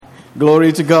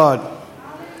Glory to God.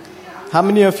 How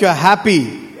many of you are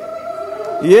happy?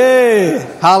 Yay!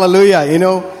 Hallelujah. You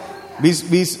know, we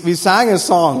sang a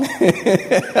song.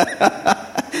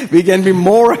 We can be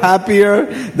more happier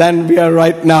than we are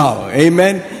right now.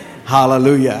 Amen.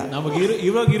 Hallelujah.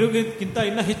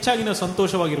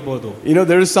 You know,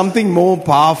 there is something more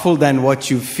powerful than what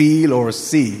you feel or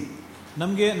see.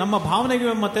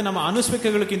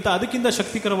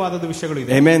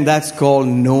 Amen. That's called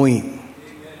knowing.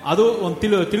 Paul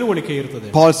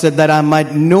said that I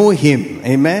might know him.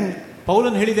 Amen. So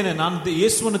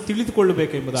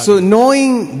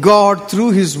knowing God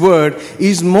through his word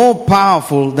is more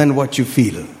powerful than what you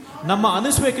feel. ನಮ್ಮ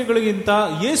ಅನಿಸಿಕೆಗಳಿಗಿಂತ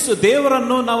ಯೇಸು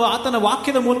ದೇವರನ್ನು ನಾವು ಆತನ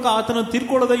ವಾಕ್ಯದ ಮೂಲಕ ಆತನ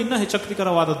ತಿಳ್ಕೊಳ್ಳೋದು ಇನ್ನೂ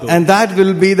ಶಕ್ತಿಕರವಾದದ್ದು. And that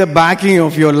will be the backing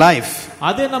of your life.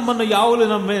 ಅದೇ ನಮ್ಮನ್ನು ಯಾವಾಗಲೂ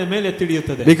ನಮ್ಮ ಮೇಲೆ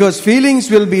ತಿಳಿಯುತ್ತದೆ. Because feelings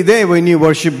will be there when you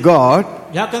worship God.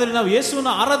 ಯಾಕಂದ್ರೆ ನಾವು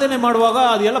ಯೇಸುವನ್ನು ಆರಾಧನೆ ಮಾಡುವಾಗ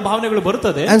ಅದೆಲ್ಲ ಭಾವನೆಗಳು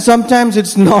ಬರುತ್ತದೆ. And sometimes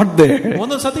it's not there.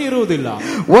 ಒಂದೊಂದು ಸತಿ ಇರುವುದಿಲ್ಲ.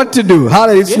 What to do?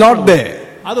 It's not there.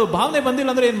 ಅದು ಭಾವನೆ ಬಂದಿಲ್ಲ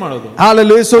ಅಂದ್ರೆ ಏನು ಮಾಡೋದು?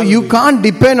 Hallelujah. So you can't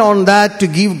depend on that to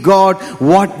give God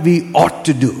what we ought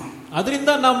to do.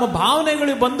 ಅದರಿಂದ ನಮ್ಮ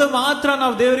ಭಾವನೆಗಳು ಬಂದ ಮಾತ್ರ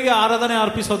ನಾವು ದೇವರಿಗೆ ಆರಾಧನೆ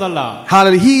ಅರ್ಪಿಸೋದಲ್ಲ.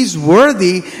 Hallelujah. He is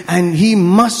worthy and he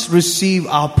must receive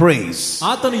our praise.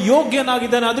 ಆತನು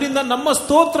ಯೋಗ್ಯನಾಗಿದ್ದಾನೆ, ಅದರಿಂದ ನಮ್ಮ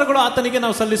ಸ್ತೋತ್ರಗಳು ಆತನಿಗೆ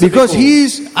ನಾವು ಸಲ್ಲಿಸಬೇಕು. Because he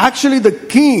is actually the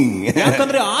king.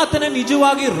 ಯಾಕಂದ್ರೆ ಆತನೇ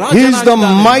ನಿಜವಾಗಿ ರಾಜನಾಗಿದ್ದಾನೆ. He is the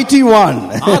mighty one.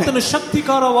 ಆತನು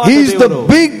ಶಕ್ತಿಕರವಾದ ದೇವರು. He is the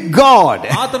big God.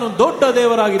 ಆತನು ದೊಡ್ಡ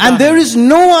ದೇವರಾಗಿದ್ದಾನೆ. And there is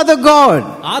no other God.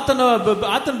 ಆತನ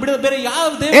ಬಿಡದ ಬೇರೆ ಯಾವ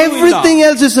ದೇವರು ಇಲ್ಲ. Everything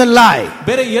else is a lie.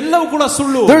 ಬೇರೆ ಎಲ್ಲವೂ ಕೂಡ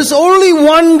ಸುಳ್ಳು. There is only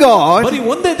one God.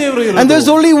 And there's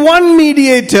only one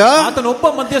mediator.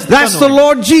 That's the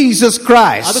Lord Jesus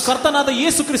Christ.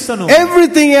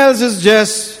 Everything else is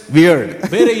just weird.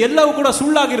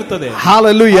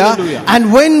 Hallelujah. And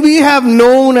when we have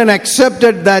known and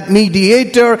accepted that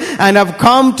mediator and have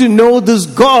come to know this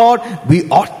God, we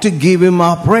ought to give him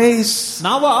our praise.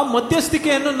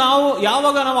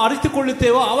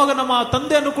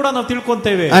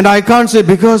 And I can't say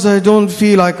because I don't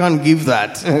feel I can't give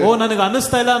that.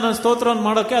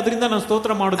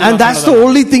 And that's the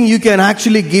only thing you can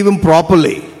actually give him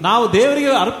properly.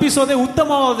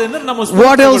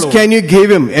 What else can you give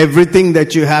him? Everything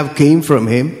that you have came from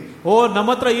him. But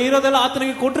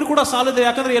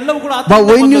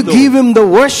when you give him the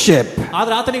worship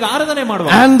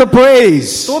and the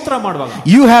praise,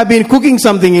 you have been cooking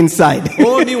something inside.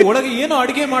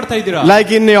 Like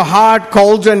in your heart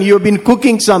cauldron, you have been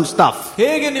cooking some stuff.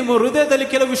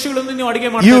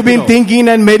 You've been thinking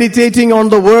and meditating on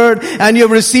the word, and you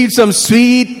have received some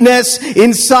sweetness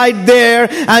inside there,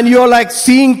 and you're like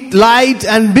seeing light,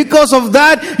 and because of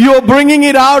that you're bringing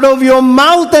it out of your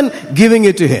mouth and giving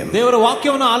it to him. ದೇವರ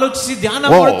ವಾಕ್ಯವನ್ನು ಆಲೋಚಿಸಿ ಧ್ಯಾನ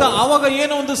ಮಾಡುತ್ತಾ ಆವಾಗ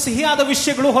ಏನೋ ಒಂದು ಸಿಹಿಯಾದ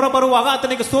ವಿಷಯಗಳು ಹೊರಬರುವಾಗ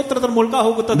ಆತನಿಗೆ ಸ್ತೋತ್ರದ ಮೂಲಕ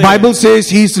ಹೋಗುತ್ತದೆ. Bible says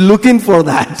he's looking for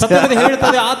that. ಸತ್ಯವೇದ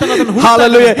ಹೇಳುತ್ತದೆ ಆತನು ಅದನ್ನು ಹುಡುಕುತ್ತಾನೆ.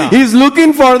 Hallelujah. He's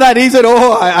looking for that. He said, "Oh,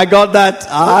 I got that.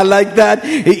 I like that."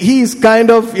 He's kind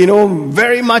of,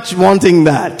 very much wanting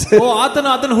that. ಆತನು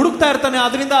ಅದನ್ನು ಹುಡುಕ್ತಾ ಇರ್ತಾನೆ.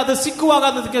 ಅದರಿಂದ ಅದು ಸಿಕ್ಕುವಾಗ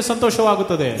ಅದಕ್ಕೆ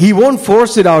ಸಂತೋಷವಾಗುತ್ತದೆ. He won't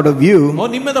force it out of you.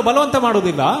 ನಿಮ್ಮಿಂದ ಬಲವಂತ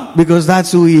ಮಾಡುವುದಿಲ್ಲ. Because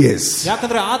that's who he is.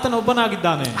 ಯಾಕಂದ್ರೆ ಆತನು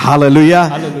ಒಬ್ಬನಾಗಿದ್ದಾನೆ. Hallelujah.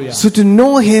 So to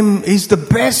know him is the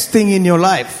best thing in your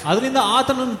life.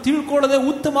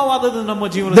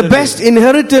 The best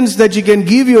inheritance that you can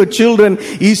give your children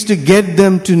is to get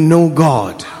them to know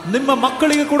God. ನಿಮ್ಮ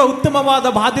ಮಕ್ಕಳಿಗೆ ಕೂಡ ಉತ್ತಮವಾದ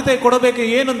ಬಾಧ್ಯತೆ ಕೊಡಬೇಕು.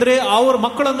 ಏನಂದ್ರೆ ಅವರ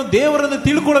ಮಕ್ಕಳನ್ನು ದೇವರನ್ನು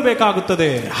ತಿಳ್ಕೊಳ್ಳಬೇಕಾಗುತ್ತದೆ.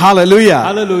 Hallelujah.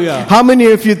 Hallelujah. How many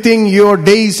of you think your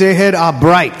days ahead are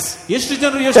bright? ಎಷ್ಟು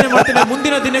ಜನರು ಯೋಚನೆ ಮಾಡ್ತಾರೆ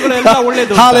ಮುಂದಿನ ದಿನಗಳು ಎಲ್ಲ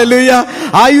ಒಳ್ಳೆಯದು? Hallelujah.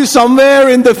 Are you somewhere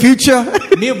in the future?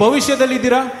 ನೀವು ಭವಿಷ್ಯದಲ್ಲಿ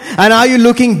ಇದ್ದೀರಾ? And are you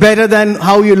looking better than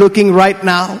how you're looking right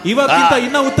now? ಇವಾಗಕ್ಕಿಂತ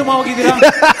ಇನ್ನೂ ಉತ್ತಮವಾಗಿದ್ದೀರಾ?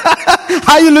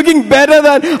 Are you looking better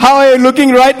than how you're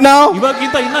looking right now?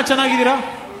 ಇವಾಗಕ್ಕಿಂತ ಇನ್ನೂ ಚೆನ್ನಾಗಿದ್ದೀರಾ?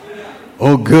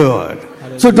 Oh, good.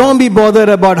 So don't be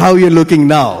bothered about how you're looking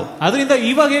now. ಅದರಿಂದ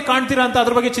ಇವಾಗ ಹೇಗೆ ಕಾಣ್ತೀರಾ ಅಂತ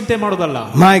ಅದರ ಬಗ್ಗೆ ಚಿಂತೆ ಮಾಡೋದಲ್ಲ.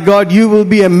 My God, you will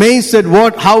be amazed at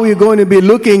how you're going to be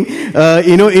looking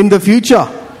in the future.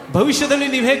 ಭವಿಷ್ಯದಲ್ಲಿ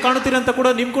ನೀವು ಹೇಗೆ ಕಾಣುತ್ತೀರಾ ಅಂತ ಕೂಡ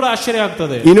ನಿಮ್ಗೆ ಕೂಡ ಆಶ್ಚರ್ಯ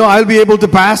ಆಗ್ತದೆ. I'll be able to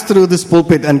pass through this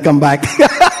pulpit and come back.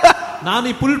 ನಾನು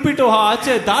ಈ ಪುಲ್ಪಿಟ್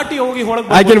ಆಚೆ ದಾಟಿ ಹೋಗಿ ಹೊರಗೆ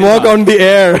I can walk on the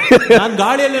air. ನಾನು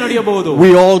ಗಾಳಿಯಲ್ಲಿ ನಡೆಯಬಹುದು.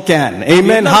 We all can.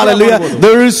 Amen. Hallelujah.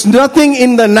 There is nothing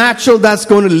in the natural that's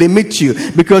going to limit you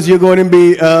because you're going to be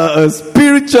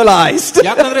spiritualized.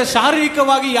 ಯಾಕಂದ್ರೆ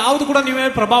ಶಾರೀರಿಕವಾಗಿ ಯಾವುದು ಕೂಡ ನಿಮಗೆ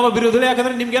ಪ್ರಭಾವ ಬೀರುವುದಿಲ್ಲ.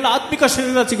 ಯಾಕಂದ್ರೆ ನಿಮಗೆಲ್ಲ ಆತ್ಮಿಕ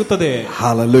ಶರೀರ ಸಿಗುತ್ತದೆ.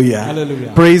 Hallelujah.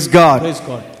 Hallelujah. Praise God. Praise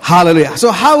God. Hallelujah. So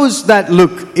how is that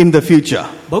look in the future?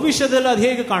 ಭವಿಷ್ಯದಲ್ಲಿ ಅದು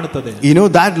ಹೇಗೆ ಕಾಣುತ್ತದೆ?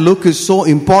 That look is so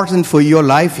important for your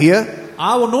life here.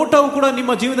 ಆ ನೋಟವು ಕೂಡ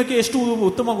ನಿಮ್ಮ ಜೀವನಕ್ಕೆ ಎಷ್ಟು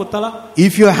ಉತ್ತಮ ಗೊತ್ತಲ್ಲ?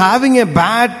 If you're having a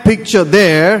bad picture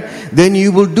there, then you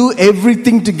will do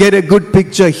everything to get a good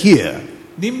picture here.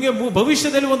 ನಿಮ್ಗೆ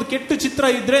ಭವಿಷ್ಯದಲ್ಲಿ ಒಂದು ಕೆಟ್ಟ ಚಿತ್ರ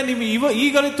ಇದ್ರೆ ನಿಮ್ಗೆ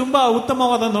ಈಗಲೇ ತುಂಬಾ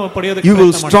ಉತ್ತಮವಾದನ್ನು ಪಡೆಯೋದಕ್ಕೆ You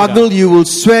will struggle, you will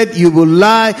sweat, you will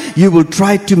lie, you will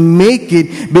try to make it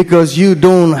because you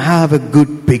don't have a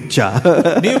good picture.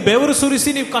 ನೀವು ಬೆವರು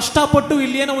ಸುರಿಸಿ ನೀವು ಕಷ್ಟಪಟ್ಟು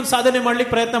ಇಲ್ಲಿ ಏನೋ ಒಂದು ಸಾಧನೆ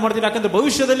ಮಾಡ್ಲಿಕ್ಕೆ ಪ್ರಯತ್ನ ಮಾಡ್ತೀರಾ, ಯಾಕಂದ್ರೆ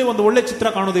ಭವಿಷ್ಯದಲ್ಲಿ ಒಂದು ಒಳ್ಳೆ ಚಿತ್ರ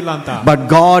ಕಾಣೋದಿಲ್ಲ ಅಂತ. But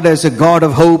God, as a God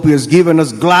of hope, He has given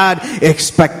us glad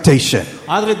expectation.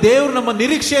 ಆದ್ರೆ ದೇವರು ನಮ್ಮ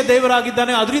ನಿರೀಕ್ಷೆಯ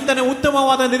ದೇವರಾಗಿದ್ದಾನೆ, ಅದರಿಂದನೇ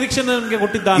ಉತ್ತಮವಾದ ನಿರೀಕ್ಷೆ ನಮಗೆ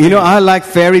ಕೊಟ್ಟಿದ್ದಾನೆ. You know, I like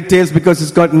fairy tales because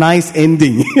it's got nice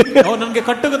ending. ನನಗೆ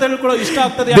ಕಟ್ಟುಕಥೆಗಳು ಕೂಡ ಇಷ್ಟ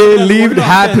ಆಗ್ತದೆ. They lived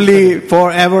happily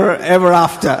forever, ever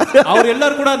after.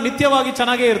 ಅವರೆಲ್ಲರೂ ಕೂಡ ನಿತ್ಯವಾಗಿ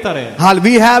ಚೆನ್ನಾಗೇ ಇರ್ತಾರೆ.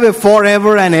 We have a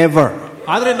forever and ever.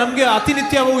 ಆದ್ರೆ ನಮಗೆ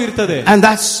ಅತಿನಿತ್ಯವೂ ಇರ್ತದೆ. And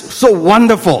that's so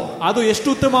wonderful. ಅದು ಎಷ್ಟು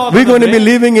ಉತ್ತಮವಾದ. We're going to be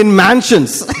living in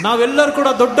mansions. ನಾವೆಲ್ಲರೂ ಕೂಡ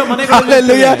ದೊಡ್ಡ ಮನೆಗಳಲ್ಲಿ.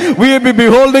 Hallelujah. We will be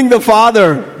beholding the Father.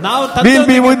 We'll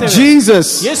be with Jesus.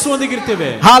 ಯೇಸುವೊಂದಿಗೆ ಇರ್ತೇವೆ.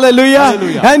 Hallelujah.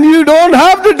 And you don't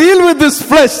have to deal with this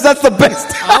flesh. That's the best.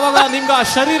 ಆವಾಗ ನಿಮಗೆ ಆ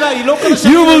ಶರೀರ ಈ ಲೋಕದ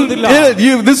ಶರೀರ ಇರೋದಿಲ್ಲ.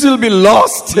 This will be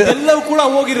lost. ಎಲ್ಲವೂ ಕೂಡ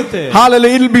ಹೋಗಿರುತ್ತೆ.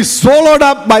 Hallelujah. It will be swallowed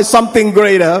up by something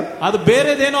greater. ಅದು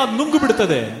ಬೇರೆದೇನೋ ಅದು ನುಂಗು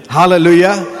ಬಿಡುತ್ತದೆ.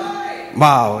 Hallelujah.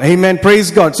 Wow. Amen. Praise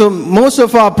God. So most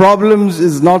of our problems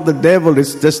is not the devil,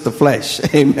 it's just the flesh.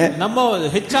 Amen. ನಮ್ಮ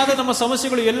ಹೆಚ್ಚಾದ ನಮ್ಮ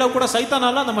ಸಮಸ್ಯೆಗಳು ಎಲ್ಲವೂ ಕೂಡ ಸೈತಾನ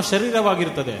ಅಲ್ಲ, ನಮ್ಮ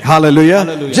ಶರೀರವಾಗಿರುತ್ತದೆ. Hallelujah.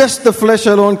 Just the flesh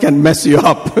alone can mess you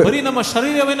up. ಬರೀ ನಮ್ಮ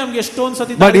ಶರೀರವೇ ನಮಗೆ ಎಷ್ಟೊಂದು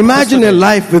ಸತಿ. But imagine a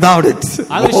life without it.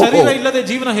 ಆದ್ರೆ ಶರೀರ ಇಲ್ಲದೆ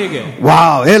ಜೀವನ ಹೇಗೆ?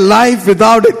 Wow. A life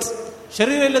without it.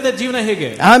 ಶರೀರ ಇಲ್ಲದೆ ಜೀವನ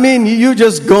ಹೇಗೆ? I mean, you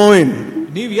just go in.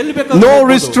 ನೀವು ಎಲ್ಲಿ ಬೇಕಾದರೂ no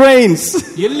restraints.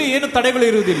 ಎಲ್ಲಿ ಏನು ತಡೆಗಳು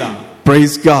ಇರುವುದಿಲ್ಲ.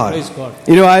 Praise God. Praise God.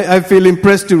 You know, I feel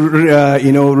impressed to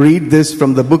read this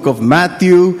from the book of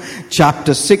Matthew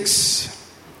chapter 6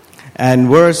 and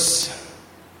verse,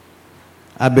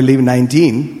 I believe,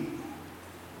 19.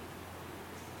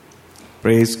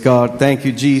 Praise God. Thank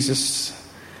you, Jesus.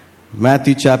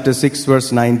 Matthew chapter 6 verse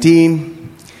 19.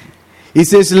 He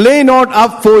says, "Lay not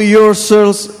up for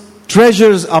yourselves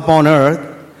treasures upon earth,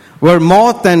 where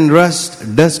moth and rust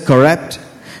does corrupt,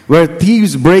 where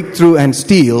thieves break through and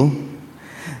steal."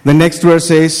 The next verse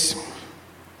says,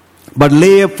 "But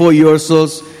lay up for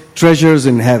yourselves treasures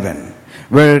in heaven,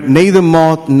 where neither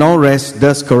moth nor rust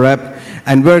does corrupt,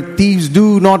 and where thieves do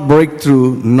not break through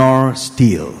nor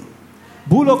steal."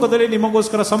 ಭೂಲೋಕದಲ್ಲಿ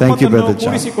ನಿಮಗೋಸ್ಕರ ಸಂಪತ್ತನ್ನು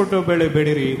ಕೂಡಿಸಿಕೊಟ್ಟು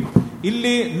ಬೇಡಿರಿ.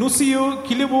 ಇಲ್ಲಿ ನುಸಿಯು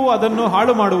ಕಿಲಿಬು ಅದನ್ನು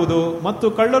ಹಾಳು ಮಾಡುವುದು, ಮತ್ತು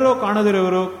ಕಳ್ಳರು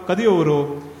ಕಾಣದಿರುವವರು ಕದಿಯುವರು.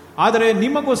 ಆದರೆ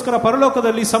ನಿಮಗೋಸ್ಕರ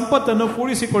ಪರಲೋಕದಲ್ಲಿ ಸಂಪತ್ತನ್ನು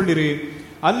ಕೂಡಿಸಿಕೊಳ್ಳಿರಿ.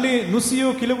 ಅಲ್ಲಿ ನುಸಿಯು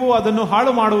ಕಿಲುಬು ಅದನ್ನು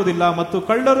ಹಾಳು ಮಾಡುವುದಿಲ್ಲ, ಮತ್ತು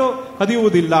ಕಳ್ಳರು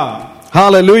ಕದಿಯುವುದಿಲ್ಲ.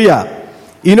 Hallelujah.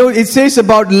 You know, it says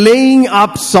about laying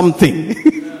up something.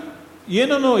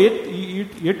 ಏನನ್ನು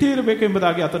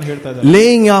ಎಟ್ಟಿರಬೇಕೆಂಬುದಾಗಿ ಆತನು ಹೇಳ್ತಾ ಇದ್ದಾನೆ.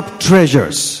 Laying up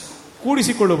treasures.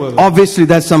 ಕೂಡಿಸಿಕೊಳ್ಳಬಹುದು. Obviously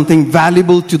that's something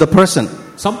valuable to the person.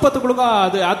 ಸಂಪತ್ತುಗಳು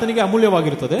ಆತನಿಗೆ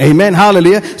ಅಮೂಲ್ಯವಾಗಿರುತ್ತದೆ. Amen.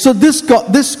 Hallelujah. So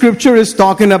this scripture is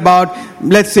talking about,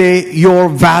 let's say, your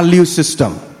value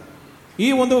system.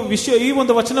 ಈ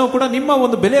ಒಂದು ವಚನವು ಕೂಡ ನಿಮ್ಮ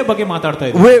ಒಂದು ಬೆಲೆಯ ಬಗ್ಗೆ ಮಾತಾಡ್ತಾ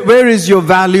ಇದೆ. Where is your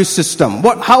value system?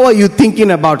 How are you thinking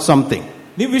about something?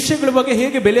 ನೀವು ವಿಷಯಗಳ ಬಗ್ಗೆ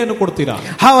ಹೇಗೆ ಬೆಲೆಯನ್ನು ಕೊಡ್ತೀರಾ?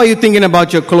 How are you thinking about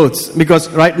your clothes? Because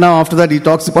right now after that he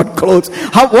talks about clothes.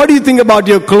 What do you think about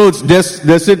your clothes?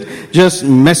 Does it just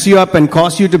mess you up and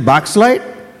cause you to backslide?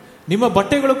 ನಿಮ್ಮ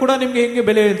ಬಟ್ಟೆಗಳು ಕೂಡ ನಿಮಗೆ ಹೇಗೆ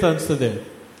ಬೆಲೆ ಅಂತ ಅನಿಸುತ್ತದೆ?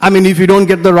 I mean, if you don't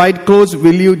get the right clothes,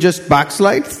 will you just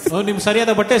backslide? ನಿಮ್ಗೆ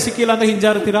ಸರಿಯಾದ ಬಟ್ಟೆ ಸಿಕ್ಕಿಲ್ಲ ಅಂತ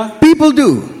ಹಿಂಜಾರುತ್ತೀರಾ? People do.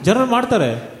 ಜನರು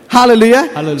ಮಾಡ್ತಾರೆ. Hallelujah.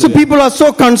 So people are so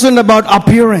concerned about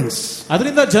appearance.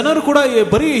 ಅದರಿಂದ ಜನರು ಕೂಡ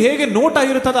ಬರೀ ಹೇಗೆ ನೋಟ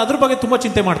ಇರುತ್ತದೆ ಅದರ ಬಗ್ಗೆ ತುಂಬಾ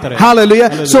ಚಿಂತೆ ಮಾಡ್ತಾರೆ. Hallelujah.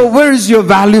 So where is your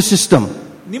value system?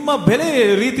 ನಿಮ್ಮ ಬೆಲೆ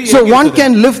ರೀತಿ. So one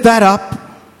can lift that up.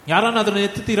 ಯಾರನ್ನ ಅದನ್ನ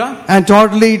ಎತ್ತುತ್ತೀರಾ? And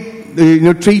totally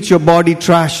treat your body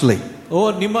trashly.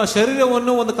 ನಿಮ್ಮ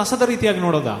ಶರೀರವನ್ನು ಒಂದು ಕಸದ ರೀತಿಯಾಗಿ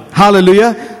ನೋಡೋದಾ?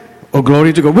 Hallelujah. Oh,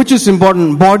 glory to God. Which is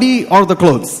important, body or the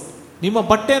clothes? ನಿಮ್ಮ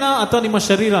ಬಟ್ಟೆನಾ ಅಥವಾ ನಿಮ್ಮ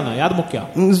ಶರೀರನ ಯಾವುದು ಮುಖ್ಯ?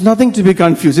 There's nothing to be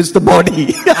confused. It's the body.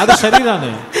 ಅದು ಶರೀರನೇ.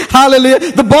 Hallelujah.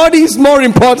 The body is more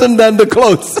important than the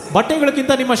clothes.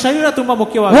 ಬಟ್ಟೆಗಳಿಗಿಂತ ನಿಮ್ಮ ಶರೀರ ತುಂಬಾ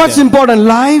ಮುಖ್ಯವಾಗಿದೆ. What's important,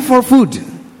 life or food?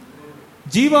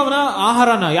 ಜೀವನ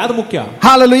ಆಹಾರನ ಯಾವುದು ಮುಖ್ಯ?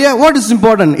 Hallelujah. What is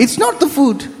important? It's not the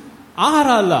food. ಆಹಾರ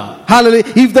ಅಲ್ಲ. Hallelujah.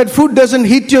 If that food doesn't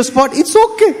hit your spot, it's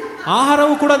okay.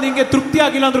 ಆಹಾರವು ಕೂಡ ನಿಮಗೆ ತೃಪ್ತಿ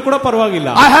ಆಗಿಲ್ಲ ಅಂದ್ರೂ ಕೂಡ ಪರವಾಗಿಲ್ಲ.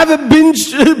 I have a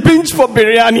binge for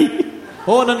biryani.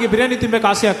 ನನಗೆ ಬಿರಿಯಾನಿ ತಿನ್ನಬೇಕು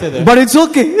ಆಸೆ ಆಗ್ತಿದೆ. But it's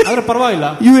okay. ಆದ್ರೆ ಪರವಾಗಿಲ್ಲ.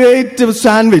 You ate a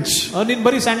sandwich. ನೀನು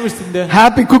ಬರೀ ಸ್ಯಾಂಡ್ವಿಚ್ ತಿಂದೆ.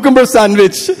 Happy cucumber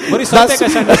sandwich. ಬರೀ ಸೌತೆಕಾಯಿ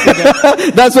ಸ್ಯಾಂಡ್ವಿಚ್ ತಿಂದೆ.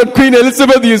 That's what Queen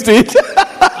Elizabeth used to eat.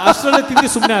 ಅಷ್ಟರಲ್ಲಿ ತಿಂದಿ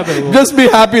ಸುಮ್ಮನೆ ಆಗಬೇಕು. Just be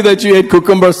happy that you ate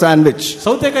cucumber sandwich.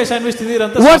 ಸೌತೆಕಾಯಿ ಸ್ಯಾಂಡ್ವಿಚ್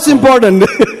ತಿಂದಿರಂತ. What's important?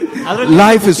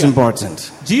 Life is important.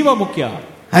 ಜೀವ ಮುಖ್ಯ.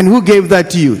 And who gave that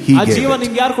to you? He gave ಜೀವ it.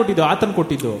 ನಿಮಗೆ ಯಾರು ಕೊಟ್ಟಿದ್ದು? ಆತನು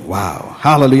ಕೊಟ್ಟಿದ್ದು. Wow.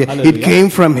 Hallelujah. It came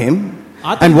from him.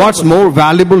 And what's more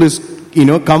valuable is,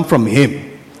 come from him.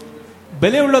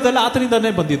 ಬೆಲೆ ಉಳ್ಳದೆಲ್ಲ ಆತನಿಂದನೇ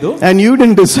ಬಂದಿದ್ದು. And you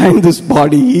didn't design this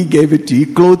body. He gave it to you. He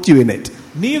clothed you in it.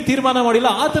 ನೀವು ತೀರ್ಮಾನ ಮಾಡಿಲ್ಲ,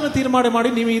 ಆತನ ತೀರ್ಮಾನ ಮಾಡಿ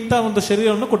ನೀವು ಇಂಥ ಒಂದು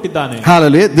ಶರೀರವನ್ನು ಕೊಟ್ಟಿದ್ದಾನೆ.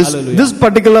 Hallelujah. This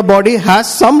particular body has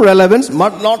some relevance,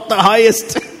 but not the highest.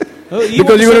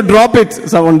 Because you're going to drop it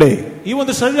one day. ಈ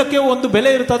ಒಂದು ಶರೀರಕ್ಕೆ ಒಂದು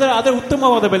ಬೆಲೆ ಇರುತ್ತದೆ, ಆದರೆ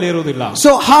ಉತ್ತಮವಾದ ಬೆಲೆ ಇರುವುದಿಲ್ಲ.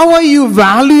 So how are you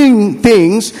valuing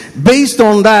things? Based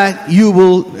on that, you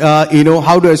will,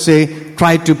 how do I say,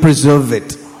 try to preserve it.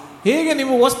 ಹೇಗೆ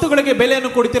ನೀವು ವಸ್ತುಗಳಿಗೆ ಬೆಲೆಯನ್ನು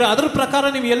ಕೊಡ್ತೀರಾ, ಅದರ ಪ್ರಕಾರ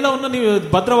ನೀವು ಎಲ್ಲವನ್ನು ನೀವು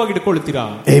ಭದ್ರವಾಗಿ ಇಟ್ಕೊಳ್ತೀರಾ.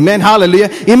 Amen. Hallelujah.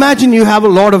 Imagine you have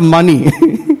a lot of money.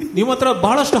 ನಿಮ್ಮ ಹತ್ರ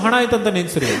ಬಹಳಷ್ಟು ಹಣ ಆಯ್ತು ಅಂತ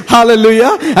ನೆನೆಸಿರಿ.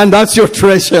 Hallelujah. And that's your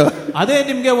treasure. ಅದೇ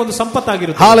ನಿಮಗೆ ಒಂದು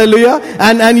ಸಂಪತ್ತಾಗಿರುತ್ತೆ. Hallelujah.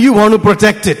 And you want to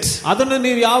protect it. ಅದನ್ನು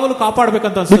ನೀವು ಯಾವಾಗಲೂ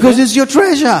ಕಾಪಾಡಬೇಕಂತ ಅನ್ಸುತ್ತೆ. Because it's your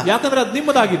treasure. ಯಾಕಂದ್ರೆ ಅದು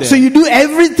ನಿಮ್ಮದಾಗಿದೆ. So you do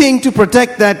everything to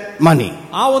protect that money.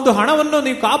 ಆ ಒಂದು ಹಣವನ್ನು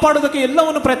ನೀವು ಕಾಪಾಡೋದಕ್ಕೆ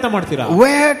ಎಲ್ಲವನ್ನು ಪ್ರಯತ್ನ ಮಾಡ್ತೀರಾ.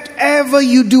 Wherever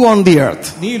you do on the earth,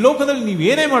 ಈ ಲೋಕದಲ್ಲಿ ನೀವು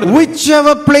ಏನೇ ಮಾಡಿದ್ರು,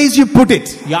 whichever place you put it,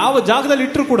 ಯಾವ ಜಾಗದಲ್ಲಿ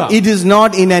ಇಟ್ಟರು ಕೂಡ, it is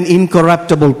not in an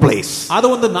incorruptible place. ಅದು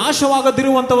ಒಂದು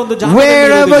ನಾಶವಾಗದಿರುವಂತ ಒಂದು ಜಾಗ.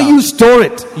 Wherever you store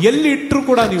it, ಎಲ್ಲಿ ಇಟ್ಟರು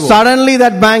ಕೂಡ ನೀವು, suddenly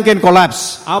that bank can collapse.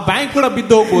 ಆ ಬ್ಯಾಂಕ್ ಕೂಡ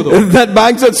ಬಿದ್ದು ಹೋಗಬಹುದು. That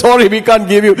bank said, sorry, we can't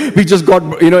give you, we just got,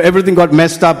 everything got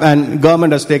messed up and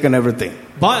government has taken everything.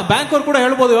 Bank ಅವರು ಕೂಡ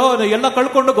ಹೇಳ್ಬೋದು, ಎಲ್ಲ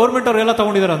ಕಳ್ಕೊಂಡು ಗವರ್ಮೆಂಟ್ ಅವರು ಎಲ್ಲ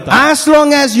ತಗೊಂಡಿದ್ದಾರೆ ಅಂತ. As long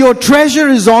as your treasure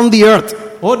is on the earth,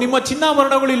 ನಿಮ್ಮ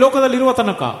ಚಿನ್ನಾಭರಣಗಳು ಈ ಲೋಕದಲ್ಲಿ ಇರುವ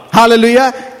ತನಕ, hallelujah,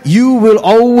 you will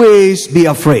always be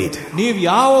afraid. ನೀವು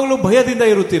ಯಾವಾಗಲೂ ಭಯದಿಂದ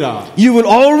ಇರುತ್ತೀರಾ.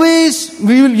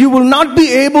 You will not be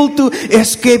able to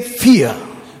escape fear.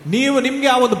 ನಿಮ್ಗೆ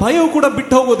ಆ ಒಂದು ಭಯವು ಕೂಡ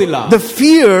ಬಿಟ್ಟು ಹೋಗೋದಿಲ್ಲ. The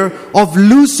fear of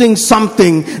losing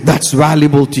something that's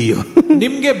valuable to you.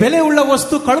 ನಿಮ್ಗೆ ಬೆಲೆ ಉಳ್ಳ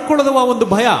ವಸ್ತು ಕಳ್ಕೊಳ್ಳೋದು ಆ ಒಂದು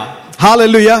ಭಯ.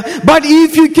 Hallelujah. But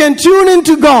if you can tune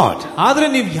into God ಆದ್ರೆ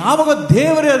ನೀವು ಯಾವಾಗ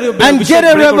ದೇವರ and get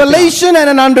a revelation and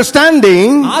an understanding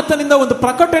ಆತನಿಂದ ಒಂದು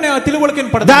ಪ್ರಕಟಣೆ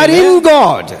ತಿಳುವಳಿಕೆಯನ್ನು ಪಡೆದರೆ, that in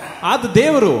God ಆದ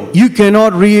ದೇವರು, you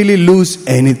cannot really lose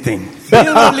anything.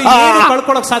 ದೇವರಲ್ಲಿ ಏನು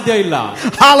ಕಳ್ಕೊಳ್ಳೋಕೆ ಸಾಧ್ಯ ಇಲ್ಲ.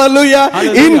 Hallelujah.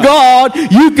 In God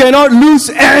you cannot lose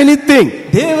anything.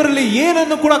 ದೇವರಲ್ಲಿ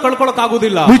ಏನನ್ನು ಕೂಡ ಕಳ್ಕೊಳ್ಳೋಕೆ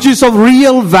ಆಗುವುದಿಲ್ಲ. Which is of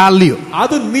real value.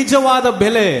 ಅದು ನಿಜವಾದ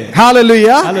ಬೆಲೆ.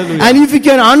 Hallelujah. And if you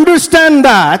can understand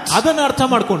that, ಅದನ್ನು ಅರ್ಥ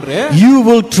ಮಾಡಿಕೊಂಡ್ರೆ, you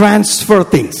will transfer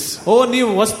things. ನೀವು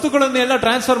ವಸ್ತುಗಳನ್ನೆಲ್ಲ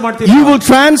ಟ್ರಾನ್ಸ್ಫರ್ ಮಾಡ್ತೀರಾ. You will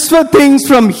transfer things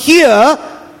from here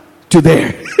to there.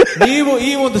 ನೀವು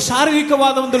ಈ ಒಂದು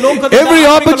ಶಾರೀರಿಕವಾದ ಒಂದು ಲೋಕದ every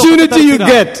opportunity you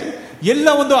get, ಎಲ್ಲ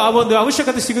ಒಂದು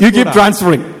ಅವಶ್ಯಕತೆ ಸಿಗುತ್ತೆ, you keep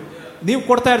transferring. ನೀವು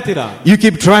ಕೊಡ್ತಾ ಇರ್ತೀರಾ. You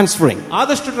keep transferring.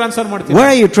 ಆದಷ್ಟು ಟ್ರಾನ್ಸ್ಫರ್ ಮಾಡ್ತೀರಾ. Where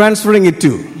are you transferring it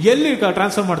to? ಎಲ್ಲಿ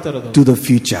ಟ್ರಾನ್ಸ್ಫರ್ ಮಾಡ್ತಾ ಇರೋದು? To the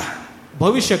future.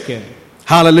 ಭವಿಷ್ಯಕ್ಕೆ.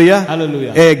 Hallelujah.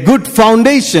 Hallelujah. A good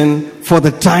foundation for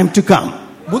the time to come.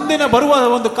 ಮುಂದಿನ ಬರುವ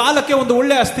ಒಂದು ಕಾಲಕ್ಕೆ ಒಂದು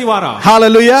ಒಳ್ಳೆ ಅಸ್ತಿವಾರ.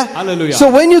 Hallelujah. Hallelujah. So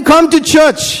when you come to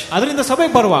church, ಅದರಿಂದ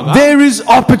ಸಭೆಗೆ ಬರುವಾಗ, there is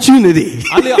opportunity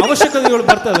ಅಲ್ಲಿ ಅವಶ್ಯಕತೆಗಳು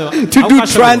ಬರ್ತದೆ, to do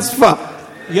transfer,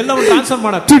 ಎಲ್ಲವನ್ನು ಟ್ರಾನ್ಸ್ಫರ್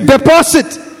ಮಾಡಕ್ಕೆ, to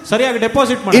deposit ಸರಿಯಾಗಿ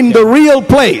ಡೆಪಾಸಿಟ್ ಮಾಡಕ್ಕೆ, in the real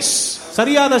place,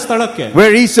 ಸರಿಯಾದ ಸ್ಥಳಕ್ಕೆ,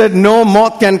 where he said no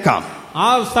moth can come. ಆ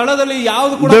ಸ್ಥಳದಲ್ಲಿ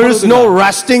ಯಾವುದು ಕೂಡ there is no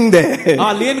rusting there.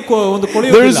 ಅಲ್ಲಿ ಏನು ಒಂದು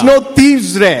ಕೊಳೆಯುವುದಿಲ್ಲ. there is no thieves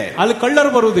there. ಅಲ್ಲಿ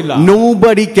ಕಳ್ಳರು ಬರುವುದಿಲ್ಲ.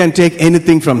 nobody can take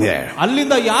anything from there.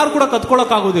 ಅಲ್ಲಿಂದ ಯಾರು ಕೂಡ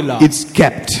ಕದ್ಕೊಳ್ಳೋಕೆ ಆಗುವುದಿಲ್ಲ. it's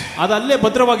kept. ಅದು ಅಲ್ಲೇ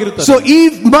ಭದ್ರವಾಗಿರುತ್ತದೆ. so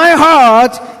if my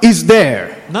heart is there,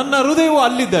 ನನ್ನ ಹೃದಯವು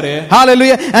ಅಲ್ಲಿದ್ದರೆ,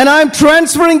 hallelujah, and I am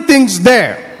transferring things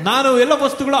there, ನಾನು ಎಲ್ಲ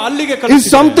ವಸ್ತುಗಳು ಅಲ್ಲಿಗೆ ಕಳಿಸ್ತೀನಿ.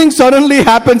 if something suddenly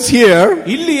happens here,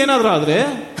 ಇಲ್ಲಿ ಏನಾದರೂ ಆದ್ರೆ,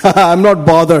 I'm not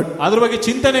bothered. ಅದರ ಬಗ್ಗೆ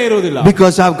ಚಿಂತನೆ ಇರೋದಿಲ್ಲ.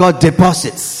 because I've got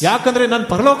deposits. ಯಾಕಂದ್ರೆ ನಾನು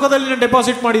ಪರಲೋಕದಲ್ಲಿ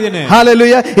ಡೆಪಾಸಿಟ್ ಮಾಡಿದ್ದೇನೆ.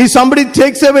 hallelujah. if somebody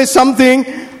takes away something,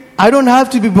 I don't have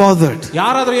to be bothered.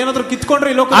 ಯಾರಾದರೂ ಏನಾದರೂ ಕಿತ್ಕೊಂಡ್ರೆ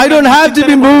ಈ ಲೋಕದಲ್ಲಿ I don't have to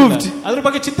be moved. ಅದರ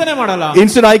ಬಗ್ಗೆ ಚಿಂತನೆ ಮಾಡಲ್ಲ.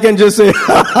 instead I can just say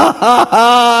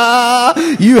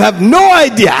you have no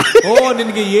idea.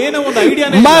 ನಿನಗೆ ಏನೋ ಒಂದು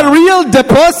ಐಡಿಯಾನೇ ಇಲ್ಲ. my real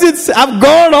deposits have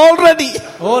gone already.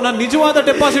 ನನ್ನ ನಿಜವಾದ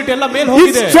ಡೆಪಾಸಿಟ್ ಎಲ್ಲ ಮೇಲೆ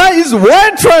ಹೋಗಿದೆ. it's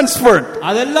word transferred.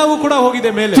 ಅದೆಲ್ಲವೂ ಕೂಡ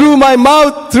ಹೋಗಿದೆ ಮೇಲೆ. through my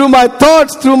mouth, through my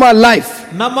thoughts, through my life.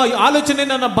 ನಮ್ಮ ಆಲೋಚನೆ,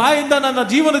 ನನ್ನ ಬಾಯಿಂದ, ನನ್ನ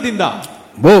ಜೀವನದಿಂದ.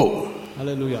 Whoa.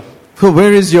 Hallelujah. So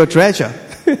where is your treasure?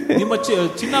 ನಿಮ್ಮ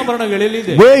ಚಿನ್ನಾಭರಣಗಳು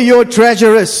ಎಲ್ಲಿದೆ? where your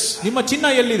treasure is. ನಿಮ್ಮ ಚಿನ್ನ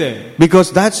ಎಲ್ಲಿದೆ? because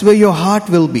that's where your heart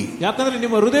will be. ಯಾಕಂದ್ರೆ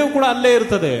ನಿಮ್ಮ ಹೃದಯವು ಕೂಡ ಅಲ್ಲೇ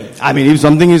ಇರುತ್ತದೆ. I mean, if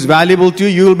something is valuable to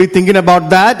you, you will be thinking about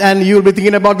that, and you will be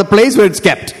thinking about the place where it's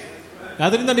kept.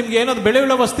 ಅದರಿಂದ ನಿಮಗೆ ಏನಾದ್ರು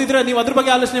ಬೆಲೆಯುಳ್ಳ ವಸ್ತು ಇದ್ರೆ ನೀವು ಅದ್ರ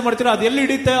ಬಗ್ಗೆ ಆಲೋಚನೆ ಮಾಡ್ತೀರಾ, ಅದು ಎಲ್ಲಿ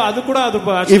ಹಿಡಿಯುತ್ತೆ ಅದು ಕೂಡ ಅದು.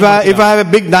 if I have a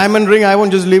big diamond ring, I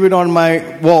won't just leave it on my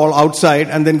wall outside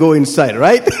and then go inside,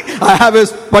 right? I have a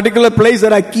particular place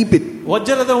that I keep it.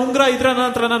 ವಜ್ರದ ಉಂಗುರ ಇದ್ರ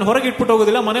ನಂತರ ನಾನು ಹೊರಗೆ ಇಟ್ಬಿಟ್ಟು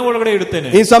ಹೋಗೋದಿಲ್ಲ, ಮನೆ ಒಳಗಡೆ ಇಡುತ್ತೇನೆ.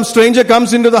 if some stranger comes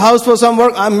into the house for some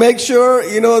work, I make sure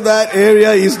that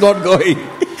area is not going.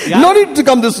 no need to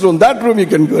come this room, that room you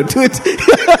can go to it.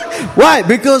 why?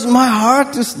 because my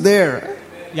heart is there.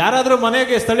 ಯಾರಾದ್ರೂ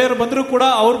ಮನೆಗೆ ಸ್ಥಳೀಯರು ಬಂದ್ರು ಕೂಡ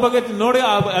ಅವ್ರ ಬಗ್ಗೆ ನೋಡಿ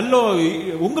ಎಲ್ಲೋ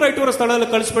ಉಂಗುರ ಇಟ್ಟುವ ಸ್ಥಳದಲ್ಲಿ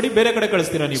ಕಳಿಸ್ಬೇಡಿ, ಬೇರೆ ಕಡೆ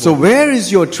ಕಳಿಸ್ತೀರಾ ನೀವು. so where is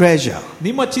your treasure?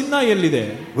 ನಿಮ್ಮ ಚಿನ್ನ ಎಲ್ಲಿದೆ?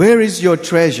 where is your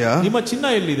treasure? ನಿಮ್ಮ ಚಿನ್ನ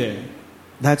ಎಲ್ಲಿದೆ?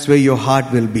 that's where your heart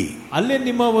will be. ಅಲ್ಲೇ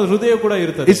ನಿಮ್ಮ ಹೃದಯ ಕೂಡ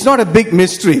ಇರುತ್ತದೆ. it's not a big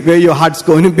mystery where your heart's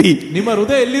going to be. ನಿಮ್ಮ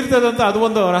ಹೃದಯ ಎಲ್ಲಿರ್ತದೆ ಅಂತ ಅದು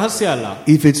ಒಂದು ರಹಸ್ಯ ಅಲ್ಲ.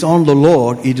 if it's on the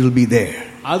Lord, it will be there.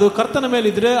 ಅದು ಕರ್ತನ ಮೇಲೆ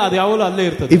ಇದ್ರೆ ಅದು ಯಾವಾಗಲೂ ಅಲ್ಲೇ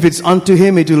ಇರ್ತದೆ. If it's unto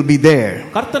him, it will be there.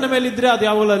 ಕರ್ತನ ಮೇಲೆ ಇದ್ರೆ ಅದು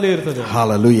ಯಾವಾಗಲೂ ಅಲ್ಲೇ ಇರ್ತದೆ.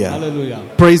 Hallelujah. Hallelujah.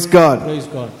 Praise God. Praise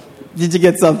God. Did you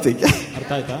get something?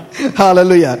 ಅರ್ಥ ಆಯ್ತಾ?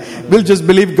 Hallelujah. We'll just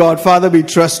believe God. Father, we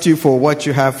trust you for what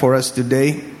you have for us today.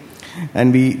 And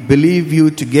we believe you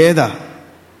together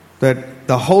that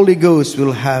the Holy Ghost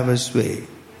will have his way.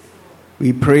 We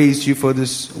praise you for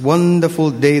this wonderful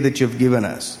day that you've given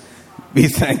us. We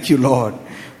thank you, Lord.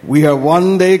 We are one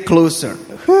day closer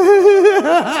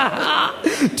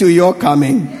to your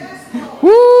coming.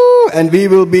 Woo! And we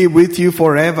will be with you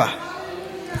forever.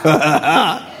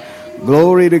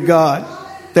 Glory to God.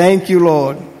 Thank you,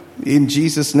 Lord. In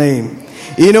Jesus' name.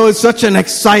 You know, it's such an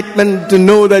excitement to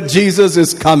know that Jesus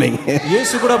is coming.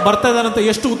 ಯೇಸು ಕೂಡ ಬರ್ತಾ ಇದ್ದಾನಂತ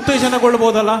ಎಷ್ಟು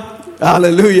ಉತ್ತೇಜನಗೊಳ್ಳಬಹುದಲ್ಲ.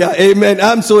 Hallelujah. Amen.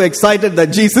 I'm so excited that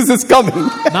Jesus is coming.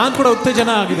 ನಾನು ಕೂಡ ಉತ್ತೇಜನ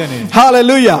ಆಗಿದ್ದೇನೆ.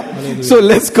 Hallelujah. So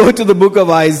let's go to the book of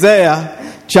Isaiah,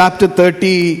 chapter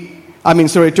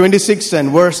 26 and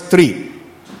verse 3.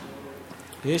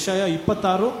 ಯೆಶಾಯ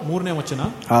 26 3ನೇ ವಚನ.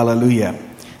 Hallelujah.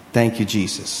 Thank you,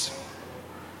 Jesus.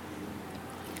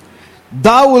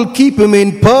 Thou wilt keep him in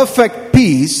perfect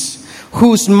peace,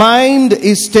 whose mind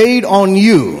is stayed on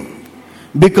you,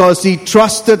 because he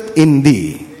trusteth in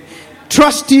thee.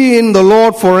 Trust ye in the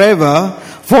Lord forever,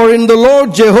 for in the Lord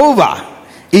Jehovah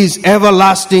is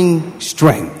everlasting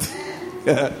strength.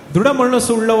 ದೃಢ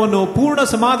ಮನಸ್ಸುಳ್ಳವನು ಪೂರ್ಣ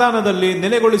ಸಮಾಧಾನದಲ್ಲಿ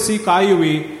ನೆಲೆಗೊಳಿಸಿ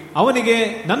ಕಾಯುವಿ. ಅವನಿಗೆ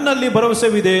ನನ್ನಲ್ಲಿ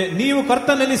ಭರವಸೆವಿದೆ. ನೀವು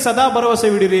ಕರ್ತನಲ್ಲಿ ಸದಾ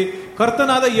ಭರವಸೆವಿಡಿರಿ.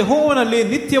 ಕರ್ತನಾದ ಯೆಹೋವನಲ್ಲಿ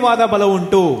ನಿತ್ಯವಾದ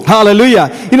ಬಲವುಂಟು. Hallelujah.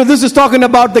 You know, this is talking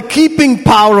about the keeping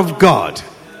power of God.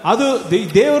 ಅದು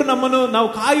ದೇವರು ನಮ್ಮನ್ನು ನಾವು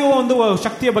ಕಾಯುವ ಒಂದು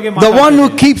ಶಕ್ತಿಯ ಬಗ್ಗೆ ಮಾತಾಡ್ತಾ ಇದ್ದಾರೆ. The one who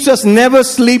keeps us never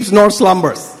sleeps nor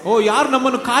slumbers. ಯಾರು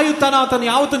ನಮ್ಮನ್ನು ಕಾಯುತ್ತಾನೋ ಆತನು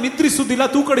ಯಾವತ್ತೂ ನಿದ್ರಿಸುವುದಿಲ್ಲ,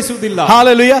 ತೂಕಡಿಸುವುದಿಲ್ಲ.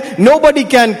 Hallelujah. Nobody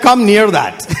can come near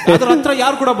that. ಅದರ ಹತ್ರ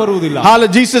ಯಾರು ಕೂಡ ಬರುವುದಿಲ್ಲ.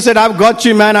 Hallelujah. Jesus said, I've got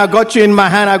you, man. I've got you in my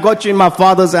hand. I've got you in my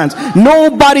Father's hands.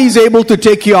 Nobody is able to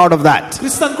take you out of that.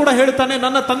 ಕ್ರಿಸ್ತನ್ ಕೂಡ ಹೇಳ್ತಾನೆ,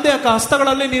 ನನ್ನ ತಂದೆಯ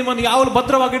ಹಸ್ತಗಳಲ್ಲಿ ನಿಮ್ಮನ್ನು ಯಾವಾಗಲೂ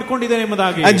ಭದ್ರವಾಗಿ ಇಟ್ಕೊಂಡಿದ್ದೇನೆ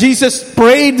ಎಂಬುದಾಗಿ. And Jesus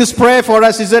prayed this prayer for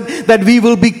us. He said that we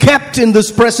will be kept in this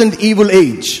present evil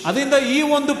age. ಅದರಿಂದ ಈ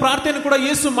ಒಂದು ಪ್ರಾರ್ಥನೆ ಕೂಡ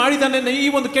ಯೇಸು ಮಾಡಿದಾನೆ. ಈ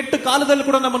ಒಂದು ಕೆಟ್ಟ ಕಾಲದಲ್ಲಿ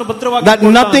ಕೂಡ ನಮ್ಮನ್ನು ಭದ್ರವಾಗಿ that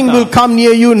nothing will come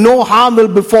near you, no harm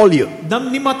will befall you.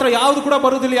 ನಿಮ್ಮ ಹತ್ರ ಯಾವುದು ಕೂಡ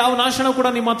ಬರುವುದಿಲ್ಲ, ಯಾವ ನಾಶನ ಕೂಡ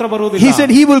ನಿಮ್ಮ ಹತ್ರ ಬರುವುದಿಲ್ಲ. He said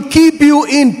he will keep you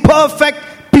in perfect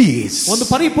peace. ಒಂದು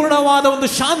ಪರಿಪೂರ್ಣವಾದ ಒಂದು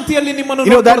ಶಾಂತಿಯಲ್ಲಿ ನಿಮ್ಮನ್ನು.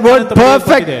 You know that word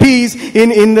perfect peace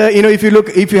in the, you know,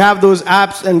 if you have those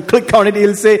apps and click on it,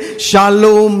 it'll say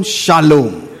shalom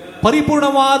shalom.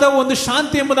 ಪರಿಪೂರ್ಣವಾದ ಒಂದು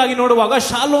ಶಾಂತಿ ಎಂಬುದಾಗಿ ನೋಡುವಾಗ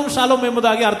shalom shalom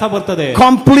ಎಂಬುದಾಗಿ ಅರ್ಥ ಬರ್ತದೆ.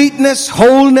 Completeness,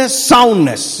 wholeness,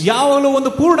 soundness. ಯಾವಾಗಲೂ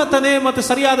ಒಂದು ಪೂರ್ಣತನೆ ಮತ್ತು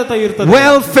ಸರಿಯಾದತೆ ಇರ್ತದೆ.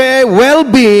 Welfare,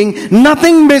 well-being,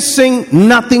 nothing missing,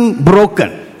 nothing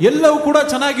broken. ಎಲ್ಲವೂ ಕೂಡ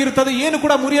ಚೆನ್ನಾಗಿರುತ್ತದೆ, ಏನು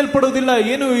ಕೂಡ ಮುರಿಯಲ್ಪಡುವುದಿಲ್ಲ,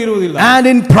 ಏನೂ ಇರುವುದಿಲ್ಲ. And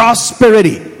in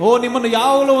prosperity. ನಿಮ್ಮನ್ನು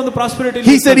ಯಾವಾಗಲೂ ಒಂದು prosperity.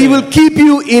 He said he will keep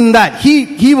you in that.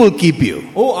 He will keep you.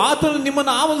 ಆತನು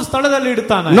ನಿಮ್ಮನ್ನು ಆ ಒಂದು ಸ್ಥಳದಲ್ಲಿ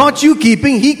ಇಡುತ್ತಾನೆ. Not you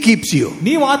keeping, he keeps you.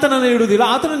 ನೀವು ಆತನನ್ನು ಇಡುವುದಿಲ್ಲ,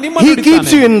 ಆತನು ನಿಮ್ಮನ್ನು ಇಡುತ್ತಾನೆ. He keeps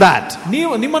you in that.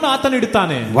 ನಿಮ್ಮನ್ನು ಆತನು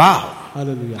ಇಡುತ್ತಾನೆ. Wow.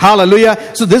 Hallelujah. Hallelujah.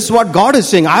 So this is what God is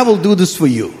saying. I will do this for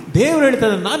you. ದೇವರು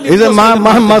ಹೇಳ್ತಾನೆ, ನಾನು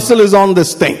my muscle is on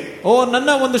this thing. ನನ್ನ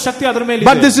ಒಂದು ಶಕ್ತಿ ಅದರ ಮೇಲೆ ಇದೆ.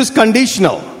 But this is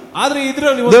conditional. ಆದ್ರೆ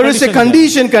ಇದರಲ್ಲಿ there is a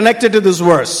condition connected to this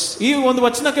verse. ಈ ಒಂದು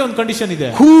ವಚನಕ್ಕೆ ಒಂದು ಕಂಡೀಷನ್ ಇದೆ.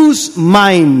 Whose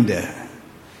mind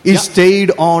is stayed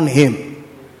on him.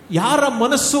 ಯಾರ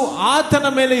ಮನಸ್ಸು ಆತನ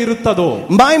ಮೇಲೆ ಇರುತ್ತದೋ.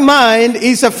 My mind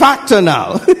is a factor now.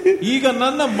 ಈಗ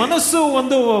ನನ್ನ ಮನಸ್ಸು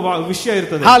ಒಂದು ವಿಷಯ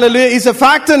ಇರ್ತದೆ. Hallelujah. It's a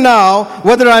factor now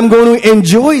whether I'm going to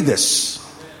enjoy this.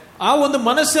 ಆ ಒಂದು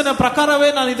ಮನಸ್ಸಿನ ಪ್ರಕಾರವೇ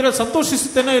ನಾನು ಇದರಲ್ಲಿ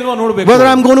ಸಂತೋಷಿಸುತ್ತೇನೋ ಇಲ್ವಾ ನೋಡಬೇಕು. Whether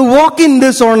I'm going to walk in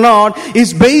this or not is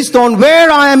based on where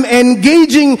I am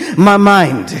engaging my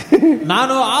mind.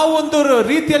 ನಾನು ಆ ಒಂದು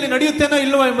ರೀತಿಯಲ್ಲಿ ನಡೆಯುತ್ತೇನೋ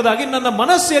ಇಲ್ವಾ ಎಂಬುದಾಗಿ ನನ್ನ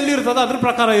ಮನಸ್ಸು ಎಲ್ಲಿ ಇರ್ತದೆ ಅದರ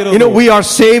ಪ್ರಕಾರ ಇರೋದು. You know, we are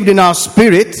saved in our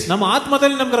spirit. ನಮ್ಮ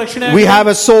ಆತ್ಮದಲ್ಲಿ ನಮಗೆ ರಕ್ಷಣೆ. We have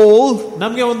a soul.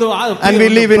 ನಮಗೆ ಒಂದು and we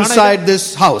live inside this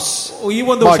house. ಈ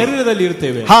ಒಂದು ಶರೀರದಲ್ಲಿ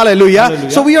ಇರ್ತೇವೆ. Hallelujah.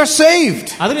 So we are saved.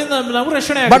 ಅದರಿಂದ ನಾವು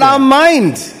ರಕ್ಷಣೆ ಆಗಿದೆ. But our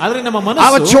mind, ಆದರೆ ನಮ್ಮ ಮನಸ್ಸು,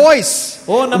 our choice,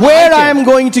 where I am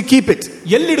going to keep it.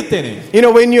 ಎಲ್ಲಿಡುತ್ತೇನೆ. You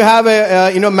know, when you have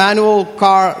a manual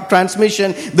car transmission,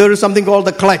 there is something called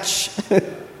the clutch.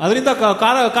 ಅದರಿಂದ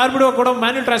car ಬಿಡುವ ಕೂಡ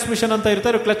ಮ್ಯಾನ್ಯುಯಲ್ ಟ್ರಾನ್ಸ್ಮಿಷನ್ ಅಂತ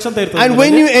ಇರ್ತಾರೆ, ಕ್ಲಚ್ ಅಂತ ಇರ್ತದೆ. And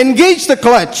when you engage the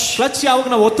clutch, ಯಾವಾಗ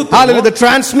ನಾವು ಒತ್ತುತ್ತೇವೆ, hallelujah, the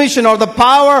transmission or the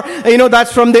power,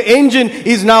 that's from the engine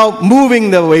is now moving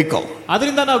the vehicle.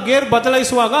 ಅದರಿಂದ ನಾವು ಗೇರ್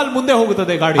ಬದಲಾಯಿಸುವಾಗ ಅಲ್ಲಿ ಮುಂದೆ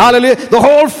ಹೋಗುತ್ತದೆ ಗಾಡಿ. Hallelujah. The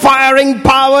whole firing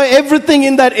power, everything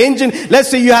in that engine. Let's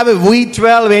say you have a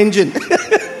V12 engine.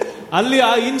 ಅಲ್ಲಿ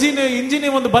ಆ engine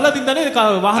ಒಂದು ಬಲದಿಂದನೇ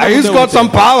ವಾಹನ. It's got some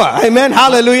power. Amen.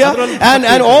 Hallelujah.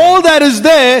 And all that is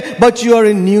there, but you are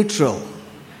in neutral.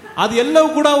 ಅದು ಎಲ್ಲವೂ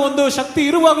ಕೂಡ ಒಂದು ಶಕ್ತಿ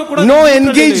ಇರುವಾಗ ಕೂಡ no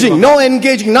engaging,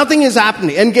 nothing is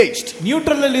happening. Engaged.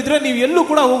 Neutral ಅಲ್ಲಿ ಇದ್ರೆ ನೀವು ಎಲ್ಲೂ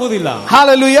ಕೂಡ ಹೋಗೋದಿಲ್ಲ.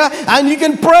 Hallelujah. And you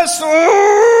can press.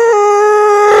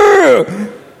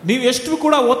 ನೀವು ಎಷ್ಟು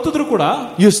ಕೂಡ ಒತ್ತಿದ್ರು ಕೂಡ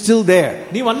you're still there.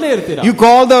 ನೀವು ಅಲ್ಲೇ ಇರ್ತೀರಾ. You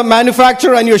call the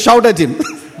manufacturer and you shout at him.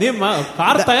 ನಿಮ್ಮ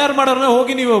ಕಾರ್ ತಯಾರು ಮಾಡೋರನ್ನ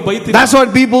ಹೋಗಿ ನೀವು ಬೈತೀರಿ. That's what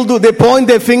people do. They point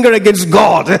their finger against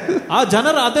God. ಆ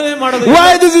ಜನರು ಅದನ್ನೇ ಮಾಡೋದು.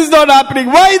 Why this is not happening?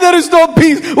 Why there is no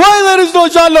peace? Why there is no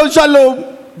shalom?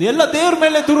 ಎಲ್ಲ ದೇವರ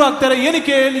ಮೇಲೆ ದೂರ ಆಗ್ತಾರೆ.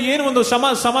 ಏನಕ್ಕೆ ಏನು ಒಂದು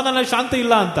ಸಮಾಧಾನ ಶಾಂತಿ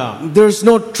ಇಲ್ಲ ಅಂತ. There is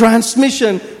no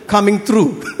transmission coming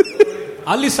through.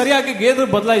 ಅಲ್ಲಿ ಸರಿಯಾಗಿ gear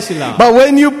ಬದಲಾಯಿಸಿಲ್ಲ. But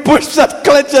when you push that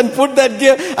clutch and put that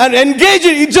gear and engage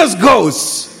it, it just goes.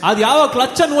 ಅದು ಯಾವ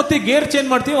ಕ್ಲಚ್ ಅನ್ನು ಒತ್ತಿ ಗೇರ್ ಚೇಂಜ್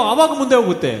ಮಾಡ್ತೀವೋ ಆವಾಗ ಮುಂದೆ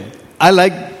ಹೋಗುತ್ತೆ. I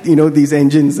like, these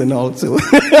engines and also.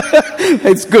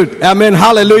 It's good. Amen.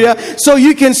 Hallelujah. So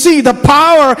you can see the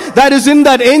power that is in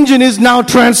that engine is now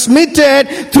transmitted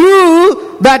through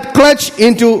that clutch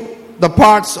into the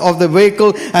parts of the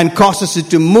vehicle and causes it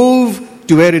to move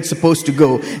to where it's supposed to go.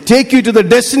 Take you to the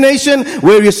destination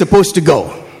where you're supposed to go.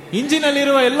 Engine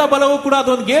ಅಲ್ಲಿರುವ ಎಲ್ಲ ಬಲವೂ ಕೂಡ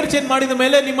ಅದೊಂದು gear change ಮಾಡಿದ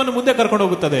ಮೇಲೆ ನಿಮ್ಮನ್ನು ಮುಂದೆ ಕರ್ಕೊಂಡು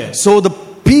ಹೋಗುತ್ತದೆ. So the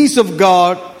peace of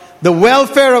God, the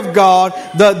welfare of God,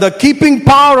 the keeping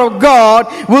power of God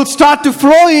will start to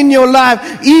flow in your life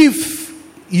if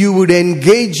you would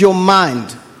engage your mind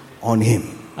on Him.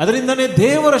 ಅದರಿಂದನೇ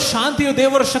ದೇವರ ಶಾಂತಿಯು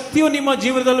ದೇವರ ಶಕ್ತಿಯು ನಿಮ್ಮ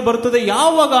ಜೀವನದಲ್ಲಿ ಬರುತ್ತದೆ.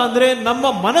 ಯಾವಾಗ ಅಂದ್ರೆ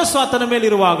ನಮ್ಮ ಮನಸ್ಸು ಆತನ ಮೇಲೆ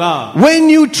ಇರುವಾಗ. When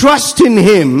you trust in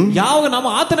Him, ಯಾವಾಗ ನಮ್ಮ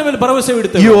ಆತನ ಮೇಲೆ ಭರವಸೆ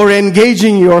ಇಡುತ್ತೇವೆ, you are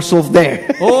engaging yourself there.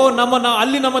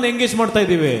 ಅಲ್ಲಿ ನಮ್ಮನ್ನು ಎಂಗೇಜ್ ಮಾಡ್ತಾ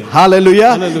ಇದ್ದೀವಿ.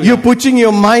 Hallelujah. You're putting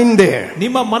your mind there.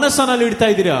 ನಿಮ್ಮ ಮನಸ್ಸನ್ನು ಅಲ್ಲಿ ಇಡ್ತಾ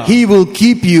ಇದ್ದೀರಾ. He will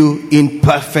keep you in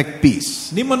perfect peace.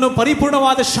 ನಿಮ್ಮನ್ನು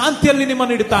ಪರಿಪೂರ್ಣವಾದ ಶಾಂತಿಯಲ್ಲಿ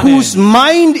ನಿಮ್ಮನ್ನು ಇಡುತ್ತಾನೆ. Whose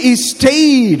mind is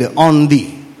stayed on thee.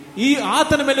 ಈ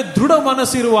ಆತನ ಮೇಲೆ ದೃಢ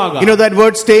ಮನಸ್ಸು ಇರುವಾಗ. That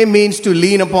word stay means to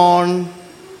lean upon.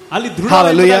 ಅಲ್ಲಿ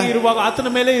ದೃಢವಾಗಿ ಇರುವಾಗ ಆತನ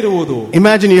ಮೇಲೆ ಇರುವುದು.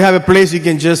 Imagine you have a place you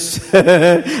can just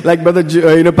like brother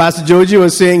Pastor Joji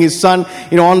was saying, his son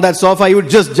on that sofa, he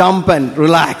would just jump and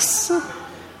relax.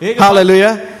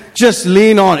 Hallelujah. Just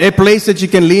lean on a place that you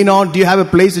can lean on. Do you have a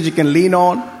place that you can lean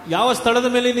on? ಯಾವ ಸ್ಥಳದ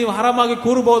ಮೇಲೆ ನೀವು ಆರಾಮಾಗಿ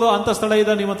ಕೂರಬಹುದು ಅಂತ ಸ್ಥಳ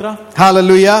ಇದೆ ನಿಮ್ಮ ಹತ್ರ?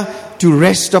 Hallelujah. To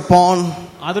rest upon.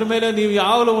 ಅದರ ಮೇಲೆ ನೀವು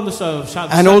ಯಾವಾಗಲೂ ಒಂದು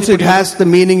and also it has the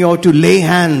meaning of to lay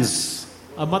hands.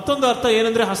 ಮತ್ತೊಂದು ಅರ್ಥ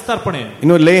ಏನಂದ್ರೆ ಹಸ್ತಾರ್ಪಣೆ.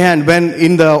 Lay hand. When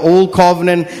in the old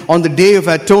covenant on the day of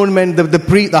atonement,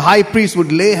 the high priest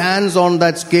would lay hands on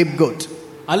that scapegoat.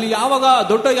 ಅಲ್ಲಿ ಯಾವಾಗ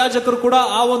ದೊಡ್ಡ ಯಾಜಕರು ಕೂಡ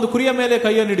ಆ ಒಂದು ಕುರಿಯ ಮೇಲೆ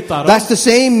ಕೈಯನ್ನು ಇಡುತ್ತಾರೆ. That's the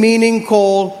same meaning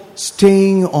called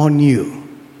staying on you.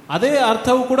 ಅದೇ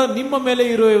ಅರ್ಥವು ಕೂಡ ನಿಮ್ಮ ಮೇಲೆ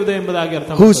ಇರುವುದು ಎಂಬುದಾಗಿ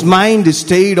ಅರ್ಥ. Whose mind is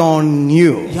stayed on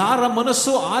you. ಯಾರ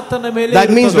ಮನಸ್ಸು ಆತನ ಮೇಲೆ.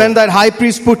 That means when that high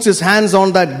priest puts his hands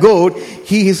on that goat,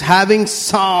 he is having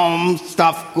some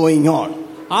stuff going on.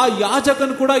 ಆ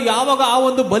ಯಾಜಕನು ಕೂಡ ಯಾವಾಗ ಆ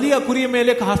ಒಂದು ಬಲಿಯ ಕುರಿಯ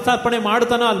ಮೇಲೆ ಹಸ್ತಾರ್ಪಣೆ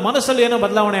ಮಾಡುತ್ತಾನೋ ಅಲ್ಲಿ ಮನಸ್ಸಲ್ಲಿ ಏನೋ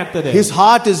ಬದಲಾವಣೆ ಆಗ್ತದೆ. His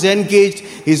heart is engaged,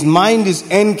 his mind is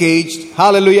engaged.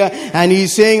 Hallelujah. And he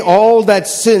is saying all that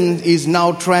sin is now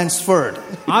transferred.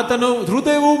 ಆತನು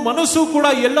ಹೃದಯವು ಮನಸ್ಸು ಕೂಡ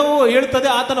ಎಲ್ಲವೂ ಹೇಳ್ತದೆ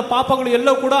ಆತನ ಪಾಪಗಳು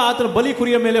ಎಲ್ಲವೂ ಕೂಡ ಆತನ ಬಲಿ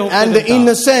ಕುರಿಯ ಮೇಲೆ ಹೋಗ್ತದೆ. And the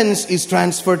innocence is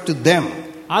transferred to them.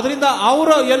 ಅದರಿಂದ ಅವರ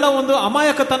ಎಲ್ಲ ಒಂದು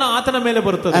ಅಮಾಯಕತನ ಆತನ ಮೇಲೆ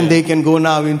ಬರುತ್ತದೆ. And they can go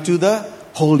now into the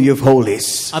Holy of Holies.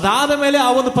 ಅದಾದ ಮೇಲೆ ಆ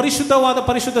ಒಂದು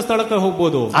ಪರಿಶುದ್ಧ ಸ್ಥಳಕ್ಕೆ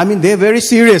ಹೋಗಬಹುದು. I mean, they're very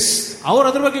serious. ಅವರು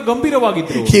ಅದರ ಬಗ್ಗೆ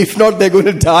ಗಂಭೀರವಾಗಿದ್ರು. If not, they're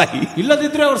going to die.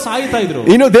 ಇಲ್ಲದಿದ್ರೆ ಅವರು ಸಾಯ್ತಾ ಇದ್ರು.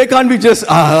 They can't be just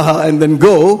and then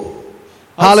go.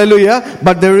 Hallelujah.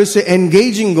 But there is an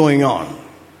engaging going on.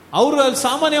 ಅವರು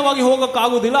ಸಾಮಾನ್ಯವಾಗಿ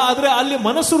ಹೋಗಕ್ಕಾಗುವುದಿಲ್ಲ, ಆದ್ರೆ ಅಲ್ಲಿ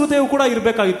ಮನಸ್ಸು ಹೃದಯ ಕೂಡ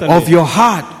ಇರಬೇಕಾಗಿತ್ತು. Of your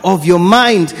heart, of your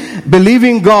mind,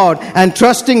 believing God and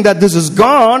trusting that this is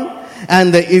gone and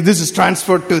this is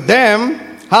transferred to them.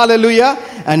 Hallelujah.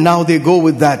 And now they go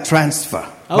with that transfer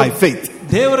by faith.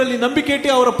 ದೇವರಲ್ಲಿ ನಂಬಿಕೆ ಇಟ್ಟು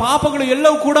ಅವರ ಪಾಪಗಳು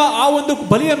ಎಲ್ಲವೂ ಕೂಡ ಆ ಒಂದು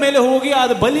ಬಲಿಯ ಮೇಲೆ ಹೋಗಿ ಆ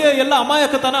ಬಲಿಯ ಎಲ್ಲ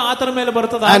ಅಮಾಯಕತನ ಆತನ ಮೇಲೆ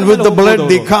ಬರ್ತದೆ. And with the blood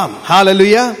they come.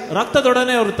 Hallelujah.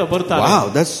 ರಕ್ತದೊಡನೆ ಅವರು ಬರ್ತಾರೆ. Wow,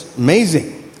 that's amazing.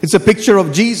 It's a picture of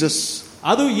Jesus.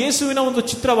 ಅದು ಯೇಸುವಿನ ಒಂದು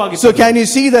ಚಿತ್ರವಾಗಿದೆ. So can you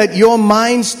see that your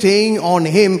mind staying on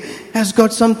Him has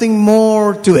got something more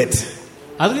to it?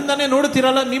 ಅದರಿಂದಾನೇ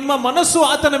ನೋಡುತ್ತೀರಲ್ಲ, ನಿಮ್ಮ ಮನಸ್ಸು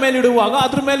ಆತನ ಮೇಲೆ ಇಡುವಾಗ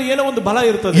ಅದ್ರ ಮೇಲೆ ಏನೋ ಒಂದು ಬಲ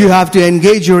ಇರ್ತದೆ. You have to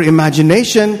engage your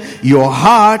imagination, your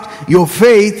heart, your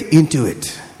faith into it.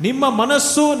 ನಿಮ್ಮ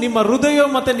ಮನಸ್ಸು, ನಿಮ್ಮ ಹೃದಯ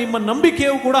ಮತ್ತೆ ನಿಮ್ಮ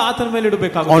ನಂಬಿಕೆಯು ಕೂಡ ಆತನ ಮೇಲೆ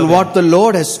ಇಡಬೇಕಾಗುತ್ತದೆ. On what the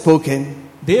Lord has spoken.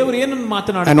 ದೇವರು ಏನನ್ನು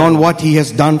ಮಾತನಾಡಿದ್ದಾರೆ. And on what He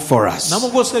has done for us.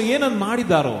 ನಮಗೋಸ್ಕರ ಏನನ್ನು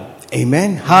ಮಾಡಿದ್ದಾರೋ.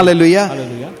 Amen. Hallelujah.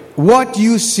 Hallelujah. What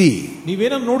you see,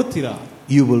 ನೀವೇನನ್ನು ನೋಡುತ್ತೀರಾ,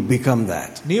 you will become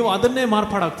that. ನೀವು ಅದನ್ನೇ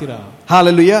ಮಾರ್ಪಾಡಾಗ್ತೀರಾ.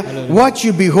 Hallelujah. What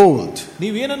you behold,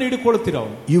 ನೀವೇನನ್ನು ಹಿಡಿಕೊಳ್ಳುತ್ತೀರಾ,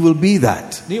 you will be that.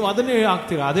 ನೀವು ಅದನ್ನೇ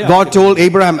ಆಗ್ತೀರಾ. ಅದೇ God told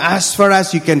Abraham, as far as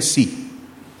you can see.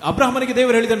 ಅಬ್ರಹಾಮನಿಗೆ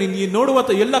ದೇವರು ಹೇಳಿದನು, ನೀನು ನೋಡುವ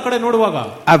ಎಲ್ಲ ಕಡೆ ನೋಡುವಾಗ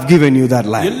I've given you that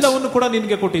land. ಎಲ್ಲವನ್ನು ಕೂಡ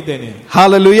ನಿನಗೆ ಕೊಟ್ಟಿದ್ದೇನೆ.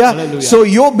 Hallelujah. So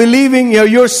your believing,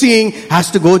 your seeing has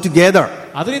to go together.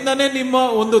 ಅದರಿಂದನೇ ನಿಮ್ಮ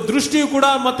ಒಂದು ದೃಷ್ಟಿಯು ಕೂಡ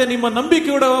ಮತ್ತೆ ನಿಮ್ಮ ನಂಬಿಕೆ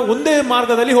ಕೂಡ ಒಂದೇ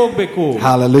ಮಾರ್ಗದಲ್ಲಿ ಹೋಗಬೇಕು.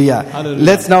 Hallelujah.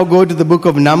 Let's now go to the book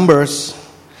of Numbers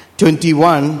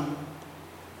 21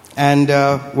 and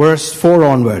verse 4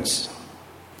 onwards.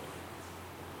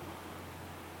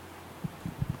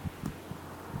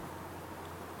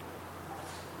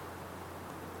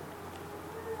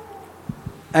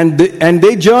 And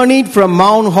they journeyed from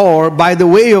Mount Hor by the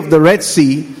way of the Red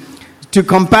Sea to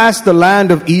compass the land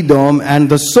of Edom, and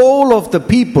the soul of the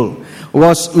people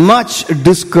was much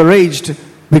discouraged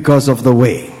because of the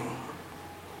way.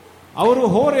 ಅವರು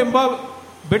ಹೋರ್ ಎಂಬ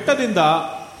ಬೆಟ್ಟದಿಂದ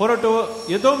ಹೊರಟು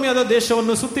ಎದೋಮ್ಯದ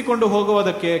ದೇಶವನ್ನು ಸುತ್ತಿಕೊಂಡು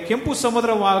ಹೋಗುವುದಕ್ಕೆ ಕೆಂಪು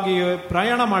ಸಮುದ್ರವಾಗಿ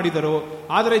ಪ್ರಯಾಣ ಮಾಡಿದರು.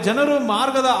 ಆದರೆ ಜನರು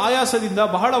ಮಾರ್ಗದ ಆಯಾಸದಿಂದ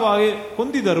ಬಹಳವಾಗಿ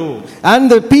ಕೊಂದಿದರು. And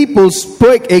the people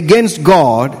spoke against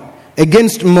God,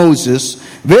 against Moses,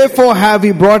 wherefore have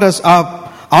you brought us up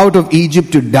out of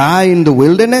Egypt to die in the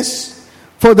wilderness?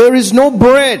 For there is no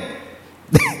bread.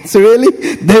 So really,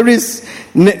 there is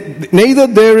neither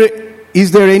there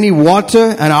is there any water,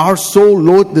 and our soul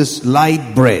loath this light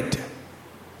bread.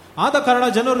 ಆದ ಕಾರಣ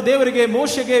ಜನರು ದೇವರಿಗೆ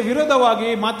ಮೋಶೆಗೆ ವಿರೋಧವಾಗಿ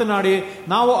ಮಾತನಾಡಿ,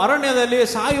 ನಾವು ಅರಣ್ಯದಲ್ಲಿ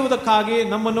ಸಾಯುವುದಕ್ಕಾಗಿ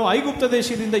ನಮ್ಮನ್ನು ಐಗುಪ್ತ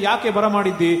ದೇಶದಿಂದ ಯಾಕೆ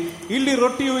ಬರಮಾಡಿದ್ದಿ? ಇಲ್ಲಿ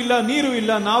ರೊಟ್ಟಿಯೂ ಇಲ್ಲ, ನೀರು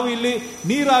ಇಲ್ಲ. ನಾವು ಇಲ್ಲಿ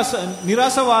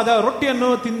ನಿರಾಸವಾದ ರೊಟ್ಟಿಯನ್ನು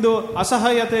ತಿಂದು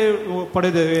ಅಸಹಾಯತೆ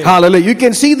ಪಡೆದೇವೆ. Hallelujah. You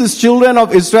can see these children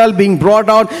of Israel being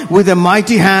brought out with a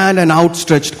mighty hand and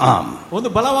outstretched arm. ಒಂದು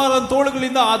ಬಲವಾದ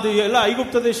ತೋಳುಗಳಿಂದ ಅದು ಎಲ್ಲ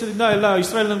ಐಗುಪ್ತ ದೇಶದಿಂದ ಎಲ್ಲ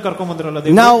ಇಸ್ರಾಯೇಲನ್ನು ಕರ್ಕೊಂಡು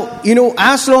ಬಂದ್ರಲ್ಲ. Now,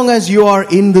 as long as you are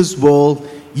in this world,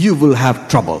 you will have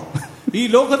trouble. ಈ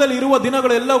ಲೋಕದಲ್ಲಿ ಇರುವ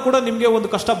ದಿನಗಳೆಲ್ಲ ಕೂಡ ನಿಮಗೆ ಒಂದು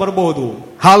ಕಷ್ಟ ಬರಬಹುದು.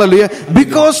 Hallelujah.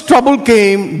 Because trouble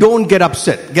came, don't get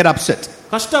upset.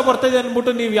 ಕಷ್ಟ ಬರ್ತದೆ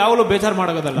ಅಂದ್ಬಿಟ್ಟು ನೀವು ಯಾವಾಗಲೂ ಬೇಜಾರು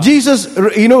ಮಾಡೋದಲ್ಲ. Jesus,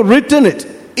 written it.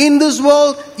 In this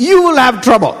world, you will have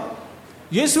trouble.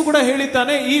 ಯೇಸು ಕೂಡ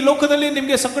ಹೇಳಿದ್ದಾನೆ, ಈ ಲೋಕದಲ್ಲಿ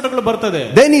ನಿಮಗೆ ಸಂಕಟಗಳು ಬರ್ತದೆ.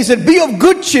 Then he said, be of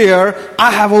good cheer,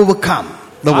 I have overcome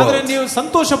the world. ಆದರೆ ನೀವು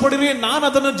ಸಂತೋಷ ಪಡಿರಿ, ನಾನು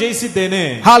ಅದನ್ನು ಜಯಿಸಿದ್ದೇನೆ.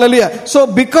 Hallelujah. So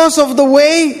because of the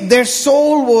way, their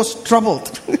soul was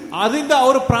troubled. ಅದರಿಂದ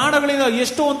ಅವರು ಪ್ರಾಣಗಳಿಂದ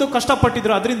ಎಷ್ಟೋ ಒಂದು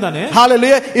ಕಷ್ಟಪಟ್ಟಿದ್ರು. ಅದರಿಂದಾನೆ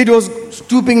Hallelujah, it was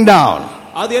stooping down.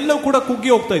 ಅದೆಲ್ಲವೂ ಕೂಡ ಕುಗ್ಗಿ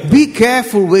ಹೋಗ್ತಾ ಇತ್ತು. Be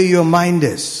careful where your mind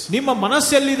is. ನಿಮ್ಮ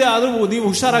ಮನಸ್ಸೆಲ್ಲಿದೆ ಅದು ನೀವು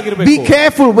ಹುಷಾರಾಗಿರಬೇಕು. Be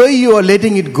careful where you are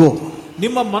letting it go.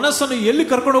 ನಿಮ್ಮ ಮನಸ್ಸನ್ನು ಎಲ್ಲಿ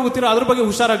ಕರ್ಕೊಂಡು ಹೋಗುತ್ತೀರಾ ಅದ್ರ ಬಗ್ಗೆ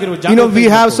ಹುಷಾರಾಗಿರಬೇಕು. We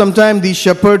have sometimes these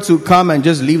shepherds who come and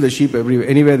just leave the sheep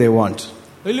anywhere they want.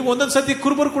 ಇಲ್ಲಿ ಒಂದೊಂದು ಸತಿ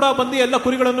ಕುರುಬರು ಕೂಡ ಬಂದು ಎಲ್ಲ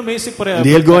ಕುರಿಗಳನ್ನು ಮೇಯಿಸಿ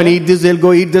they'll go and eat this, they'll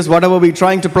go eat this, whatever we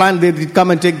trying to plant, they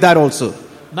come and take that also.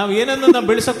 ನಾವು ಏನನ್ನ ನಾವು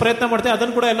ಬೆಳೆಸಕ್ಕೆ ಪ್ರಯತ್ನ ಮಾಡ್ತೇವೆ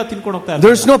ಅದನ್ನ ಕೂಡ ಎಲ್ಲ ತಿನ್ಕೊಂಡು ಹೋಗ್ತಾರೆ.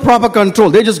 There is no proper control.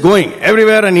 They're just going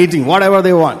everywhere and eating whatever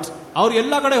they want. ಅವರು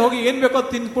ಎಲ್ಲ ಕಡೆ ಹೋಗಿ ಏನ್ ಬೇಕೋ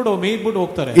ತಿನ್ಕೊಂಡು ಮೇಯ್ಬಿಟ್ಟು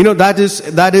ಹೋಗ್ತಾರೆ.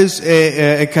 That is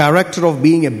a character of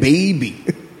being a baby.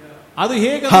 ಅದು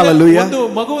ಹೇಗೆ ಒಂದು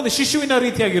ಮಗುವಿನ ಶಿಶುವಿನ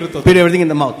ರೀತಿಯಾಗಿರುತ್ತದೆ. Put everything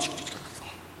in the mouth.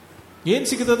 ಏನ್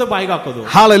ಸಿಗುತ್ತದೋ ಬಾಯಿಗೆ ಹಾಕೋದು.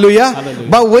 Hallelujah.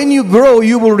 But when you grow,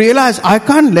 you will realize I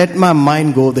can't let my mind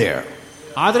go there.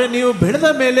 ಆದ್ರೆ ನೀವು ಬೆಳೆದ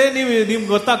ಮೇಲೆ ನಿಮ್ಗೆ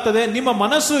ಗೊತ್ತಾಗ್ತದೆ ನಿಮ್ಮ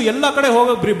ಮನಸ್ಸು ಎಲ್ಲ ಕಡೆ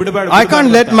ಹೋಗಿ ಬಿಡಬೇಡ. I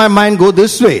can't let my mind go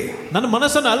this way. ನನ್ನ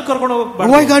ಮನಸ್ಸನ್ನು ಅಲ್ಲಿ ಕರ್ಕೊಂಡು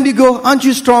ಹೋಗಬಾರದು. Why can't you go? Aren't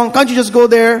you strong? Can't you just go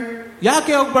there?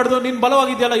 ಯಾಕೆ ಹೋಗಬಾರದು? ನೀನು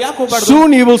ಬಲವಾಗಿದೆಯಲ್ಲ, ಯಾಕೆ ಹೋಗಬಾರದು?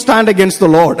 Soon you will stand against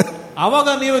the Lord. ಆವಾಗ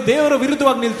ನೀವು ದೇವರ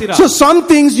ವಿರುದ್ಧವಾಗಿ ನಿಲ್ತೀರಾ. So some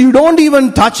things you don't even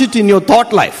touch it in your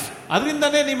thought life.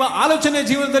 ಅದರಿಂದನೇ ನಿಮ್ಮ ಆಲೋಚನೆ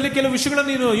ಜೀವನದಲ್ಲಿ ಕೆಲವು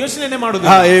ವಿಷಯಗಳನ್ನು ನೀನು ಯೋಚನೆ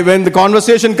ಮಾಡುವುದಿಲ್ಲ. When the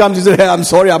conversation comes, you say, hey, I'm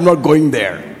sorry, I'm not going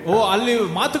there. ಅಲ್ಲಿ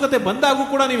ಮಾತುಕತೆ ಬಂದಾಗೂ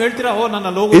ಕೂಡ ನೀವು ಹೇಳ್ತೀರಾ, ನಾನು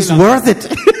ಅಲ್ಲಿ ಹೋಗೋದಿಲ್ಲ. It's worth it.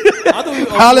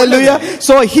 Hallelujah.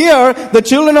 So here the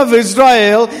children of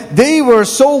Israel, they were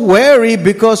so wary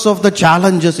because of the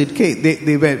challenges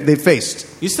they faced.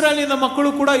 ಇಸ್ರಾಯೇಲಿನ ಮಕ್ಕಳು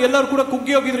ಕೂಡ ಎಲ್ಲರೂ ಕೂಡ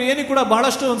ಕುಗ್ಗಿ ಹೋಗಿದ್ರು. ಏನು ಕೂಡ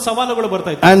ಬಹಳಷ್ಟು ಒಂದು ಸವಾಲುಗಳು ಬರ್ತಾ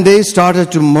ಇತ್ತು. And they started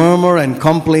to murmur and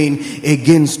complain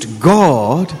against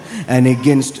God and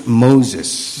against Moses.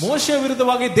 ಮೋಶೆ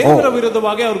ವಿರುದ್ಧವಾಗಿ, ದೇವರ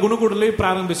ವಿರುದ್ಧವಾಗಿ ಅವರು ಗುಣಗುಡಲು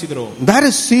ಪ್ರಾರಂಭಿಸಿದರು. That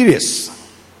is serious.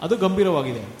 ಅದು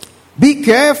ಗಂಭೀರವಾಗಿದೆ. Be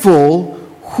careful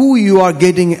who you are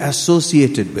getting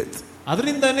associated with.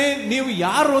 ಅದರಿಂದನೇ ನೀವು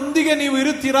ಯಾರೊಂದಿಗೆ ನೀವು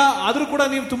ಇರುತ್ತೀರಾ ಆದ್ರೂ ಕೂಡ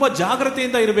ನೀವು ತುಂಬಾ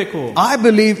ಜಾಗೃತೆಯಿಂದ ಇರಬೇಕು. I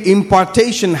believe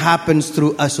impartation happens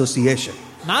through association.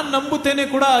 ನಾನು ನಂಬುತ್ತೇನೆ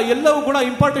ಕೂಡ ಎಲ್ಲವೂ ಕೂಡ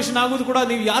ಇಂಪಾರ್ಟೇಷನ್ ಆಗೋದು ಕೂಡ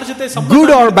ನೀವು ಯಾರ ಜೊತೆ ಸಂಬಂಧ,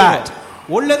 good or bad,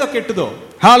 ಒಳ್ಳೆಯದೋ ಕೆಟ್ಟದೋ.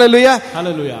 Hallelujah.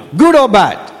 Hallelujah. Good or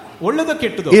bad, ಒಳ್ಳೆಯದೋ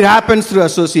ಕೆಟ್ಟದೋ, it happens through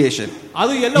association.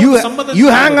 ಅದು ಎಲ್ಲವೂ ಸಂಬಂಧ. You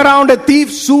hang around a thief,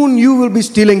 soon you will be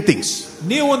stealing things.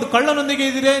 ನೀವು ಒಂದು ಕಳ್ಳನೊಂದಿಗೆ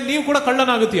ಇದ್ದೀರಾ, ನೀವು ಕೂಡ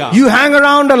ಕಳ್ಳನಾಗುತ್ತೀಯಾ. You hang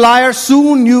around a liar,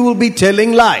 soon you will be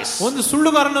telling lies. ಒಂದು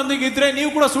ಸುಳ್ಳುಗಾರನೊಂದಿಗೆ ಇದ್ರೆ ನೀವು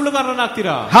ಕೂಡ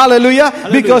ಸುಳ್ಳುಗಾರನಾಗ್ತೀರಾ. Hallelujah.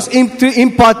 Because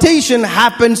impartation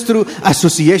happens through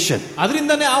association.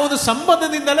 ಅದರಿಂದನೇ ಆ ಒಂದು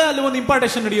ಸಂಬಂಧದಿಂದಲೇ ಅಲ್ಲಿ ಒಂದು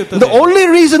ಇಂಪಾರ್ಟೇಷನ್ ನಡೆಯುತ್ತದೆ. The only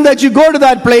reason that you go to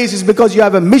that place is because you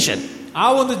have a mission. ಆ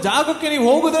ಒಂದು ಜಾಗಕ್ಕೆ ನೀವು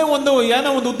ಹೋಗೋದೇ ಒಂದು ಏನೋ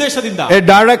ಒಂದು ಉದ್ದೇಶದಿಂದ. A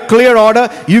direct clear order,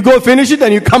 you go finish it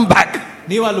and you come back.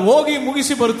 ನೀವು ಅಲ್ಲಿ ಹೋಗಿ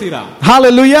ಮುಗಿಸಿ ಬರುತ್ತೀರಾ.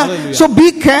 Hallelujah. So be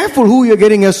careful who you're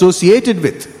getting associated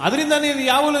with. ಅದರಿಂದ ನೀವು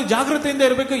ಯಾವಾಗಲೂ ಜಾಗೃತೆಯಿಂದ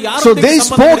ಇರಬೇಕು. ಯಾರು So they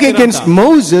spoke against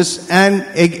Moses and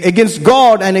against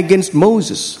God and against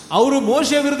Moses. ಅವರು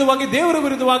ಮೋಶೆಯ ವಿರುದ್ಧವಾಗಿ, ದೇವರ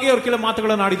ವಿರುದ್ಧವಾಗಿ ಅವರು ಕೆಲವು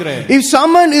ಮಾತುಗಳನ್ನು ಆಡಿದ್ದಾರೆ. If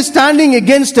someone is standing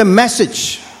against a message,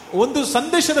 ಒಂದು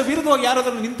ಸಂದೇಶದ ವಿರುದ್ಧವಾಗಿ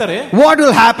ಯಾರಾದರೂ ನಿಂತರೆ, what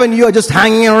will happen? You are just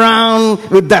hanging around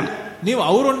with them. ನೀವು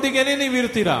ಅವರೊಂದಿಗೆನೇ ನೀವು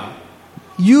ಇರ್ತೀರಾ.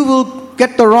 You will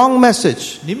get the wrong message.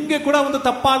 ನಿಮಗೆ ಕೂಡ ಒಂದು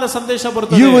ತಪ್ಪಾದ ಸಂದೇಶ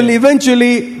ಬರುತ್ತದೆ. You will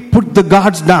eventually put the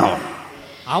guards down.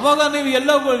 ಆವಾಗ ನೀವು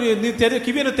ಎಲ್ಲ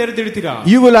ಕಿವಿಯನ್ನು ತೆರೆದಿಡ್ತೀರಾ.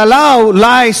 You will allow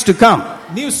lies to come.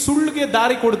 ನೀವು ಸುಳ್ಳಿಗೆ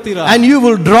ದಾರಿ ಕೊಡ್ತೀರಾ. And you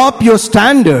will drop your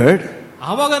standard.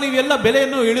 ಆವಾಗ ನೀವೆಲ್ಲ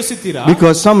ಬೆಲೆಯನ್ನು ಇಳಿಸುತ್ತೀರಾ.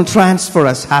 Because some transfer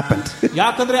has happened.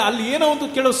 ಯಾಕಂದ್ರೆ ಅಲ್ಲಿ ಏನೋ ಒಂದು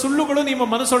ಕೆಲವು ಸುಳ್ಳುಗಳು ನಿಮ್ಮ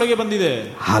ಮನಸ್ಸೊಳಗೆ ಬಂದಿದೆ.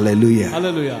 Hallelujah.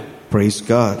 Hallelujah. Praise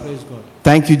God. Praise God.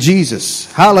 Thank you, Jesus.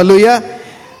 Hallelujah.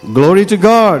 Glory to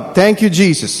God. Thank you,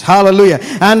 Jesus. Hallelujah.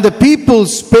 And the people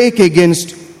spake against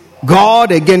God,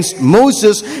 against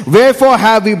Moses, wherefore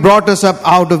have we brought us up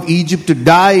out of Egypt to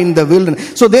die in the wilderness?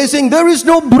 So they're saying there is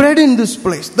no bread in this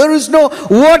place, there is no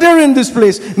water in this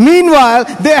place. Meanwhile,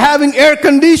 they're having air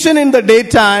condition in the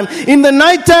daytime, in the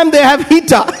night time they have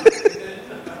heater.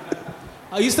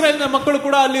 ಇಸ್ರಾಯೇಲ್ನ ಮಕ್ಕಳು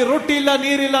ಕೂಡ ಅಲ್ಲಿ ರೊಟ್ಟಿ ಇಲ್ಲ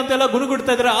ನೀರಿಲ್ಲ ಅಂತೆಲ್ಲ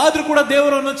ಗುನುಗುಡ್ತಾ ಇದ್ದಾರೆ, ಆದ್ರೂ ಕೂಡ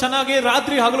ದೇವರನ್ನು ಚೆನ್ನಾಗಿ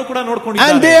ರಾತ್ರಿ ಹಗಲು ಕೂಡ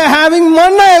ನೋಡ್ಕೊಂಡಿದ್ದಾರೆ. And they are having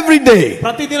manna every day.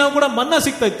 ಪ್ರತಿದಿನ ಕೂಡ ಮನ್ನಾ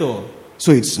ಸಿಗ್ತಾ ಇತ್ತು. So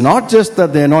it's not just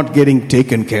that they are not getting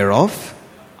taken care of.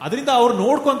 ಅದರಿಂದ ಅವರು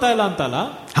ನೋಡ್ಕೊಂತ ಇಲ್ಲ ಅಂತಲ್ಲ.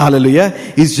 Hallelujah.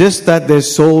 It's just that their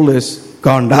soul is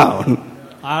gone down.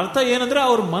 ಅರ್ಥ ಏನಂದ್ರೆ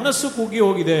ಅವ್ರ ಮನಸ್ಸು ಕುಗ್ಗಿ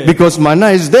ಹೋಗಿದೆ. Because manna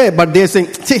is there, but they are saying,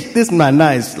 see, this manna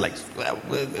is like,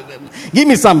 give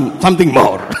me something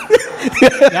more.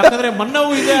 ಯಾಕಂದ್ರೆ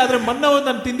ಮನ್ನವೂ ಇದೆ, ಆದ್ರೆ ಮನ್ನವು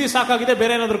ನಾನು ತಿಂದಿ ಸಾಕಾಗಿದೆ,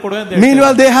 ಬೇರೆ ಏನಾದ್ರು ಕೊಡು ಅಂತ.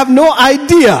 Meanwhile, they have no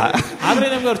idea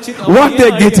what they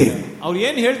are getting. ಅವ್ರು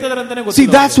ಏನ್ ಹೇಳ್ತಿದಾರೆ ಅಂತಾನೆ ಗೊತ್ತಿಲ್ಲ. See,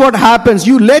 that's what happens.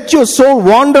 You let your soul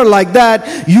wander like that,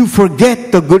 you forget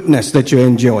the goodness that you're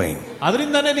enjoying.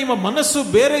 ಅದರಿಂದಾನೇ ನಿಮ್ಮ ಮನಸ್ಸು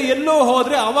ಬೇರೆ ಎಲ್ಲೋ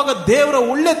ಹೋದ್ರೆ ಅವಾಗ ದೇವರ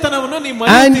ಒಳ್ಳೆತನವನ್ನು ನೀವು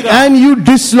ಮರೆಯುತ್ತೀರಾ. And you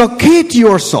dislocate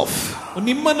yourself.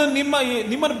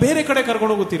 ನಿಮ್ಮನ್ನು ಬೇರೆ ಕಡೆ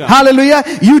ಕರ್ಕೊಂಡು ಹೋಗುತ್ತೀರಾ. Hallelujah.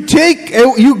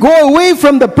 You go away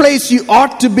from the place you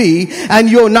ought to be, and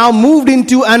you're now moved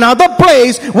into another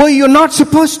place where you're not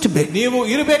supposed to be. ನೀವು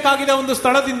ಇರಬೇಕಾಗಿದ್ದ ಒಂದು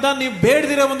ಸ್ಥಳದಿಂದ ನೀವು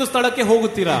ಬೇಡದಿರೋ ಒಂದು ಸ್ಥಳಕ್ಕೆ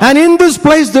ಹೋಗುತ್ತೀರಾ. And in this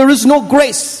place there is no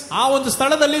grace. ಆ ಒಂದು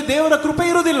ಸ್ಥಳದಲ್ಲಿ ದೇವರ ಕೃಪೆ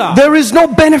ಇರುವುದಿಲ್ಲ. There is no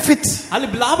benefit. ಅಲ್ಲಿ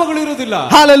ಲಾಭಗಳು ಇರುವುದಿಲ್ಲ.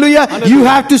 Hallelujah. You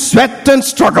have to sweat and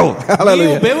struggle.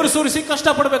 Hallelujah. ನೀವು ಬೆವರು ಸುರಿಸಿ ಕಷ್ಟ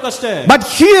ಪಡಬೇಕಷ್ಟೇ. But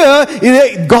here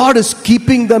God is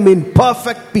keeping them in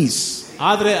perfect peace.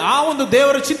 ಆದ್ರೆ ಆ ಒಂದು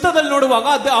ದೇವರ ಚಿತ್ತದಲ್ಲಿ ನೋಡುವಾಗ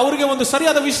ಅವರಿಗೆ ಒಂದು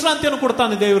ಸರಿಯಾದ ವಿಶ್ರಾಂತಿಯನ್ನು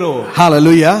ಕೊಡ್ತಾನೆ ದೇವರು.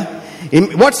 Hallelujah.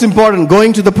 What's important,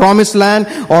 going to the promised land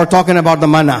or talking about the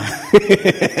manna?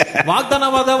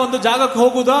 ವಾಗ್ದಾನವಾದ ಒಂದು ಜಾಗಕ್ಕೆ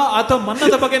ಹೋಗುವುದಾ ಅಥವಾ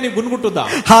ಮನ್ನದ ಬಗ್ಗೆ ನೀವು ಗುಣಗುಟ್ಟುದಾ?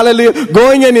 Hallelujah.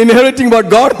 Going and inheriting what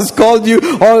God has called you,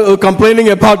 or complaining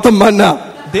about the manna?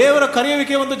 ದೇವರ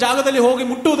ಕರೆಯುವಿಕೆ ಒಂದು ಜಾಗದಲ್ಲಿ ಹೋಗಿ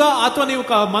ಮುಟ್ಟುವುದಾ ಅಥವಾ ನೀವು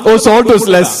salt is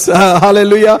less.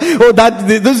 Hallelujah.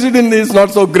 This is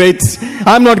not so great,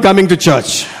 I'm not coming to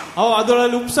church.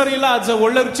 ಅದರಲ್ಲಿ ಉಪ್ಪು ಸರಿ ಇಲ್ಲ, ಅದು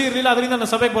ಒಳ್ಳೆ ರುಚಿ ಇರಲಿಲ್ಲ, ಅದರಿಂದ ನಾನು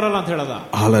ಸಭೆಗೆ ಬರಲ್ಲ ಅಂತ ಹೇಳದ.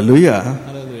 Hallelujah.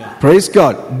 Praise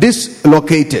God.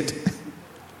 Dislocated.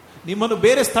 ನಿಮ್ಮನ್ನು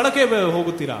ಬೇರೆ ಸ್ಥಳಕ್ಕೆ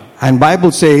ಹೋಗುತ್ತೀರಾ. And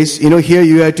Bible says, here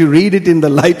you have to read it in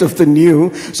the light of the new,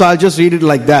 so I'll just read it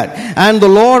like that. And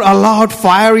the Lord allowed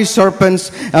fiery serpents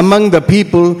among the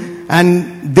people, and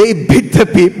they bit the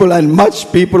people, and much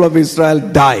people of Israel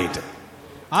died.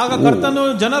 ಆಗ ಕರ್ತನು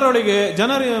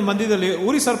ಜನರ ಮಧ್ಯದಲ್ಲಿ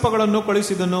ಉರಿ ಸರ್ಪಗಳನ್ನು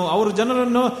ಕಳುಹಿಸಿದನು, ಅವರು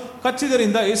ಜನರನ್ನು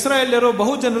ಕಚ್ಚಿದರಿಂದ ಇಸ್ರಾಯೇಲ್ಯರು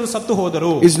ಬಹು ಜನರು ಸತ್ತು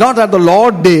ಹೋದರು. It's not that the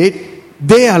Lord did,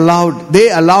 they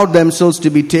allowed themselves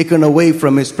to be taken away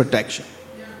from his protection.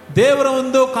 ದೇವರ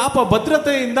ಒಂದು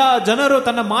ಭದ್ರತೆಯಿಂದ ಜನರು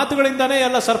ತನ್ನ ಮಾತುಗಳಿಂದಾನೇ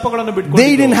ಎಲ್ಲ ಸರ್ಪಗಳನ್ನು ಬಿಟ್ಕೊಂಡು,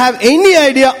 they didn't have any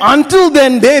idea until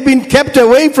then they've been kept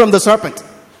away from the serpent.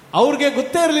 ಅವ್ರಿಗೆ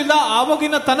ಗೊತ್ತೇ ಇರಲಿಲ್ಲ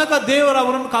ಆವಾಗಿನ ತನಕ ದೇವರು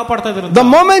ಅವರನ್ನು ಕಾಪಾಡ್ತಾ ಇದ್ದಾರೆ. The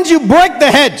moment you break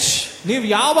the hedge, ನೀವು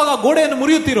ಯಾವಾಗ ಗೋಡೆಯನ್ನು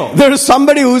ಮುರಿಯುತ್ತೀರೋ, there is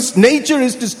somebody whose nature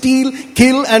is to steal,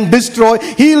 kill and destroy.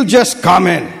 He'll just come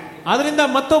in. ಅದರಿಂದ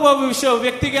ಮತ್ತೊಬ್ಬ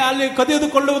ವ್ಯಕ್ತಿಗೆ ಅಲ್ಲಿ ಕದಿಯೋದು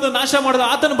ಕೊಳ್ಳುವುದು ನಾಶ ಮಾಡೋದು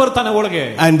ಆತನು ಬರ್ತಾನೆ ಒಳಗೆ.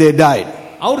 And they died.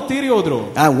 ಅವರು ತೀರಿ ಹೋದ್ರು.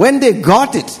 And when they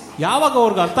got it, ಯಾವಾಗ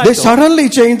ಅವ್ರಿಗೆ ಅರ್ಥ they suddenly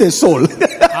changed their soul.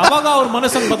 ಆವಾಗ ಅವ್ರ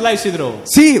ಮನಸ್ಸನ್ನು ಬದಲಾಯಿಸಿದ್ರು.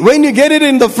 See, when you get it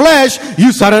in the flesh,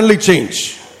 you suddenly change.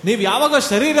 ನೀವು ಯಾವಾಗ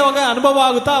ಶರೀರವಾಗ ಅನುಭವ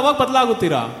ಆಗುತ್ತಾ ಅವಾಗ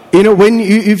ಬದಲಾಗುತ್ತೀರಾ.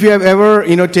 If you have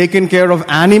ever taken care of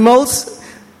animals,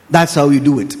 that's how you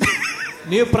do it.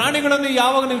 ನೀವು ಪ್ರಾಣಿಗಳನ್ನು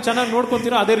ಯಾವಾಗ ನೀವು ಚೆನ್ನಾಗಿ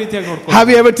ನೋಡ್ಕೊಂತೀರಾ ಅದೇ ರೀತಿಯಾಗಿ ನೋಡ್ಕೊಳ್ಳಿ. Have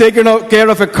you ever taken care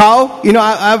of a cow?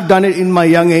 I've done it in my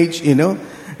young age.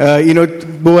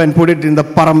 Go and put it in the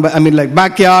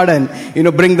backyard, and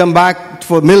bring them back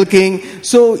for milking.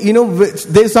 So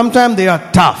sometimes they are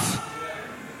tough.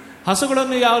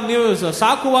 ಹಸುಗಳನ್ನು ನೀವು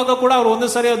ಸಾಕುವಾಗ ಕೂಡ ಅವರು ಒಂದು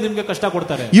ಸರಿ ನಿಮಗೆ ಕಷ್ಟ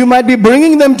ಕೊಡ್ತಾರೆ. You might be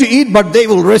bringing them to eat, but they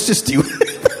will resist you.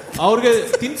 ಅವ್ರಿಗೆ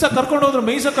ತಿನ್ಸ ಕರ್ಕೊಂಡು ಹೋದ್ರು,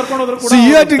 ಮೇಯ್ಸ ಕರ್ಕೊಂಡು ಹೋದ್ರು ಕೂಡ. So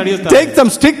you have to take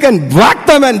some stick and whack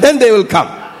them, and then they will come.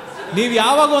 ನೀವು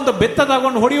ಯಾವಾಗ ಒಂದು ಬೆತ್ತ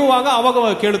ತಗೊಂಡು ಹೊಡೆಯುವಾಗ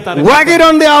ಅವಾಗ ಕೇಳುತ್ತಾರೆ. Whack it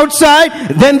on the outside,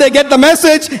 then they get the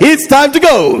message, it's time to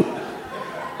go.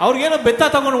 ಅವ್ರಿಗೇನೋ ಬೆತ್ತ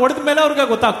ತಗೊಂಡು ಹೊಡೆದ ಮೇಲೆ ಅವ್ರಿಗೆ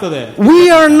ಗೊತ್ತಾಗ್ತದೆ. We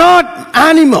are not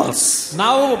animals.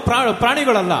 ನಾವು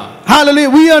ಪ್ರಾಣಿಗಳಲ್ಲ.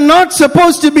 Hallelujah. We are not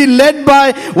supposed to be led by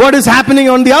what is happening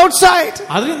on the outside.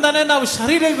 ಅದರಿಂದಾನೇ ನಾವು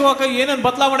ಶಾರೀರಿಕವಾಗಿ ಏನೇನು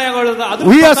ಬದಲಾವಣೆ ಆಗೋದು.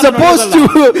 We are supposed to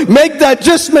make the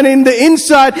adjustment in the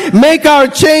inside, make our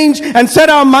change and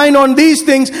set our mind on these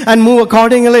things and move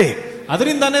accordingly.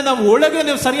 ಅದರಿಂದಾನೇ ನಾವು ಒಳಗೆ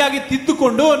ನಾವು ಸರಿಯಾಗಿ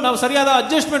ತಿದ್ದುಕೊಂಡು ನಾವು ಸರಿಯಾದ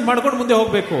ಅಡ್ಜಸ್ಟ್ಮೆಂಟ್ ಮಾಡ್ಕೊಂಡು ಮುಂದೆ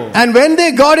ಹೋಗಬೇಕು. And when they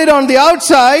got it on the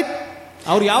outside,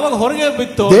 ಅವರು ಯಾವಾಗ ಹೊರಗೆ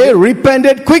ಬಿತ್ತು, they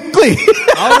repented quickly.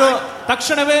 ಅವರು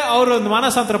ತಕ್ಷಣವೇ ಅವರು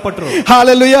ಮಾನಸಾಂತರ ಪಟ್ಟರು.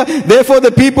 Hallelujah. Therefore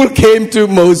the people came to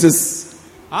Moses.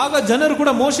 ಆಗ ಜನರು ಕೂಡ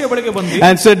ಮೋಶೆಯ ಬಳಿಗೆ ಬಂದು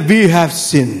and said, we have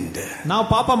sinned. ನಾವು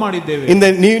ಪಾಪ ಮಾಡಿದ್ದೇವೆ. In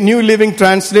the New Living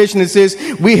Translation it says,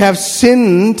 we have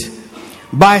sinned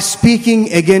by speaking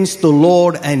against the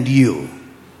Lord and you.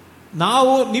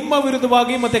 ನಾವು ನಿಮ್ಮ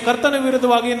ವಿರುದ್ಧವಾಗಿ ಮತ್ತೆ ಕರ್ತನ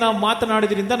ವಿರುದ್ಧವಾಗಿ ನಾವು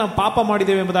ಮಾತನಾಡಿದ್ರಿಂದ ನಾವು ಪಾಪ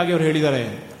ಮಾಡಿದ್ದೇವೆ ಎಂಬುದಾಗಿ ಅವರು ಹೇಳಿದ್ದಾರೆ.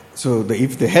 So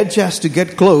if the hedge has to get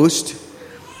closed,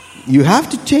 you have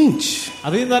to change.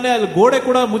 ಅದರಿಂದಾನೇ ಅಲ್ಲಿ ಗೋಡೆ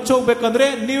ಕೂಡ ಮುಚ್ಚೋಗ್ಬೇಕಂದ್ರೆ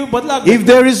ನೀವು ಬದಲಾಗಬೇಕು. If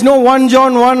there is no 1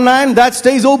 John 1:9, that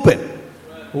stays open.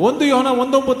 1 ಯೋಹನ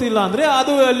 1:9 ಇಲ್ಲ ಅಂದ್ರೆ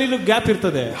ಅದು ಅಲ್ಲಿ ಗ್ಯಾಪ್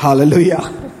ಇರ್ತದೆ. Hallelujah.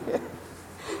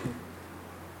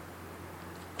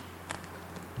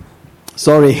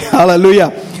 Sorry. Hallelujah.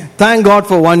 Thank God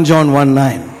for 1 John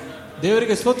 1:9.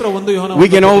 ದೇವರಿಗೆ ಸ್ತೋತ್ರ. 1 ಯೋಹನ we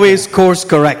can always course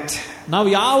correct. ನಾವು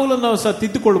ಯಾವಾಗಲೂ ನಾವು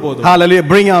ತಿದ್ದುಕೊಳ್ಳಬಹುದು. Hallelujah.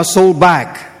 Bring our soul back.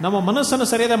 ನಮ್ಮ ಮನಸ್ಸನ್ನು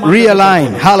ಸರಿಯಾದ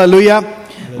realign. Hallelujah.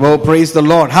 Oh, praise the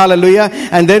Lord. Hallelujah.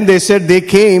 And then they said they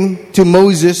came to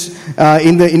Moses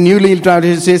in New Living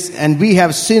Translation says, and we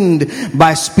have sinned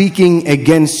by speaking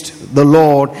against the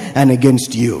Lord and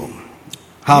against you.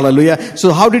 Hallelujah. So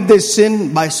how did they sin?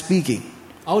 By speaking.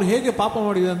 ಅವರು ಹೇಗೆ ಪಾಪ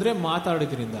ಮಾಡಿದ್ರು ಅಂದ್ರೆ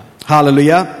ಮಾತಾಡಿದ್ರಿಂದ.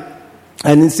 Hallelujah.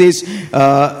 And it says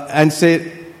and said,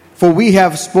 for we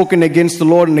have spoken against the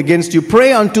Lord and against you.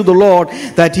 Pray unto the Lord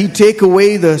that he take away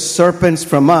the serpents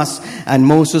from us. And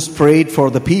Moses prayed for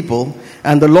the people.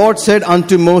 And the Lord said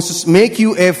unto Moses, make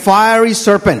you a fiery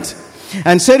serpent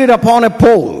and set it upon a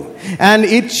pole. And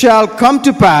it shall come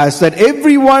to pass that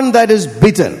everyone that is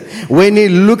bitten, when he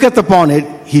looketh upon it,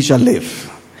 he shall live.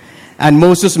 And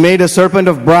Moses made a serpent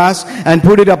of brass and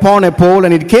put it upon a pole.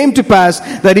 And it came to pass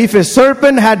that if a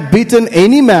serpent had bitten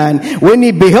any man, when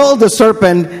he beheld the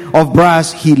serpent of brass,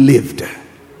 he lived.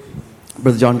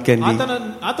 Brother John, can we?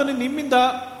 ಆತನು ನಿಮ್ಮಿಂದ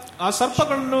ಆ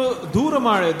ಸರ್ಪಗಳನ್ನು ದೂರ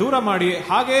ಮಾಡಿ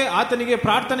ಹಾಗೆ ಆತನಿಗೆ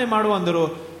ಪ್ರಾರ್ಥನೆ ಮಾಡುವಂದರು.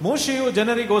 ಮೋಶೆಯು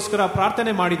ಜನರಿಗೋಸ್ಕರ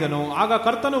ಪ್ರಾರ್ಥನೆ ಮಾಡಿದನು. ಆಗ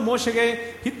ಕರ್ತನು ಮೋಶೆಗೆ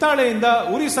ಹಿತ್ತಾಳೆಯಿಂದ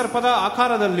ಉರಿ ಸರ್ಪದ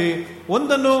ಆಕಾರದಲ್ಲಿ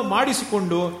ಒಂದನ್ನು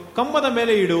ಮಾಡಿಸಿಕೊಂಡು ಕಂಬದ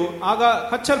ಮೇಲೆ ಇಡು, ಆಗ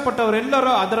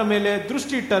ಕಚ್ಚಲ್ಪಟ್ಟವರೆಲ್ಲರೂ ಅದರ ಮೇಲೆ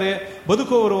ದೃಷ್ಟಿ ಇಟ್ಟರೆ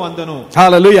ಬದುಕುವರು ಅಂದನು.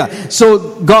 Hallelujah. So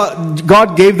God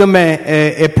gave them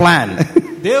a plan.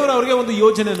 ದೇವರು ಅವರಿಗೆ ಒಂದು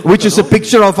ಯೋಜನೆ, which is a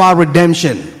picture of our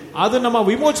redemption. ಅದು ನಮ್ಮ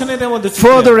ವಿಮೋಚನೆಯ ಒಂದು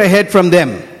further ahead from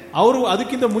them. ಅವರು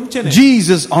ಅದಕ್ಕಿಂತ ಮುಂಚೆನೆ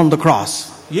Jesus on the cross,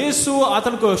 ಯೇಸು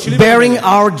ಆತನ bearing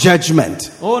our judgment.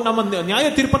 ನಮ್ಮ ನ್ಯಾಯ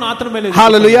ತೀರ್ಪನ್ನು ಆತನ ಮೇಲೆ.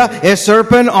 Hallelujah. A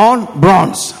serpent on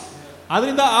bronze,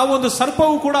 ಅದರಿಂದ ಆ ಒಂದು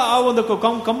ಸರ್ಪವು ಕೂಡ ಆ ಒಂದು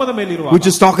ಕಂಬದ ಮೇಲೆ ಇರುವ, which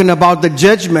is talking about the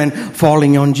judgment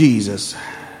falling on Jesus.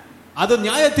 ಅದು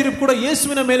ನ್ಯಾಯ ತೀರ್ಪು ಕೂಡ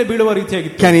ಯೇಸುವಿನ ಮೇಲೆ ಬೀಳುವ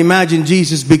ರೀತಿಯಾಗಿತ್ತು. Can you imagine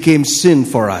Jesus became sin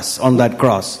for us on that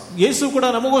cross? ಯೇಸು ಕೂಡ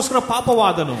ನಮಗೋಸ್ಕರ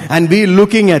ಪಾಪವಾದನು. And we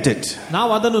looking at it,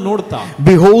 ನಾವು ಅದನ್ನು ನೋಡುತ್ತಾ,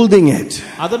 beholding it,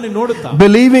 ಅದನ್ನು ನೋಡುತ್ತಾ,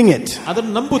 believing it,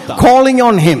 ಅದನ್ನು ನಂಬುತ್ತಾ, calling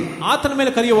on him, ಆತನ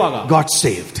ಮೇಲೆ ಕರೆಯುವಾಗ God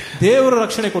saved. ದೇವರು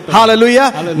ರಕ್ಷಣೆ ಕೊಟ್ಟರು. Hallelujah.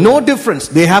 No difference.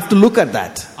 They have to look at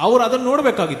that. ಅವರು ಅದನ್ನು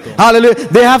ನೋಡಬೇಕಾಗಿತ್ತು. Hallelujah.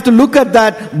 They have to look at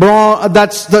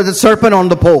that's the serpent on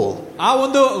the pole. ಆ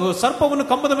ಒಂದು ಸರ್ಪವನ್ನು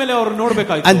ಕಂಬದ ಮೇಲೆ ಅವರು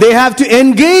ನೋಡಬೇಕಾಯಿತು. And they have to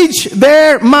engage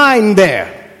their mind there.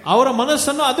 ಅವರ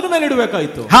ಮನಸ್ಸನ್ನು ಅದರ ಮೇಲೆ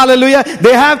ಇಡಬೇಕಾಯಿತು. Hallelujah.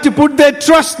 They have to put their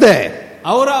trust there.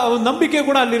 ಅವರ ನಂಬಿಕೆ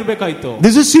ಕೂಡ ಅಲ್ಲಿ ಇರಬೇಕಾಯಿತು.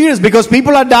 This is serious because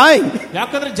people are dying.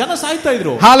 ಯಾಕಂದ್ರೆ ಜನ ಸಾಯ್ತಾ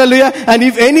ಇದ್ರು. Hallelujah. And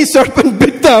if any serpent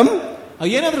bit them,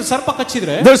 ಏನಾದ್ರೂ ಸರ್ಪ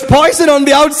ಕಚ್ಚಿದ್ರೆ, there's poison on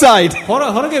the outside,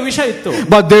 ಹೊರಗೆ ವಿಷ ಇತ್ತು,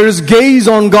 but there is gaze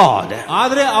on God.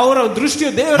 ಆದ್ರೆ ಅವರ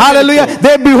ದೃಷ್ಟಿಯು ದೇವರ. Hallelujah.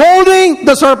 They're beholding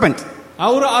the serpent.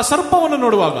 ಅವರು ಆ ಸರ್ಪವನ್ನು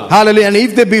ನೋಡುವಾಗ, hallelujah, and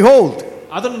if they behold,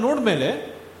 ಅದನ್ನು ನೋಡಿದ್ಮೇಲೆ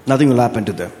nothing will happen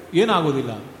to them.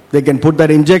 ಏನಾಗೋದಿಲ್ಲ. They can put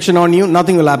that injection on you,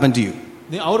 nothing will happen to you.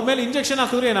 ಅವರ ಮೇಲೆ ಇಂಜೆಕ್ಷನ್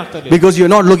ಹಾಕಿದ್ರೆ ಏನಾಗ್ತದೆ? Because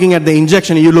you're not looking at the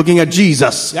injection, you're looking at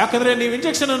Jesus. ಯಾಕಂದ್ರೆ ನೀವು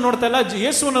injection ಅನ್ನು ನೋಡ್ತಾ ಇಲ್ಲ,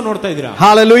 ಯೇಸುವನ್ನು ನೋಡ್ತಾ ಇದ್ದೀರಾ.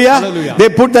 Hallelujah.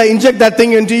 They inject that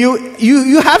thing into you,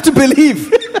 you have to believe.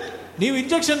 ನೀವು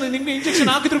ನಿಮಗೆ ಇಂಜೆಕ್ಷನ್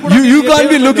ಹಾಕಿದ್ರು ಕೂಡ you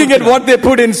can't be looking at what they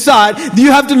put inside,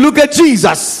 you have to look at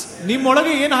Jesus.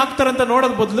 ನಿಮ್ಮೊಳಗೆ ಏನು ಹಾಕ್ತಾರೆ ಅಂತ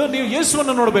ನೋಡೋದ್ ಬದಲು ನೀವು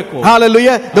ಯೇಸುವನ್ನು ನೋಡಬೇಕು.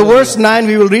 Hallelujah. The verse 9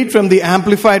 we will read from the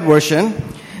Amplified Version.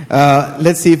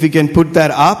 Let's see if we can put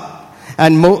that up.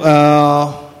 And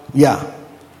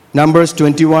Numbers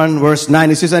 21 verse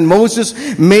 9, it says, and Moses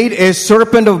made a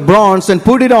serpent of bronze and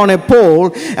put it on a pole,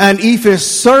 and if a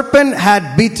serpent had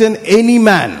bitten any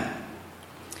man,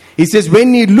 he says,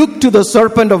 when he looked to the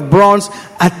serpent of bronze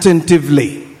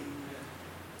attentively.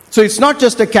 So it's not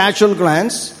just a casual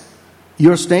glance,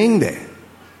 you're staying there.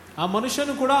 ಆ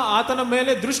ಮನುಷ್ಯನು ಕೂಡ ಆತನ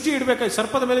ಮೇಲೆ ದೃಷ್ಟಿ ಇಡಬೇಕಾಗಿತ್ತು,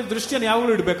 ಸರ್ಪದ ಮೇಲೆ ದೃಷ್ಟಿಯನ್ನು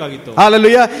ಯಾವಾಗಲೂ ಇಡಬೇಕಾಗಿತ್ತು.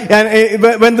 Hallelujah. And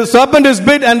when the serpent is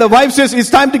bit and the wife says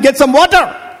it's time to get some water,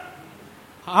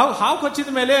 ಹಾವು ಕಚ್ಚಿದ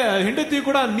ಮೇಲೆ ಹೆಂಡತಿ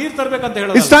ಕೂಡ ನೀರು ತರಬೇಕಂತ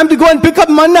ಹೇಳೋದು. It's time to go and pick up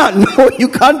manna. No, you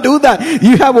can't do that.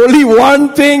 You have only one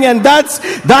thing, and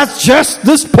that's just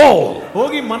this pole.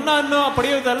 ಹೋಗಿ ಮನ್ನವನ್ನು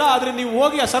ಪಡೆಯೋದಲ್ಲ, ಆದ್ರೆ ನೀವು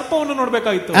ಹೋಗಿ ಆ ಸರ್ಪವನ್ನು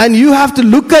ನೋಡಬೇಕಾಗಿತ್ತು. And you have to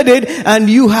look at it, and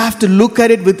you have to look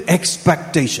at it with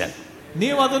expectation.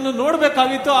 ನೀವು ಅದನ್ನು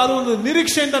ನೋಡಬೇಕಾಗಿತ್ತು, ಅದು ಒಂದು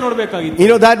ನಿರೀಕ್ಷೆಯಿಂದ ನೋಡಬೇಕಾಗಿತ್ತು. You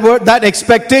know that word, that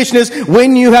expectation is when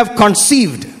you have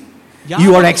conceived.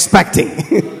 You are expecting.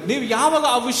 ನೀವು ಯಾವಾಗ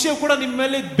ಆ ವಿಷಯ ಕೂಡ ನಿಮ್ಮ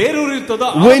ಮೇಲೆ ಬೇರೂರಿರ್ತದೋ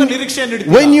ಆಗ ನಿರೀಕ್ಷೆಯನ್ನು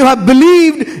ಇಡ್ತೀರಾ. When you have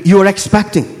believed, you are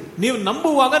expecting. ನೀವು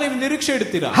ನಂಬುವಾಗ ನೀವು ನಿರೀಕ್ಷೆ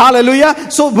ಇಡ್ತೀರಾ. Hallelujah.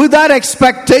 So with that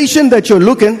expectation that you're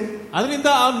looking, ಅದರಿಂದ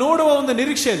ಆ ನೋಡುವ ಒಂದು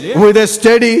ನಿರೀಕ್ಷೆಯಲ್ಲಿ, with a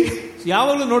steady,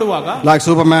 ಯಾವಾಗಲೂ ನೋಡುವಾಗ, like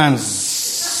Superman,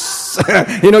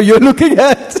 you know, you're looking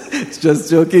at, just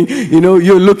joking, you know,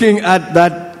 you're looking at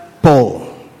that pole,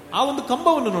 ಆ ಒಂದು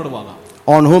ಕಂಬವನ್ನು ನೋಡುವಾಗ,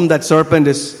 on whom that serpent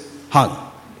is hung.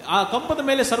 ಆ ಕಂಬದ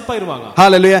ಮೇಲೆ ಸರ್ಪ ಇರುವಾಗ.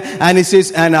 Hallelujah. And it says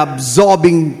an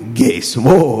absorbing gaze.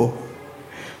 Whoa.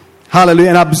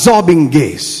 Hallelujah. An absorbing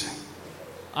gaze.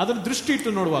 ಅದನ್ನು ದೃಷ್ಟಿ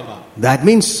ಇಟ್ಟು ನೋಡುವಾಗ. That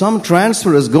means some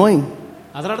transfer is going.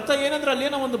 ಅದರ ಅರ್ಥ ಏನಂದ್ರೆ ಅಲ್ಲಿ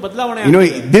ಏನೋ ಒಂದು ಬದಲಾವಣೆ. You know,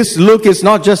 this look is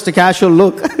not just a casual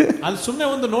look. ಅಲ್ಲಿ ಸುಮ್ಮನೆ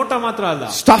ಒಂದು ನೋಟ ಮಾತ್ರ ಅಲ್ಲ.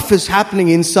 Stuff is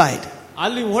happening inside.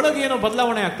 ಅಲ್ಲಿ ಒಳಗೆ ಏನೋ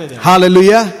ಬದಲಾವಣೆ ಆಗ್ತಾ ಇದೆ.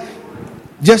 Hallelujah.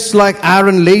 Just like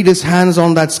Aaron laid his hands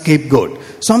on that scapegoat,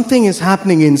 something is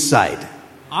happening inside.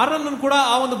 ಆರನ್ನು ಕೂಡ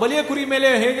ಆ ಒಂದು ಬಲಿಯ ಕುರಿ ಮೇಲೆ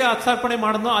ಹೇಗೆ ಅರ್ಪಣೆ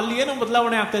ಮಾಡಿದ್ನೋ ಅಲ್ಲಿ ಏನೋ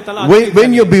ಬದಲಾವಣೆ ಆಗ್ತಾ ಇತ್ತಲ್ಲ. When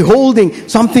you're beholding,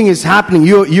 something is happening.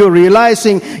 You're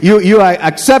realizing, you are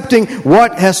accepting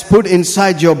what has put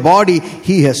inside your body.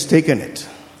 He has taken it.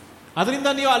 ಅದರಿಂದ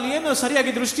ನೀವು ಅಲ್ಲಿ ಏನು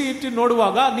ಸರಿಯಾಗಿ ದೃಷ್ಟಿ ಇಟ್ಟು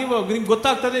ನೋಡುವಾಗ ನಿಮ್ಗೆ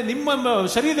ಗೊತ್ತಾಗ್ತದೆ ನಿಮ್ಮ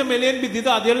ಶರೀರದ ಮೇಲೆ ಏನು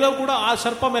ಬಿದ್ದಿದೆ ಅದೆಲ್ಲವೂ ಕೂಡ ಆ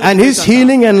ಸರ್ಪ ಮೇಲೆ. And his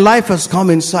healing and life has come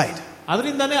inside.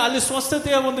 ಅದರಿಂದಾನೇ ಅಲ್ಲಿ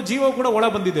ಸ್ವಸ್ಥತೆಯ ಒಂದು ಜೀವ ಕೂಡ ಒಳ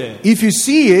ಬಂದಿದೆ. If you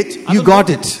see it, you got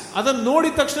it. ಅದನ್ನು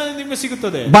ನೋಡಿದ ತಕ್ಷಣ ನಿಮಗೆ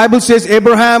ಸಿಗುತ್ತದೆ. Bible says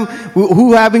Abraham, who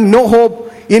having no hope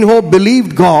in hope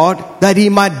believed God that he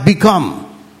might become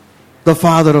the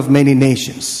father of many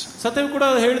nations. ಸತ್ಯವು ಕೂಡ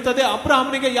ಹೇಳ್ತದೆ,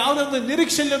 ಅಬ್ರಹಾಮನಿಗೆ ಯಾವುದೇ ಒಂದು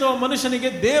ನಿರೀಕ್ಷೆ ಇಲ್ಲದ ಮನುಷ್ಯನಿಗೆ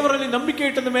ದೇವರಲ್ಲಿ ನಂಬಿಕೆ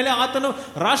ಇಟ್ಟದ ಮೇಲೆ ಆತನು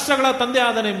ರಾಷ್ಟ್ರಗಳ ತಂದೆ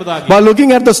ಆದನು ಎಂಬುದಾಗಿ. By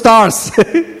looking at the stars.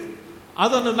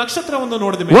 ಅದನ್ನು ನಕ್ಷತ್ರವನ್ನು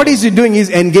ನೋಡಿದ ಮೇಲೆ what is he doing?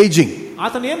 He's engaging.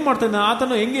 ಆತನು ಏನು ಮಾಡ್ತಾನೆ?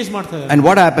 ಆತನು ಎಂಗೇಜ್ ಮಾಡ್ತಾನೆ. And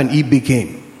what happened? He became.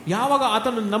 ಯಾವಾಗ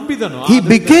ಆತನು ನಂಬಿದನು, he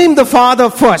became the father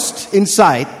first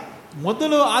inside.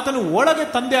 ಮೊದಲು ಆತನು ಒಳಗೆ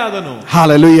ತಂದೆ ಆದನು.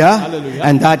 Hallelujah.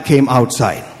 And that came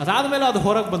outside. ಅದಾದ ಮೇಲೆ ಅದು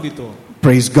ಹೊರಗೆ ಬಂದಿತು.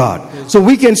 Praise God. So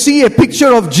we can see a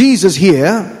picture of Jesus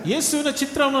here. ಯೇಸುವಿನ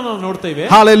ಚಿತ್ರವನ್ನು ನಾವು ನೋಡ್ತೇವೆ.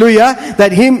 Hallelujah.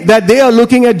 That they are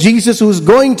looking at Jesus who is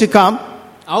going to come.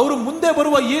 ಅವರು ಮುಂದೆ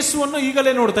ಬರುವ ಯೇಸುವನ್ನು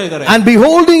ಈಗಲೇ ನೋಡ್ತಾ ಇದ್ದಾರೆ. And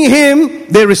beholding him,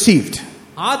 they received.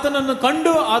 ಆತನನ್ನು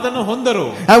ಕಂಡು ಅದನ್ನು ಹೊಂದರು.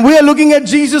 And we are looking at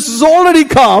Jesus who's already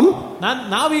come.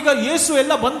 ನಾವೀಗ ಯೇಸು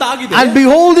ಎಲ್ಲ ಬಂದಾಗಿದೆ. And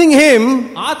beholding him,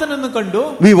 ಆತನನ್ನು ಕಂಡು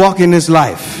we walk in his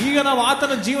life. ಈಗ ನಾವು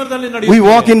ಆತನ ಜೀವನದಲ್ಲಿ ನಡೆಯುತ್ತೇವೆ. We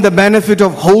walk in the benefit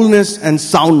of wholeness and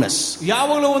soundness.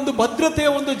 ಯಾವಾಗಲೂ ಒಂದು ಭದ್ರತೆಯ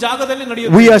ಒಂದು ಜಾಗದಲ್ಲಿ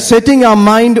ನಡೆಯುತ್ತೇವೆ. We are setting our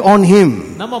mind on him.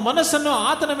 ನಮ್ಮ ಮನಸ್ಸನ್ನು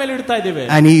ಆತನ ಮೇಲೆ ಇಡ್ತಾ ಇದ್ದೇವೆ.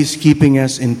 And he is keeping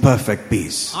us in perfect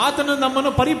peace. ಆತನು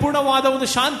ನಮ್ಮನ್ನು ಪರಿಪೂರ್ಣವಾದ ಒಂದು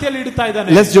ಶಾಂತಿಯಲ್ಲಿ ಇಡ್ತಾ ಇದ್ದಾನೆ.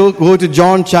 Let's go to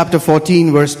John chapter 14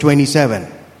 verse 27.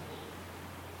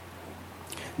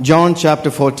 John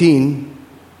chapter 14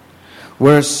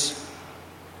 verse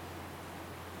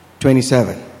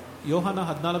 27. ಯೋಹಾನ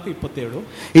 14:27.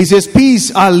 He says, peace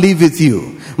I leave with you,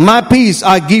 my peace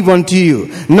I give unto you,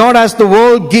 not as the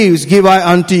world gives give I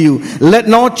unto you. Let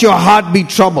not your heart be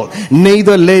troubled,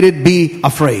 neither let it be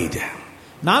afraid.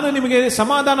 ನಾನು ನಿಮಗೆ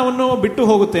ಸಮಾಧಾನವನ್ನು ಬಿಟ್ಟು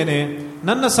ಹೋಗುತ್ತೇನೆ,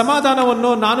 ನನ್ನ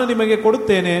ಸಮಾಧಾನವನ್ನು ನಾನು ನಿಮಗೆ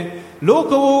ಕೊಡುತ್ತೇನೆ.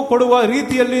 ಲೋಕವು ಕೊಡುವ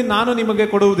ರೀತಿಯಲ್ಲಿ ನಾನು ನಿಮಗೆ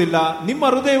ಕೊಡುವುದಿಲ್ಲ. ನಿಮ್ಮ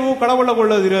ಹೃದಯವು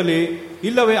ಕಳವಳಗೊಳ್ಳದಿರಲಿ,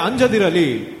 ಇಲ್ಲವೇ ಅಂಜದಿರಲಿ.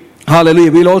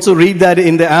 Hallelujah. We'll also read that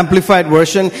in the amplified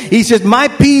version. He says, my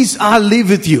peace I'll leave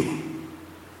with you.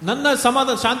 ನನ್ನ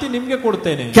ಸಮಾಧಾನ ಶಾಂತಿ ನಿಮಗೆ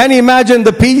ಕೊಡುತ್ತೇನೆ. Can you imagine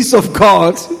the peace of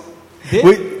God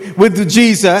with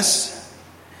Jesus,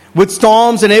 with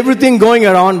storms and everything going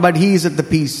around, but he is at the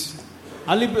peace.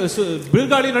 ಅಲ್ಲಿ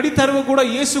ಬಿರುಗಾಳಿ ನಡೀತಾ ಇರುವ ಕೂಡ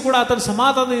ಯೇಸು ಕೂಡ ಆತನ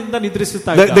ಸಮಾಧಾನದಿಂದ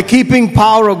ನಿದ್ರಿಸುತ್ತಾ ಇದ್ದ. The keeping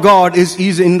power of God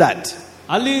is in that.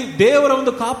 ಅಲ್ಲಿ ದೇವರ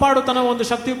ಒಂದು ಕಾಪಾಡುತನ ಒಂದು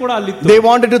ಶಕ್ತಿ ಕೂಡ ಅಲ್ಲಿತ್ತು. They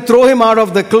wanted to throw him out of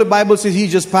the cliff. Bible says he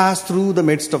just passed through the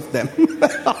midst of them.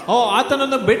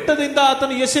 ಆತನನ್ನು ಬೆಟ್ಟದಿಂದ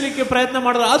ಆತನು ಎಸೆಯಲಿಕ್ಕೆ ಪ್ರಯತ್ನ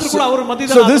ಮಾಡಿದ್ರು, ಆದ್ರೂ ಕೂಡ ಅವರು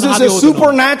ಮಧ್ಯದಲ್ಲಿ. So this is a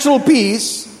supernatural peace.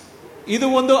 ಇದು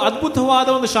ಒಂದು ಅದ್ಭುತವಾದ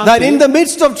ಒಂದು ಶಾಂತಿ. That in the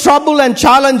midst of trouble and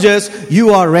challenges you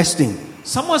are resting.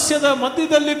 ಸಮಸ್ಯೆದ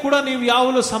ಮಧ್ಯದಲ್ಲಿ ಕೂಡ ನೀವು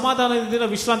ಯಾವಾಗಲೂ ಸಮಾಧಾನದಿಂದ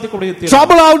ವಿಶ್ರಾಂತಿ ಪಡೆಯುತ್ತೀರಿ.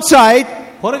 Trouble outside,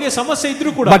 ಹೊರಗೆ ಸಮಸ್ಯೆ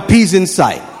ಇದ್ರೂ ಕೂಡ, but peace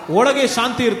inside. ಒಳಗೆ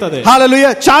ಶಾಂತಿ ಇರ್ತದೆ.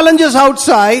 Hallelujah. Challenges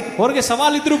outside, ಹೊರಗೆ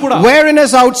ಸವಾಲು ಇದ್ರೂ ಕೂಡ,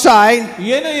 weariness outside,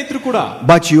 ಏನೇ ಇದ್ರೂ ಕೂಡ,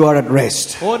 but you are at rest.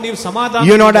 ನೀವು ಸಮಾಧಾನ,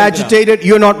 you're not agitated,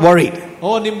 you're not worried.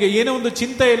 ನಿಮ್ಗೆ ಏನೋ ಒಂದು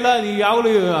ಚಿಂತೆ ಇಲ್ಲ, ನೀವು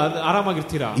ಯಾವಾಗಲೂ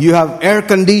ಆರಾಮಾಗಿರ್ತೀರಾ. You have air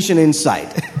condition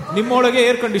inside. ನಿಮ್ಮೊಳಗೆ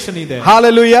ಏರ್ ಕಂಡೀಷನ್ ಇದೆ.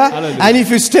 Hallelujah. And if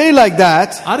you stay like that,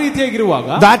 ಆ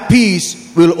ರೀತಿಯಾಗಿರುವಾಗ that peace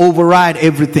will override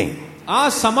everything. ಆ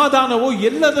ಸಮಾಧಾನವು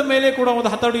ಎಲ್ಲದ ಮೇಲೆ ಕೂಡ ಒಂದು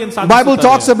ಹತೋಟಿಯನ್ನು ಸಾಧಿಸುತ್ತದೆ. Bible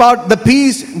talks about the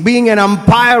peace being an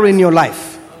umpire in your life.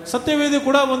 ಸತ್ಯವೇದ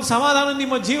ಕೂಡ ಒಂದು ಸಮಾಧಾನ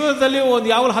ನಿಮ್ಮ ಜೀವನದಲ್ಲಿ ಒಂದು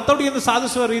ಯಾವ ಹತೋಟಿಯನ್ನು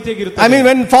ಸಾಧಿಸುವ ರೀತಿಯಾಗಿರುತ್ತೆ. I mean,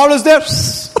 when foul is there,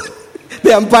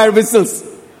 the umpire whistles.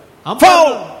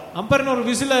 Foul. ಅಂಪೈರ್ನವರು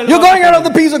whistle. You're going out of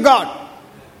the peace of God.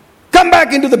 Come back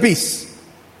into the peace.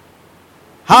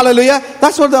 Hallelujah.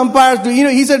 That's what the umpires do.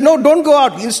 He said, no, don't go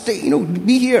out. You stay.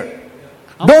 Be here.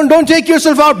 Don't take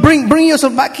yourself out. Bring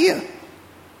yourself back here.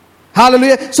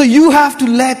 Hallelujah. So you have to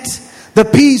let the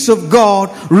peace of God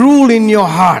rule in your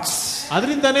hearts.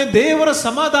 ಅದರಿಂದನೇ ದೇವರ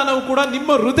ಸಮಾಧಾನವು ಕೂಡ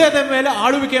ನಿಮ್ಮ ಹೃದಯದ ಮೇಲೆ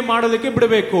ಆಳ್ವಿಕೆ ಮಾಡೋದಕ್ಕೆ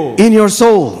ಬಿಡಬೇಕು. In your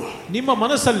soul. ನಿಮ್ಮ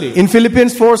ಮನಸ್ಸಲ್ಲಿ. In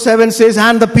Philippians 4:7 says,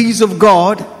 and the peace of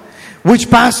God which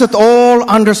passeth all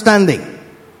understanding.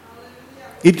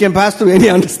 It can pass through any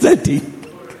understanding.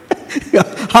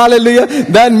 Hallelujah.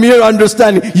 Than mere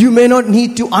understanding. You may not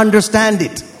need to understand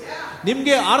it.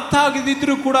 ನಿಮಗೆ ಅರ್ಥ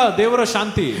ಆಗದಿದ್ರೂ ಕೂಡ ದೇವರ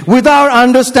ಶಾಂತಿ. Without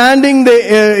understanding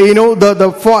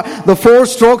the four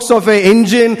strokes of an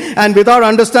engine, and without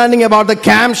understanding about the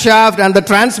camshaft and the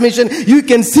transmission, you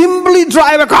can simply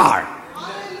drive a car.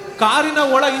 ಕಾರಿನ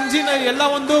ಒಳ engine ಎಲ್ಲ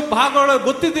ಒಂದು ಭಾಗಗಳು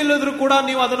ಗೊತ್ತಿದ್ದಿಲ್ಲದ್ರೂ ಕೂಡ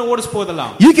ನೀವು ಅದನ್ನು ಓಡಿಸಬಹುದಲ್ಲ.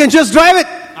 You can just drive it.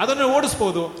 ಅದನ್ನು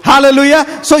ಓಡಿಸಬಹುದು. Hallelujah.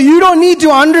 So you don't need to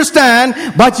understand,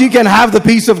 but you can have the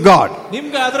peace of God.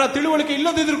 ನಿಮಗೆ ಅದರ ತಿಳುವಳಿಕೆ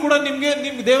ಇಲ್ಲದಿದ್ರೂ ಕೂಡ ನಿಮಗೆ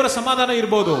ದೇವರ ಸಮಾಧಾನ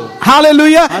ಇರಬಹುದು.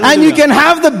 Hallelujah. And you can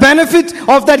have the benefit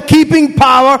of that keeping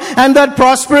power and that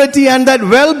prosperity and that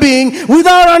well-being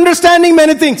without understanding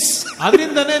many things.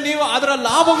 ಅದರಿಂದನೇ ನೀವು ಅದರ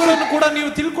ಲಾಭಗಳನ್ನು ಕೂಡ ನೀವು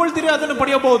ತಿಳ್ಕೊಳ್ತೀರಿ, ಅದನ್ನು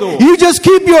ಪಡೆಯಬಹುದು. You just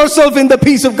keep yourself in the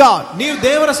peace of God. ನೀವು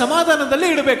ದೇವರ ಸಮಾಧಾನದಲ್ಲಿ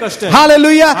ಇಡಬೇಕಷ್ಟೇ.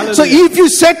 Hallelujah. So if you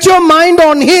set your mind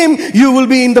on Him, you will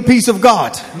be in the peace of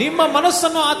God. ನಿಮ್ಮ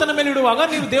ಮನಸ್ಸನ್ನು ಆತನ ಮೇಲೆ ಇಡುವಾಗ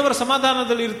ನೀವು ದೇವರ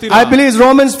ಸಮಾಧಾನದಲ್ಲಿ ಇರ್ತೀರಾ. I believe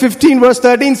Romans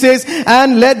 15:13 says, and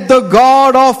let the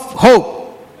God of hope,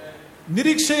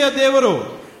 ನಿರೀಕ್ಷೆಯ ದೇವರು,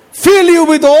 fill you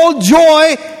with all joy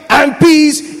and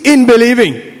peace in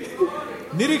believing.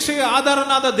 ನಿರೀಕ್ಷೆಯ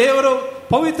ಆಧಾರನಾದ ದೇವರು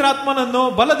ಪವಿತ್ರಾತ್ಮನನ್ನು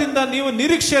ಬಲದಿಂದ ನೀವು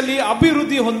ನಿರೀಕ್ಷೆಯಲ್ಲಿ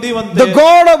ಅಭಿವೃದ್ಧಿ ಹೊಂದುವಂತೆ. The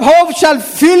God of hope shall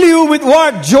fill you with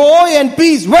what? Joy and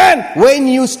peace. When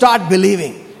you start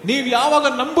believing. ನೀವು ಯಾವಾಗ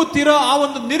ನಂಬುತ್ತೀರೋ ಆ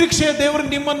ಒಂದು ನಿರೀಕ್ಷೆಯ ದೇವರು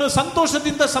ನಿಮ್ಮನ್ನು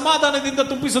ಸಂತೋಷದಿಂದ ಸಮಾಧಾನದಿಂದ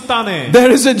ತುಂಬಿಸುತ್ತಾನೆ.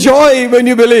 There is a joy when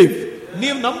you believe.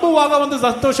 ನೀವು ನಂಬುವಾಗ ಒಂದು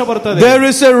ಸಂತೋಷ ಬರುತ್ತದೆ. There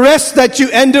is a rest that you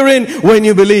enter in when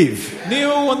you believe.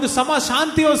 ನೀವು ಒಂದು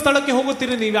ಶಾಂತಿಯ ಸ್ಥಳಕ್ಕೆ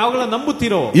ಹೋಗುತ್ತೀರಿ ನೀವು ಯಾವಾಗಲೂ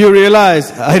ನಂಬುತ್ತೀರೋ. You realize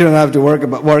I don't have to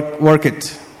work it.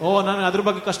 ನಾನು ಅದ್ರ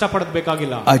ಬಗ್ಗೆ ಕಷ್ಟ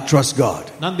ಪಡಬೇಕಾಗಿಲ್ಲ. I trust God.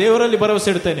 ನಾನು ದೇವರಲ್ಲಿ ಭರವಸೆ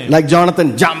ಇಡ್ತೇನೆ. Like Jonathan,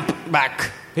 jump back.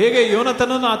 ಹೇಗೆ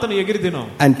ಯೋನಾಥನನ್ನು ಆತನು ಎಗರಿದನು.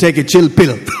 And take a chill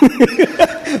pill.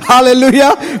 Hallelujah.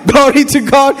 Glory to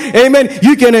God. Amen.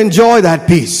 You can enjoy that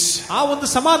peace. ಆ ಒಂದು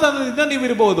ಸಮಾಧಾನದಿಂದ ನೀವು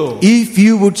ಇರಬಹುದು. If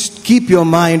you would keep your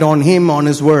mind on Him, on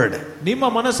His word. ನಿಮ್ಮ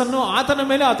ಮನಸ್ಸನ್ನು ಆತನ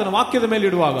ಮೇಲೆ ಆತನ ವಾಕ್ಯದ ಮೇಲೆ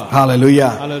ಇಡುವಾಗ.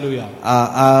 Hallelujah. Hallelujah.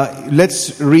 Let's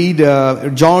read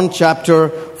John chapter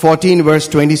 14 verse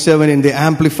 27 in the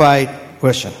Amplified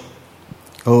version.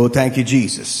 Oh, thank you,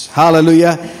 Jesus.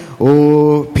 Hallelujah.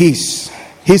 Oh, peace.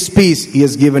 His peace, He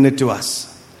has given it to us.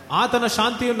 ಆತನ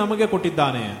ಶಾಂತಿಯನ್ನು ನಮಗೆ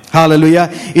ಕೊಟ್ಟಿದ್ದಾನೆ. Hallelujah.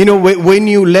 When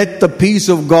you let the peace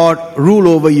of God rule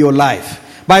over your life.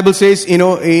 Bible says,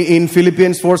 in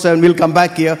Philippians 4:7, we'll come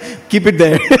back here. Keep it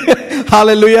there.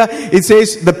 Hallelujah. It says,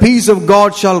 the peace of God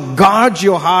shall guard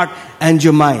your heart and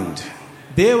your mind.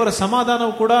 ದೇವರ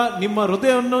ಸಮಾಧಾನವು ಕೂಡ ನಿಮ್ಮ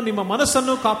ಹೃದಯವನ್ನು ನಿಮ್ಮ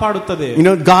ಮನಸ್ಸನ್ನು ಕಾಪಾಡುತ್ತದೆ.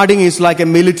 Guarding is like a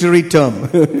military term.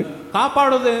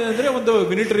 ಕಾಪಾಡೋದು ಅಂದ್ರೆ ಒಂದು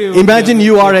military. Imagine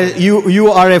you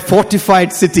are a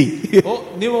fortified city.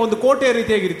 ನೀವು ಒಂದು ಕೋಟೆಯ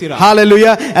ರೀತಿಯಾಗಿರ್ತೀರಾ.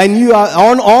 Hallelujah. And you are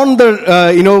on the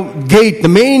gate,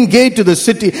 the main gate to the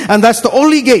city, and that's the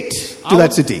only gate to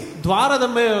that city.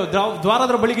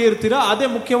 ದ್ವಾರದ ಬಳಿಗೆ ಇರ್ತೀರಾ, ಅದೇ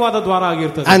ಮುಖ್ಯವಾದ ದ್ವಾರ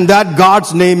ಆಗಿರ್ತದೆ. And that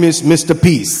God's name is Mr.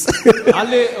 Peace.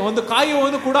 ಅಲ್ಲಿ ಒಂದು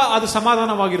ಕಾಯುವನು ಕೂಡ ಅದು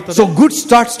ಸಮಾಧಾನವಾಗಿರ್ತದೆ. So good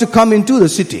starts to come into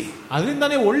the city.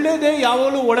 ಅದರಿಂದನೇ ಒಳ್ಳೆಯದೇ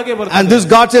ಯಾವಾಗಲೂ ಒಳಗೆ ಬರ್ತದೆ. And this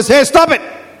God says, hey, stop it.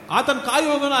 ಆತನ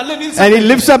ಕಾಯುವನು ಅಲ್ಲೇ ನಿಲ್ಲಿಸಿ. And He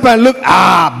lifts up and look,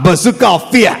 bazooka of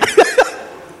fear.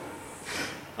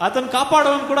 ಆತನ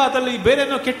ಕಾಪಾಡುವನು ಕೂಡ ಅದರಲ್ಲಿ ಬೇರೆ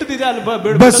ಏನೋ ಕೆಟ್ಟದಿದೆ ಅಲ್ಲಿ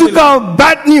bazooka of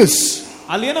bad news.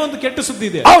 ಅಲ್ಲಿ ಏನೋ ಒಂದು ಕೆಟ್ಟ ಸುದ್ದಿ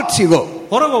ಇದೆ. Out you go.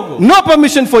 ಹೊರಗೆ ಹೋಗು. No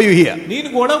permission for you here. ನೀನು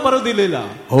ಒಳಗೆ ಬರೋದಿಲ್ಲ.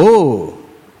 Oh,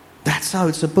 that's how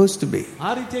it's supposed to be.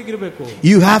 ಆ ರೀತಿಯಾಗಿರಬೇಕು.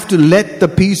 You have to let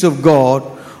the peace of God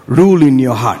rule in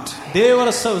your heart. ದೇವರ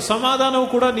ಸಮಾಧಾನವು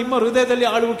ಕೂಡ ನಿಮ್ಮ ಹೃದಯದಲ್ಲಿ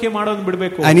ಆಳ್ವಿಕೆ ಮಾಡೋದನ್ನು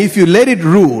ಬಿಡಬೇಕು. And if you let it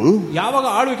rule, ಯಾವಾಗ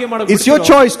ಆಳ್ವಿಕೆ ಮಾಡೋದು, it's your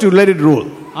choice to let it rule.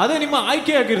 ಅದೇ ನಿಮ್ಮ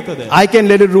ಆಯ್ಕೆಯಾಗಿರುತ್ತದೆ. I can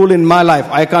let it rule in my life.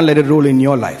 I can't let it rule in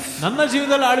your life. ನನ್ನ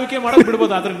ಜೀವನದಲ್ಲಿ ಆಳ್ವಿಕೆ ಮಾಡೋದು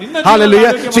ಬಿಡಬಹುದು, ಆದರೆ ನಿನ್ನ ಜೀವನದಲ್ಲಿ.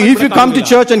 Hallelujah. So if you come to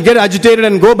church and get agitated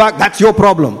and go back, that's your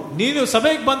problem. ನೀನು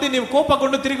ಸಭೆಗೆ ಬಂದು ನೀವು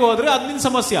ಕೋಪಗೊಂಡು ತಿರುಗಿ ಹೋದ್ರೆ ಅದು ನಿನ್ನ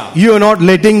ಸಮಸ್ಯೆ. You are not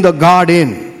letting the God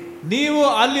in. ನೀವು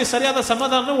ಅಲ್ಲಿ ಸರಿಯಾದ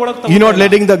ಸಮಾಧಾನವನ್ನು ಒಳಗೆ. You're not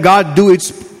letting the God do its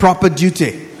proper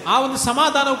duty. ಆ ಒಂದು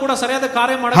ಸಮಾಧಾನವು ಕೂಡ ಸರಿಯಾದ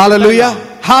ಕಾರ್ಯ ಮಾಡುತ್ತೆ. Hallelujah.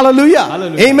 Hallelujah.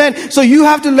 Amen. So you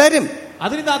have to let Him.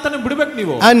 ಅದರಿಂದ ಆತನ ಬಿಡಬೇಕು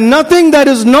ನೀವು. And nothing that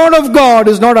is not of God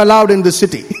is not allowed in the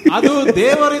city. ಅದು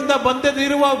ದೇವರಿಂದ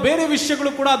ಬಂದಿರುವ ಬೇರೆ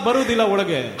ವಿಷಯಗಳು ಕೂಡ ಬರುವುದಿಲ್ಲ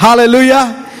ಒಳಗೆ. Hallelujah.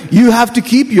 You have to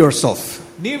keep yourself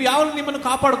ನೀವು ಯಾವಾಗಲೂ ನಿಮ್ಮನ್ನು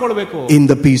ಕಾಪಾಡಿಕೊಳ್ಳಬೇಕು in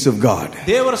the peace of God.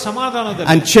 ದೇವರ ಸಮಾಧಾನದಲ್ಲಿ.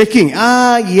 And checking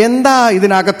ಎಂದ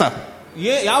ಇದನ್ನಾಗತ್ತಾ,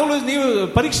 ಯಾವಾಗಲೂ ನೀವು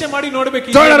ಪರೀಕ್ಷೆ ಮಾಡಿ ನೋಡಬೇಕು.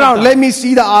 Turn around, let me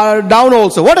see the down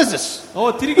also. What is this?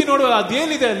 ತಿರುಗಿ ನೋಡುವ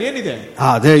ಅದೇನಿದೆ ಅಲ್ಲಿ ಏನಿದೆ.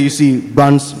 There you see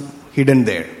buns hidden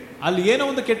there. ಅಲ್ಲಿ ಏನೋ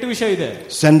ಒಂದು ಕೆಟ್ಟ ವಿಷಯ ಇದೆ.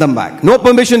 Send them back. No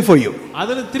permission for you.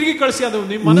 ಅದನ್ನು ತಿರುಗಿ ಕಳಿಸಿ. ಅದು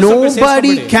ನಿಮ್ಮ ಮನಸ್ಸಿಗೆ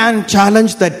Nobody can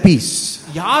challenge that peace.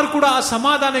 ಯಾರು ಕೂಡ ಆ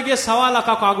ಸಮಾಧಾನಕ್ಕೆ ಸವಾಲು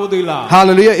ಹಾಕಕ್ಕೆ ಆಗೋದಿಲ್ಲ.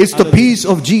 Hallelujah. It's the peace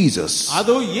of Jesus.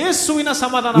 ಅದು ಯೇಸುವಿನ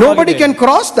ಸಮಾಧಾನ. Nobody can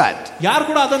cross that. ಯಾರು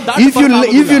ಕೂಡ ಅದನ್ನು ದಾಟಿ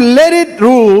ಬರಲಾಗುವುದಿಲ್ಲ. If you let it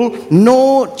rule, no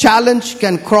challenge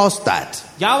can cross that.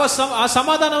 ಯಾವ ಆ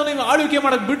ಸಮಾಧಾನವನ್ನು ನೀವು ಆಳ್ವಿಕೆ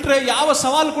ಮಾಡಕ್ಕೆ ಬಿಟ್ರೆ ಯಾವ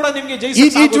ಸವಾಲು ಕೂಡ ನಿಮಗೆ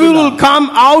ಜಯಿಸಕ್ಕೆ ಆಗೋದಿಲ್ಲ. It will come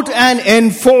out and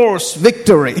enforce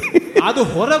victory. ಅದು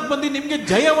ಹೊರಗೆ ಬಂದು ನಿಮಗೆ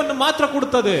ಜಯವನ್ನು ಮಾತ್ರ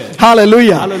ಕೊಡುತ್ತದೆ.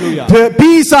 Hallelujah. Hallelujah.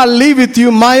 Peace I leave with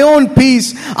you, my own peace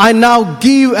I now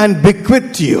give and bequeath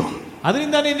to you.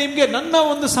 ಅದರಿಂದಾನೇ ನಿಮಗೆ ನನ್ನ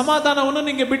ಒಂದು ಸಮಾಧಾನವನ್ನು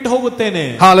ನಿಮಗೆ ಬಿಟ್ಟು ಹೋಗುತ್ತೇನೆ.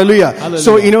 Hallelujah.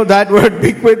 So that word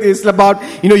bequeath is about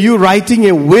you writing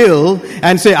a will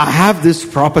and say I have this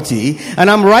property and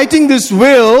I'm writing this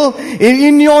will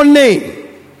in your name.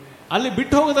 ಅಲ್ಲಿ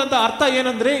ಬಿಟ್ಟು ಹೋಗೋದಂತ ಅರ್ಥ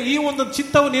ಏನಂದ್ರೆ ಈ ಒಂದು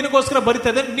ಚಿತ್ತವು ನಿನಗೋಸ್ಕರ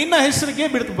ಬರಿತದೆ, ನಿನ್ನ ಹೆಸರಿಗೆ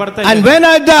ಬರ್ತಾ ಇದೆ. And when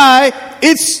I die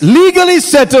it's legally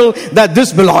settled that this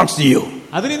belongs to you.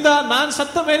 ಅದರಿಂದ ನಾನು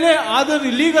ಸತ್ತ ಮೇಲೆ ಅದು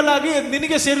ಲೀಗಲ್ ಆಗಿ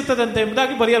ನಿನಗೆ ಸೇರುತ್ತದೆ ಅಂತ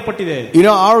ಎಂಬುದಾಗಿ ಬರೆಯಲ್ಪಟ್ಟಿದೆ.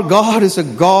 Our God is a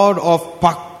God of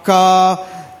pakka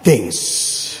things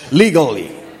legally.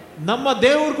 ನಮ್ಮ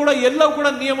ದೇವರು ಕೂಡ ಎಲ್ಲವೂ ಕೂಡ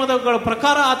ನಿಯಮಗಳ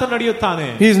ಪ್ರಕಾರ ಆತ ನಡೆಯುತ್ತಾನೆ.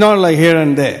 He is not like here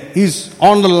and there. He's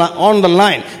on the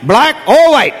line, black or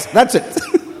white, that's it.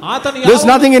 There's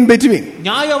nothing in between.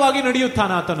 ನ್ಯಾಯವಾಗಿ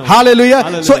ನಡೆಯುತ್ತಾನೆ ಆತನು. Hallelujah.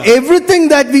 So everything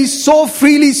that we so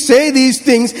freely say these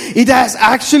things, it has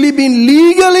actually been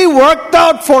legally worked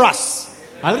out for us.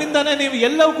 ಅದರಿಂದಾನೇ ನೀವು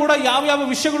ಎಲ್ಲವೂ ಕೂಡ ಯಾವ ಯಾವ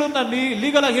ವಿಷಯಗಳನ್ನ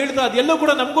legal ಆಗಿ ಹೇಳಿದ್ರೆ ಅದೆಲ್ಲವೂ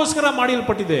ಕೂಡ ನಮಗೋಸ್ಕರ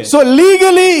ಮಾಡಲ್ಪಟ್ಟಿದೆ. So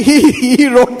legally he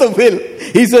wrote the will.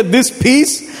 He said this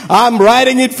peace I'm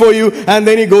writing it for you, and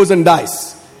then he goes and dies.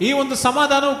 ಈ ಒಂದು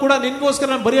ಸಮಾಧಾನವು ಕೂಡ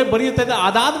ನಿನಗೋಸ್ಕರ ಬರೆಯುತ್ತದೆ.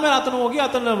 ಅದಾದ್ಮೇಲೆ ಆತನು ಹೋಗಿ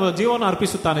ಆತನ ಜೀವನ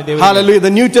ಅರ್ಪಿಸುತ್ತಾನೆ ದೇವರಿಗೆ. Hallelujah.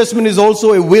 The New Testament is also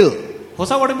a will.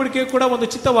 ಹೊಸ ಒಡಂಬಡಿಕೆ ಕೂಡ ಒಂದು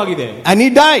ಚಿತ್ತವಾಗಿದೆ. And he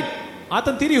died.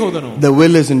 ಆತನು ತೀರಿ ಹೋದನು. The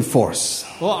will is in force.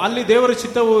 ಅಲ್ಲಿ ದೇವರ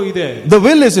ಚಿತ್ತವು ಇದೆ. The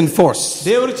will is in force.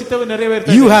 ದೇವರ ಚಿತ್ತವು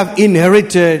ನೆರವೇರುತ್ತದೆ. You have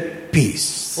inherited peace.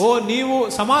 ನೀವು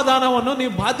ಸಮಾಧಾನವನ್ನು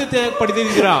ನೀವು ಬಾಧ್ಯತೆ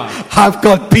ಪಡೆದಿದ್ದೀರಾ. I've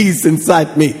got peace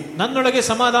inside me. ನನ್ನೊಳಗೆ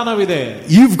ಸಮಾಧಾನವಿದೆ.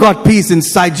 You've got peace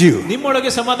inside you.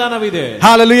 ನಿಮ್ಮೊಳಗೆ ಸಮಾಧಾನವಿದೆ.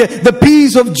 Hallelujah. The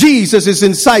peace of Jesus is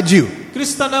inside you.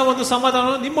 ಕ್ರಿಸ್ತನ ಒಂದು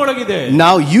ಸಮಾಧಾನ ನಿಮ್ಮೊಳಗಿದೆ.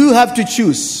 Now you have to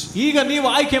choose. ಈಗ ನೀವು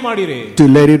ಆಯ್ಕೆ ಮಾಡಿರಿ. To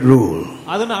let it rule.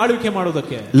 ಅದನ್ನು ಆಳ್ವಿಕೆ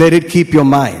ಮಾಡುವುದಕ್ಕೆ. Let it keep your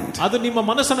mind. ಅದು ನಿಮ್ಮ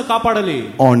ಮನಸ್ಸನ್ನು ಕಾಪಾಡಲಿ.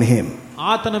 On him.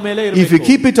 ಆತನ ಮೇಲೆ ಇರಬೇಕು. If you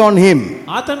keep it on him,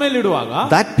 ಆತನ ಮೇಲೆ ಇಡುವಾಗ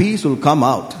that peace will come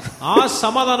out. ಆ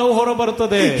ಸಮಾಧಾನವು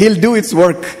ಹೊರಬರುತ್ತದೆ. He'll do its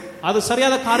work. ಅದು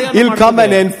ಸರಿಯಾದ ಕಾರ್ಯವನ್ನು ಮಾಡುತ್ತದೆ. He'll come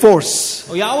and enforce.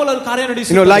 ಯಾವಾಗಲೂ ಕಾರ್ಯ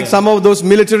ನಡೆಸುತ್ತದೆ. Like some of those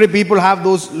military people have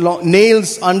those nails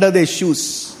under their shoes.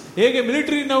 ಹೇಗೆ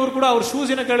ಮಿಲಿಟರಿನವರು ಕೂಡ ಅವರ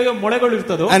ಶೂಸಿನ ಕೆಳಗೆ ಮೊಳೆಗಳು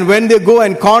ಇರ್ತದೋ. And when they go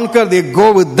and conquer, they go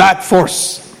with that force.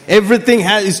 Everything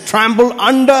is trampled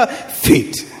under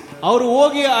feet. ಅವರು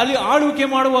ಹೋಗಿ ಅಲ್ಲಿ ಆಳ್ವಿಕೆ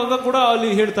ಮಾಡುವಾಗ ಕೂಡ ಅಲ್ಲಿ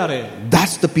ಹೇಳ್ತಾರೆ.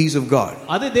 That's the peace of God.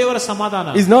 ಅದೇ ದೇವರ ಸಮಾಧಾನ.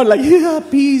 It's not like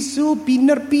peace,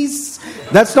 inner peace.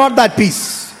 That's not that peace.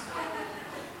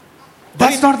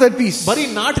 That's not that peace. ಬರೀ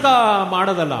ನಾಟಕ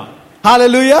ಮಾಡೋದಲ್ಲ.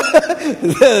 Hallelujah.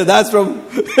 That's from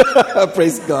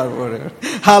praise God for it.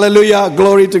 Hallelujah.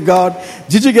 Glory to God.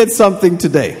 Did you get something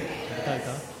today?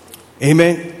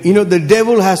 Amen. The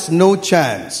devil has no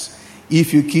chance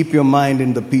if you keep your mind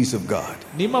in the peace of God.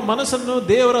 ನಿಮ್ಮ ಮನಸ್ಸನ್ನು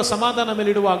ದೇವರ ಸಮಾಧಾನ ಮೇಲೆ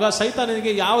ಇಡುವಾಗ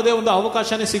ಸೈತಾನನಿಗೆ ಯಾವುದೇ ಒಂದು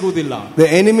ಅವಕಾಶನೇ ಸಿಗುವುದಿಲ್ಲ. The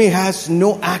enemy has no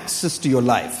access to your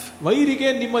life. ವೈರಿಗೆ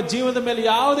ನಿಮ್ಮ ಜೀವನದ ಮೇಲೆ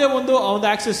ಯಾವುದೇ ಒಂದು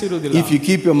ಆಕ್ಸೆಸ್ ಇರುವುದಿಲ್ಲ. If you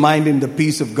keep your mind in the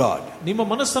peace of God. ನಿಮ್ಮ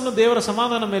ಮನಸ್ಸನ್ನು ದೇವರ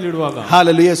ಸಮಾಧಾನ ಮೇಲೆ ಇಡುವಾಗ.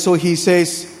 Hallelujah. So he says,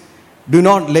 do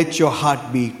not let your heart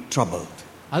be troubled.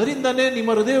 ಅದರಿಂದನೇ ನಿಮ್ಮ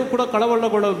ಹೃದಯವು ಕೂಡ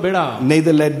ಕಳವಳಗೊಳ್ಳೋದು ಬೇಡ.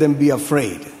 Neither let them be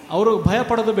afraid. ಅವರು ಭಯ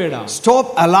ಪಡೋದು ಬೇಡ. Stop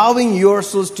allowing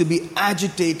yourselves to be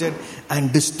agitated and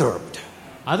disturbed.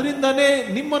 ಅದರಿಂದನೇ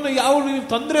ನಿಮ್ಮನ್ನು ಯಾವ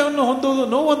ತೊಂದರೆಯನ್ನು ಹೊಂದುವುದು,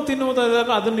 ನೋವನ್ನು ತಿನ್ನುವುದಾದಾಗ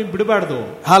ಅದನ್ನು ನೀವು ಬಿಡಬಾರದು.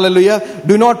 Hallelujah.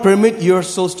 Do not permit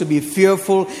yourselves to be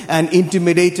fearful and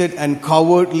intimidated and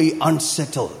cowardly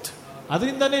unsettled.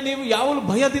 ಅದರಿಂದನೇ ನೀವು ಯಾವ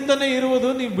ಭಯದಿಂದನೇ ಇರುವುದು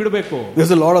ನೀವು ಬಿಡಬೇಕು.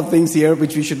 There's a lot of things here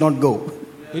which we should not go.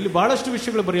 ಇಲ್ಲಿ ಬಹಳಷ್ಟು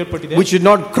ವಿಷಯಗಳು ಬರೆಯಲ್ಪಟ್ಟಿದೆ. We should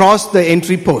not cross the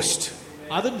entry post.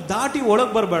 ಅದನ್ನು ದಾಟಿ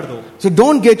ಒಳಗೆ ಬರಬಾರದು. So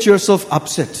don't get yourself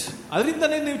upset.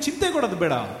 ಅದರಿಂದನೇ ನೀವು ಚಿಂತೆ ಕೊಡೋದು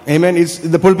ಬೇಡ. Amen.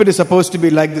 The pulpit is supposed to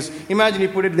be like this. Imagine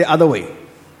you put it the other way.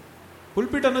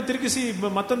 ಪುಲ್ಪಿಟ್ ಅನ್ನು ತಿರುಗಿಸಿ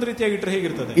ಮತ್ತೊಂದು ರೀತಿಯಾಗಿ ಇಟ್ಟರೆ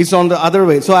ಹೇಗಿರ್ತದೆ? It's on the other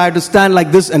way. So I have to stand like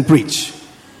this and preach.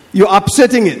 You're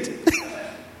upsetting it.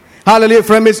 Hallelujah.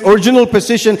 From its original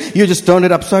position, you just turn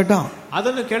it upside down.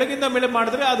 ಅದನ್ನು ಕೆಳಗಿಂದ ಮೇಲೆ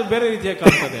ಮಾಡಿದ್ರೆ ಅದು ಬೇರೆ ರೀತಿಯಾಗಿ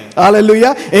ಕಾಣ್ತದೆ.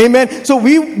 Hallelujah. Amen. So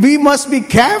we must be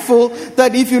careful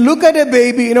that if you look at a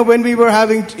baby, when we were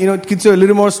having, kids are a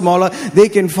little more smaller, they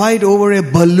can fight over a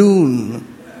balloon.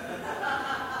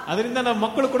 ಅದರಿಂದ ನಮ್ಮ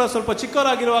ಮಕ್ಕಳು ಕೂಡ ಸ್ವಲ್ಪ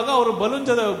ಚಿಕ್ಕವರಾಗಿರುವಾಗ ಅವರು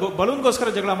ಬಲೂನ್ಗೋಸ್ಕರ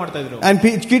ಜಗಳ ಮಾಡ್ತಾ ಇದ್ರು. And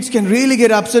kids can really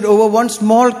get upset over one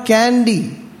small candy.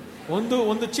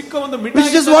 ಒಂದು ಚಿಕ್ಕ ಒಂದು ಮಿಠಾಯಿ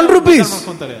which is 1 rupee.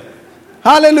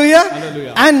 Hallelujah.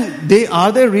 And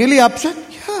are they really upset?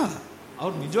 Yeah.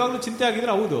 ಅವರು ನಿಜವಾಗ್ಲೂ ಚಿಂತೆ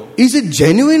ಆಗಿದ್ರೆ ಹೌದು. Is it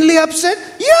genuinely upset?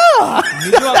 Yeah.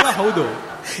 ನಿಜವಾಗ್ಲೂ ಹೌದು.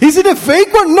 Is it a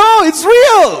fake one? No, it's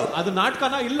real. ಅದು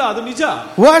ನಾಟಕನ ಇಲ್ಲ, ಅದು ನಿಜ.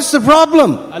 What's the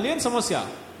problem? ಅಲ್ಲಿ ಏನು ಸಮಸ್ಯೆ?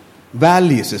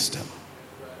 Value system.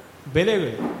 ಬೆಲೆ.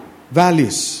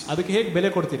 Values. ಅದಕ್ಕೆ ಹೇಗೆ ಬೆಲೆ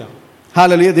ಕೊಡ್ತೀರಾ?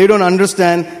 Hallelujah. They don't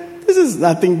understand. This is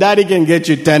nothing. Daddy can get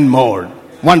you 10 more.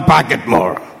 1 packet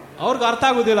more. ಅವ್ರಿಗೆ ಅರ್ಥ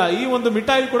ಆಗುದಿಲ್ಲ, ಈ ಒಂದು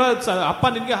ಮಿಠಾಯಿ ಕೂಡ ಅಪ್ಪ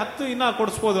ನಿನ್ಗೆ 10 ಇನ್ನ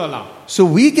ಕೊಡಿಸಬಹುದು ಅಲ್ಲ. So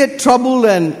we get troubled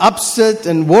and upset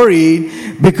and worried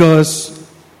because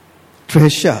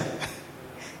treasure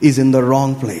is in the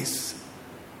wrong place.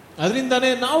 ಅದರಿಂದಾನೇ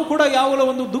ನಾವು ಕೂಡ ಯಾವಾಗಲೂ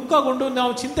ಒಂದು ದುಃಖಗೊಂಡು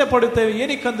ನಾವು ಚಿಂತೆ ಪಡುತ್ತೇವೆ.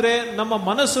 ಏನಕ್ಕಂದ್ರೆ ನಮ್ಮ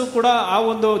ಮನಸ್ಸು ಕೂಡ ಆ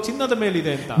ಒಂದು ಚಿನ್ನದ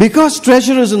ಮೇಲಿದೆ ಅಂತ. Because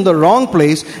treasure is in the wrong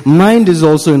place, mind is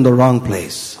also in the wrong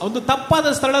place. ಒಂದು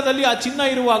ತಪ್ಪಾದ ಸ್ಥಳದಲ್ಲಿ ಆ ಚಿನ್ನ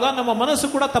ಇರುವಾಗ ನಮ್ಮ ಮನಸ್ಸು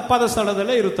ಕೂಡ ತಪ್ಪಾದ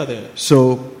ಸ್ಥಳದಲ್ಲೇ ಇರುತ್ತದೆ. So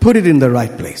put it in the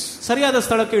right place. ಸರಿಯಾದ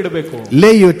ಸ್ಥಳಕ್ಕೆ ಇಡಬೇಕು.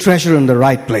 Lay your treasure in the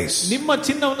right place. ನಿಮ್ಮ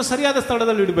ಚಿನ್ನವನ್ನು ಸರಿಯಾದ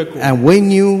ಸ್ಥಳದಲ್ಲಿ ಇಡಬೇಕು. And when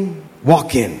you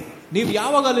walk in, ನೀವು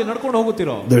ಯಾವಾಗ ಅಲ್ಲಿ ನಡ್ಕೊಂಡು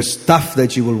ಹೋಗುತ್ತೀರೋ, there's stuff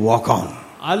that you will walk on.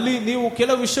 ಅಲ್ಲಿ ನೀವು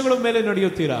ಕೆಲವು ವಿಷಯಗಳ ಮೇಲೆ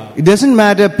ನಡೆಯುತ್ತೀರಾ. It doesn't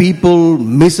matter people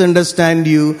misunderstand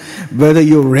you, whether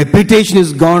your reputation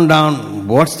is gone down.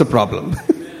 What's the problem?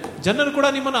 ಜನರು ಕೂಡ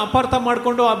ನಿಮ್ಮನ್ನು ಅಪಾರ್ಥ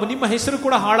ಮಾಡಿಕೊಂಡು ನಿಮ್ಮ ಹೆಸರು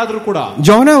ಕೂಡ ಹಾಳಾದ್ರೂ ಕೂಡ.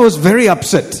 Jonah was very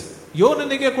upset.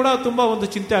 ಯೋನನಿಗೆ ಕೂಡ ತುಂಬಾ ಒಂದು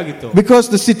ಚಿಂತೆ ಆಗಿತ್ತು. Because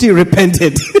the city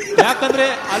repented. ಯಾಕಂದ್ರೆ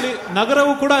ಅಲ್ಲಿ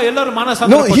ನಗರವು ಕೂಡ ಎಲ್ಲರೂ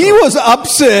ಮಾನಸಾಂತರ. No, he was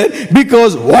upset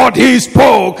because what he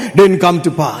spoke didn't come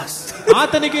to pass.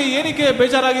 ಆತನಿಗೆ ಏನಕ್ಕೆ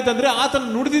ಬೇಜಾರಾಗಿತ್ತಂದ್ರೆ ಆತನ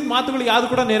ನುಡಿದ ಮಾತುಗಳು ಯಾವುದು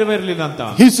ಕೂಡ ನೆರವೇರಲಿಲ್ಲ ಅಂತ.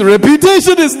 His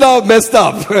reputation is now messed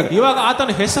up. ಇವಾಗ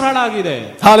ಆತನ ಹೆಸರು ಹಾಳಾಗಿದೆ.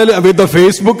 Hallelujah. With the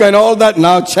Facebook and all that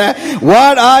now,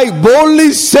 what I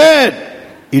boldly said,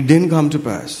 it didn't come to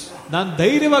pass. ನಾನು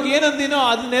ಧೈರ್ಯವಾಗಿ ಏನಂದಿನೋ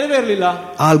ಅದು ನೆರವೇರಲಿಲ್ಲ.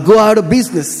 I'll go out of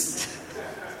business.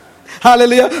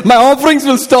 Hallelujah. My offerings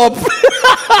will stop.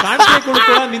 ಕಾಣಿಕೆಗಳು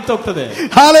ಕೂಡ ನಿಂತೋಗ್ತದೆ.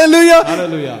 Hallelujah.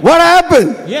 Hallelujah. What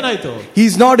happened? ಏನಾಯ್ತು?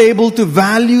 He's not able to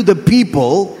value the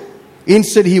people.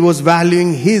 Instead, he was valuing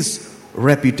his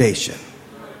reputation.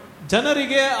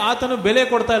 ಜನರಿಗೆ ಆತನು ಬೆಲೆ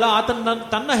ಕೊಡ್ತಾ ಇಲ್ಲ, ಆತನ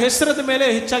ತನ್ನ ಹೆಸರದ ಮೇಲೆ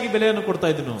ಹೆಚ್ಚಾಗಿ ಬೆಲೆಯನ್ನು ಕೊಡ್ತಾ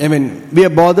ಇದ್ದನು. I mean, we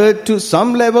are bothered to some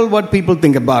level what people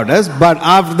think about us, but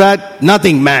after that,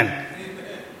 nothing, man.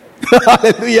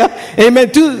 Hallelujah. Amen.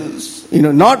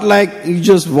 Not like you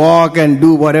just walk and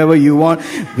do whatever you want.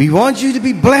 We want you to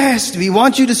be blessed. We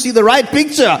want you to see the right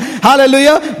picture.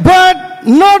 Hallelujah. But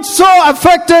not so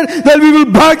affected that we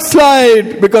will backslide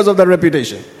because of the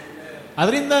reputation.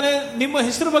 ಅದರಿಂದಾನೇ ನಿಮ್ಮ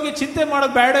ಹೆಸರು ಬಗ್ಗೆ ಚಿಂತೆ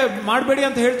ಮಾಡಬೇಡಿ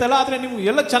ಅಂತ ಹೇಳ್ತಲ್ಲ. ಆದ್ರೆ ನೀವು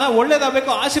ಎಲ್ಲ ಚೆನ್ನಾಗಿ ಒಳ್ಳೇದಾಗಬೇಕು,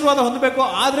 ಆಶೀರ್ವಾದ ಹೊಂದಬೇಕು.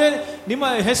 ಆದ್ರೆ ನಿಮ್ಮ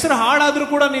ಹೆಸರು ಹಾಳಾದ್ರೂ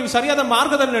ಕೂಡ ನೀವು ಸರಿಯಾದ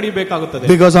ಮಾರ್ಗದಲ್ಲಿ ನಡೆಯಬೇಕಾಗುತ್ತದೆ.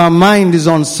 Because our mind is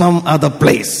on some other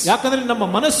place. ಯಾಕಂದ್ರೆ ನಮ್ಮ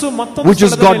ಮನಸ್ಸು ಮತ್ತೊಂದು which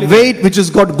has got weight, which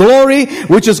has got glory,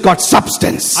 which has got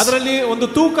substance. ಅದರಲ್ಲಿ ಒಂದು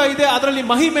ತೂಕ ಇದೆ, ಅದರಲ್ಲಿ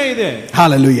ಮಹಿಮೆ ಇದೆ.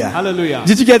 Hallelujah. Hallelujah.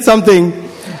 Did you get something?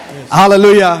 Yes.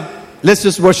 Hallelujah. Let's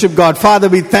just worship God. Father,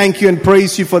 we thank you and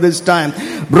praise you for this time.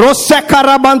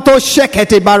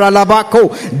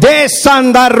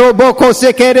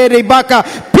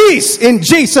 Peace in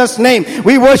Jesus' name.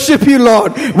 We worship you,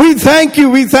 Lord. We thank you.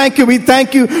 We thank you. We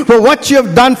thank you for what you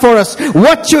have done for us,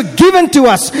 what you've given to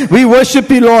us. We worship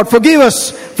you, Lord. Forgive us.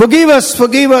 Forgive us.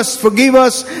 Forgive us. Forgive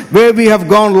us where we have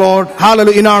gone, Lord.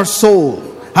 Hallelujah. In our soul.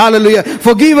 Hallelujah.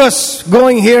 Forgive us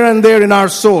going here and there in our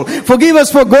soul. Forgive us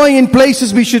for going in places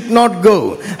we should not go.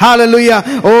 Hallelujah.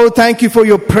 Oh, thank you for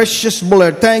your precious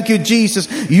blood. Thank you, Jesus.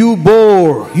 You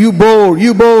bore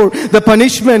the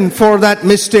punishment for that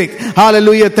mistake.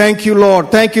 Hallelujah. Thank you, Lord.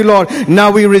 Thank you, Lord. Now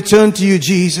we return to you,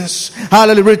 Jesus.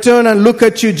 Hallelujah. Return and look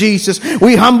at you, Jesus.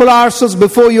 We humble ourselves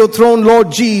before your throne,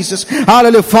 Lord Jesus.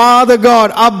 Hallelujah. Father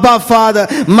God, Abba Father,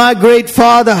 my great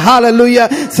Father. Hallelujah.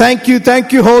 Thank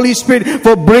you, Holy Spirit,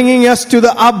 for bringing us to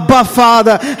the Abba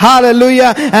Father.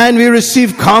 Hallelujah. And we receive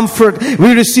comfort.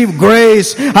 We receive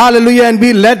grace. Hallelujah. And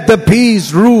we let the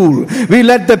peace rule. We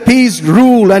let the peace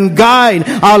rule and guide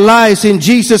our lives in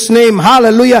Jesus' name.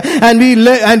 Hallelujah. And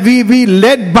we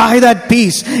led by that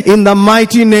peace in the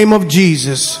mighty name of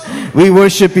Jesus. We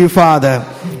worship you, Father.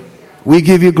 We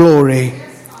give you glory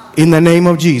in the name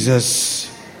of Jesus.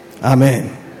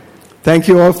 Amen. Thank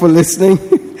you all for listening.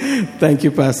 Thank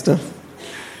you, Pastor.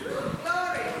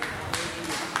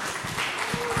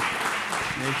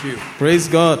 Praise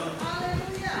God.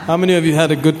 How many of you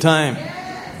had a good time?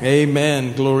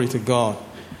 Amen. Glory to God.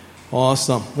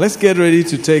 Awesome. Let's get ready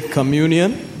to take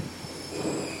communion.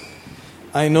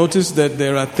 I noticed that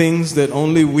there are things that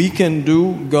only we can do,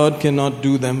 God cannot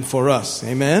do them for us.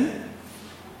 Amen?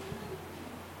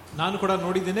 ನಾನು ಕೂಡ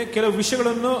ನೋಡಿದ್ದೇನೆ, ಕೆಲವು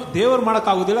ವಿಷಯಗಳನ್ನು ದೇವರು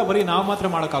ಮಾಡಕ್ಕಾಗುದಿಲ್ಲ, ಬರೀ ನಾವು ಮಾತ್ರ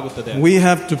ಮಾಡಕ್ಕಾಗುತ್ತದೆ. We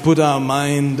have to put our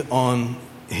mind on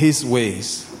His ways.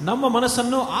 ನಮ್ಮ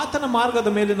ಮನಸ್ಸನ್ನು ಆತನ ಮಾರ್ಗದ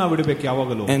ಮೇಲೆ ನಾವು ಇಡಬೇಕು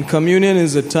ಯಾವಾಗಲೂ. And communion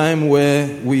is a time where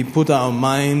we put our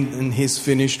mind in His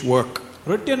finished work.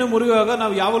 ರೊಟ್ಟಿಯನ್ನು ಮುರಿಯುವಾಗ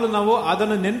ನಾವು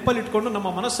ಅದನ್ನು ನೆನಪಲ್ಲಿ ಇಟ್ಕೊಂಡು ನಮ್ಮ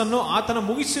ಮನಸ್ಸನ್ನು ಆತನ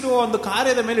ಮುಗಿಸಿರುವ ಒಂದು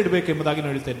ಕಾರ್ಯದ ಮೇಲೆ ಇಡಬೇಕು ಎಂಬುದಾಗಿ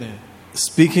ಹೇಳ್ತೇನೆ.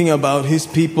 Speaking about His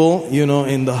people,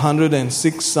 in the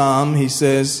 106th Psalm, He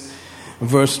says,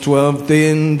 verse 12,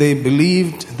 then they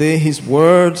believed His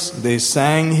words, they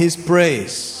sang His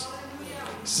praise.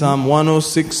 Psalm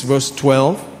 106 verse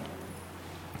 12.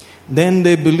 Then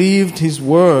they believed His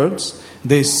words,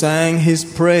 they sang His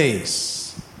praise.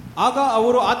 ಆಗ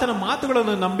ಅವರು ಆತನ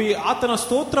ಮಾತುಗಳನ್ನು ನಂಬಿ ಆತನ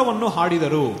ಸ್ತೋತ್ರವನ್ನು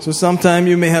ಹಾಡಿದರು. So sometime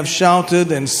you may have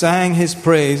shouted and sang His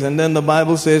praise, and then the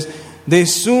Bible says they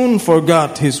soon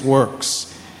forgot His works,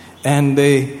 and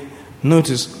they,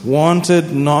 notice, wanted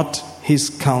not His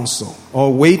counsel, or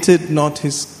waited not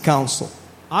His counsel.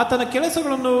 ಆತನ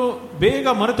ಕೆಲಸಗಳನ್ನು ಬೇಗ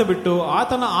ಮರೆತು ಬಿಟ್ಟು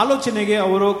ಆತನ ಆಲೋಚನೆಗೆ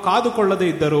ಅವರು ಕಾದುಕೊಳ್ಳದೆ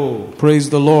ಇದ್ದರು. Praise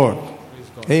the Lord.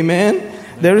 Amen.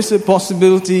 There is a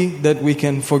possibility that we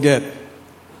can forget.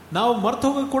 ನಾವು ಮರೆತು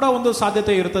ಹೋಗೋ ಕೂಡ ಒಂದು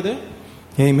ಸಾಧ್ಯತೆ ಇರುತ್ತದೆ.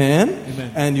 Amen.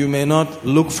 And you may not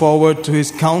look forward to His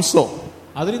counsel.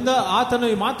 ಅದರಿಂದ ಆತನ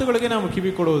ಈ ಮಾತುಗಳಿಗೆ ನಾವು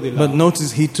ಕಿವಿ ಕೊಡುವುದಿಲ್ಲ. But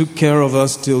notice He took care of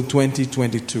us till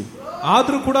 2022.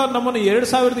 ಆದ್ರೂ ಕೂಡ ನಮ್ಮನ್ನು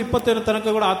 2020 ತನಕ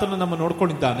ಕೂಡ ಆತನ ನಮ್ಮ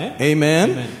ನೋಡ್ಕೊಂಡಿದ್ದಾನೆ. Amen.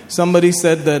 Somebody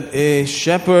said that a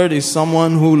shepherd is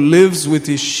someone who lives with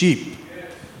his sheep.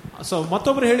 So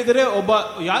ಮತ್ತೊಬ್ಬರು ಹೇಳಿದರೆ ಒಬ್ಬ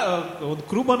ಒಂದು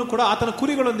ಕುರುಬನು ಕೂಡ ಆತನ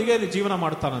ಕುರಿಗಳೊಂದಿಗೆ ಜೀವನ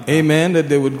ಮಾಡ್ತಾನಂತೆ. Amen. That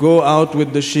they would go out with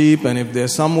the sheep, and if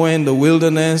they're somewhere in the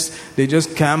wilderness, they just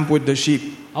camp with the sheep.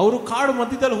 ಅವರು ಕಾಡು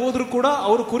ಮಧ್ಯದಲ್ಲಿ ಹೋದ್ರು ಕೂಡ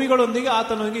ಅವರು ಕುರಿಗಳೊಂದಿಗೆ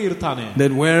ಆತನಿಗೆ ಇರ್ತಾನೆ.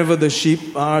 That wherever the sheep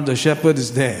are, the shepherd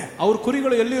is there. ಅವ್ರ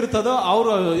ಕುರಿಗಳು ಎಲ್ಲಿ ಇರ್ತದೋ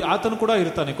ಆತನು ಕೂಡ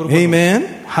ಇರ್ತಾನೆ. Amen.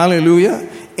 Hallelujah.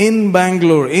 In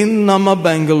Bangalore, in Nama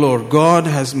Bangalore, God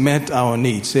has met our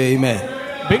needs. Say amen.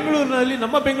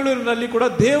 ನಮ್ಮ ಬೆಂಗಳೂರಿನಲ್ಲಿ ಕೂಡ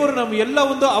ದೇವರು ನಮ್ಮ ಎಲ್ಲ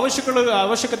ಒಂದು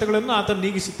ಅವಶ್ಯಕತೆಗಳನ್ನು ಆತನು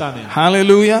ನೀಗಿಸುತ್ತಾನೆ.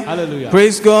 Hallelujah. Hallelujah.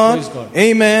 Praise God.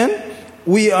 Amen.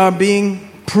 We are being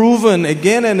proven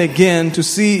again and again to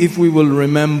see if we will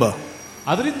remember.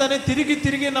 ಅದರಿಂದಾನೇ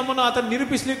ತಿರುಗಿ ನಮ್ಮನ್ನು ಆತನ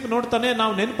ನಿರೂಪಿಸಲಿಕ್ಕೆ ನೋಡ್ತಾನೆ,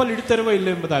 ನಾವು ನೆನಪಲ್ಲಿ ಇಡ್ತಿರುವ ಇಲ್ಲ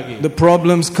ಎಂಬುದಾಗಿ. The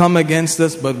problems come against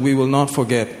us, but we will not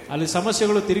forget. ಅಲ್ಲಿ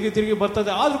ಸಮಸ್ಯೆಗಳು ತಿರುಗಿ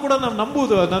ಬರ್ತದೆ, ಆದ್ರೂ ಕೂಡ ನಾವು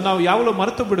ನಂಬುವುದು, ನಾವು ಯಾವಾಗಲೂ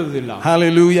ಮರೆತು ಬಿಡುವುದಿಲ್ಲ.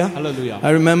 Hallelujah. Hallelujah.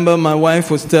 I remember my wife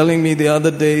was telling me the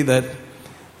other day that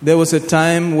there was a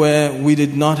time where we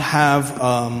did not have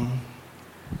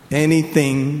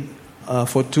anything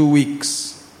for 2 weeks.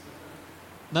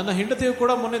 ನನ್ನ ಹೆಂಡತಿಯು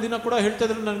ಕೂಡ ಮೊನ್ನೆ ದಿನ ಕೂಡ ಹೇಳ್ತಾ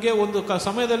ಇದ್ರು, ನನಗೆ ಒಂದು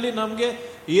ಸಮಯದಲ್ಲಿ ನಮಗೆ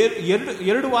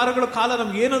 2 ವಾರಗಳ ಕಾಲ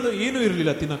ನಮ್ಗೆ ಏನು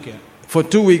ಇರಲಿಲ್ಲ ತಿನ್ನಕ್ಕೆ. For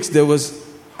 2 weeks there was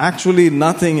actually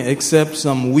nothing except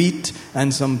some wheat and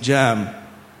some jam.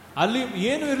 ಅಲ್ಲಿ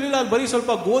ಏನು ಇರಲಿಲ್ಲ, ಅಲ್ಲಿ ಬರೀ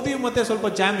ಸ್ವಲ್ಪ ಗೋಧಿ ಮತ್ತೆ ಸ್ವಲ್ಪ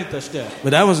ಜಾಮ್ ಇತ್ತು ಅಷ್ಟೇ.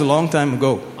 But that was a long time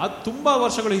ago. ಅದು ತುಂಬಾ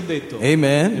ವರ್ಷಗಳ ಹಿಂದೆ ಇತ್ತು.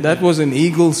 Amen. That was in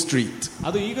Eagle Street.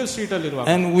 ಅದು ಈಗಲ್ ಸ್ಟ್ರೀಟ್ ಅಲ್ಲಿ ಇರುವಾಗ.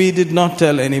 And we did not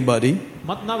tell anybody.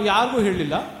 ಮತ್ತೆ ನಾವು ಯಾರಿಗೂ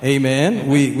ಹೇಳಿಲ್ಲ. Amen.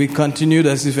 We continued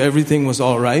as if everything was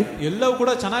all right. ಎಲ್ಲವೂ ಕೂಡ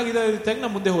ಚೆನ್ನಾಗಿದೆ ಅಂತ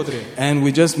ನಾವು ಮುಂದೆ ಹೋದ್ರಿ. And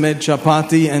we just made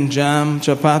chapati and jam,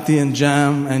 chapati and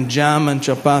jam, and jam and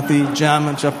chapati, jam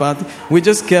and chapati. We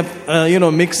just kept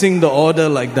mixing the order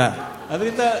like that.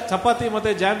 ಅದರಿಂದ ಚಪಾತಿ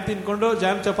ಮತ್ತೆ jam ತಿನ್ಕೊಂಡು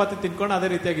ಚಪಾತಿ ತಿನ್ಕೊಂಡು ಅದೇ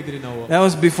ರೀತಿಯಾಗಿದ್ರಿ ನಾವು. That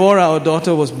was before our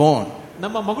daughter was born.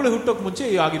 ನಮ್ಮ ಮಗಳು ಹುಟ್ಟೋಕೆ ಮುಂಚೆ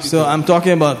ಆಗಿದ್ದು. So I'm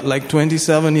talking about like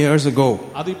 27 years ago.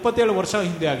 ಅದು 27 ವರ್ಷ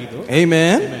ಹಿಂದೆ ಆಗಿದ್ದು.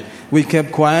 Amen. We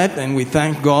kept quiet and we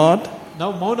thanked God.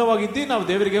 ನಾವು ಮೌನವಾಗಿದ್ದಿ, ನಾವು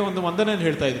ದೇವರಿಗೆ ಒಂದು ವಂದನೆಯನ್ನು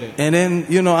ಹೇಳ್ತಾ ಇದ್ವಿ. And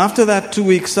then after that 2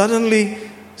 weeks suddenly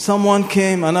someone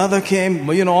came, another came,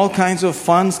 all kinds of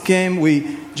funds came. We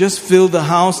just filled the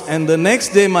house, and the next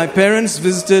day my parents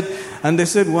visited and they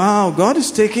said, wow, God is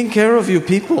taking care of you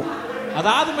people.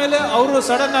 ಅದಾದ ಮೇಲೆ ಅವರು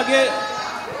sudden ಆಗಿ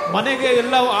ಮನೆಗೆ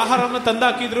ಎಲ್ಲ ಆಹಾರವನ್ನು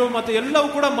ತಂದಾಕಿದ್ರು, ಮತ್ತೆ ಎಲ್ಲವೂ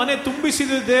ಕೂಡ ಮನೆ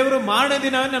ತುಂಬಿಸಿದ್ರು. ದೇವರು ಮಾರನೇ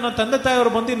ದಿನವೇ ನನ್ನ ತಂದೆ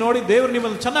ತಾಯಿಯವರು ಬಂದು ನೋಡಿ ದೇವರು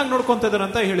ನಿಮ್ಮನ್ನು ಚೆನ್ನಾಗಿ ನೋಡ್ಕೊಂತ ಇದ್ದಾರೆ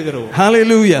ಅಂತ ಹೇಳಿದರು.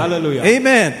 Hallelujah. Hallelujah.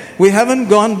 Amen. We haven't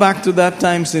gone back to that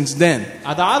time since then.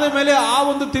 ಅದಾದ ಮೇಲೆ ಆ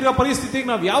ಒಂದು ಪರಿಸ್ಥಿತಿಗೆ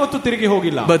ನಾವು ಯಾವತ್ತೂ ತಿರುಗಿ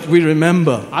ಹೋಗಿಲ್ಲ. But we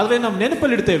remember. ಆದ್ರೆ ನಾವು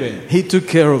ನೆನಪಲ್ಲಿ ಇಡ್ತೇವೆ. He took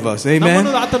care of us. Amen.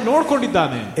 ನಮ್ಮನ್ನು ಆತ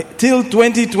ನೋಡ್ಕೊಂಡಿದ್ದಾನೆ. Till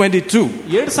 2022.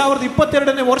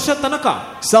 2022ನೇ ವರ್ಷ ತನಕ.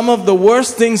 Some of the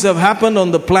worst things have happened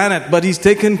on the planet, but He's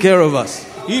taken care of us.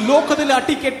 ಈ ಲೋಕದಲ್ಲಿ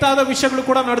ಅತಿ ಕೆಟ್ಟಾದ ವಿಷಯಗಳು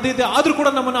ಕೂಡ ನಡೆದಿದೆ, ಆದ್ರೂ ಕೂಡ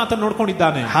ನಮ್ಮನ್ನು ಆತ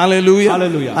ನೋಡ್ಕೊಂಡಿದ್ದಾನೆ. Hallelujah.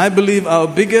 Hallelujah. I believe our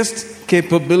biggest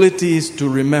capability is to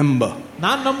remember.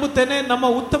 ನಾನು ನಂಬುತ್ತೇನೆ ನಮ್ಮ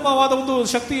ಉತ್ತಮವಾದ ಒಂದು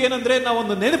ಶಕ್ತಿ ಏನಂದ್ರೆ ನಾವು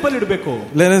ಒಂದು ನೆನಪಲ್ಲಿ ಇಡಬೇಕು.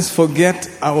 Let us forget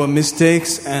our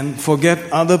mistakes and forget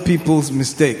other people's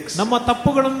mistakes. ನಮ್ಮ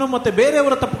ತಪ್ಪುಗಳನ್ನು ಮತ್ತೆ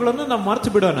ಬೇರೆಯವರ ತಪ್ಪುಗಳನ್ನು ನಾವು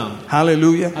ಮರೆತು ಬಿಡೋಣ.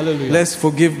 Hallelujah. Hallelujah. Let's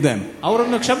forgive them.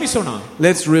 ಅವರನ್ನು ಕ್ಷಮಿಸೋಣ.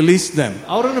 Let's release them.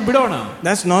 ಅವರನ್ನು ಬಿಡೋಣ.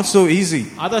 That's not so easy.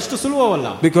 ಅದಷ್ಟು ಸುಲಭವಲ್ಲ.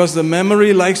 Because the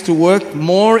memory likes to work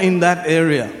more in that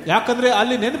area. ಯಾಕಂದ್ರೆ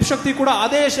ಅಲ್ಲಿ ನೆನಪು ಶಕ್ತಿ ಕೂಡ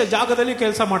ಅದೇ ಜಾಗದಲ್ಲಿ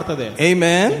ಕೆಲಸ ಮಾಡ್ತದೆ.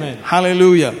 Amen. Amen.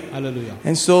 Hallelujah. Hallelujah.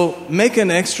 And so make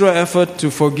an extra effort to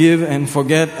forgive and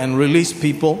forget and release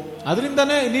people.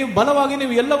 ಅದರಿಂದನೇ ನೀವು ಬಲವಾಗಿ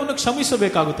ನೀವು ಎಲ್ಲವನ್ನು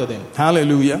ಕ್ಷಮಿಸಬೇಕಾಗುತ್ತದೆ.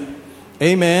 Hallelujah.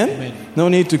 Amen. Amen. No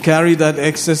need to carry that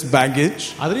excess baggage.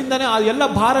 ಅದರಿಂದನೇ ಆ ಎಲ್ಲ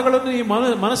ಭಾರಗಳನ್ನು ಈ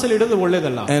ಮನಸ್ಸಲ್ಲಿ ಇಡೋದು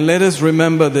ಒಳ್ಳೆಯದಲ್ಲ. And let us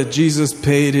remember that Jesus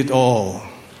paid it all.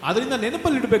 ಅದರಿಂದ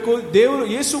ನೆನಪಲ್ಲಿ ಇಡಬೇಕು ದೇವರು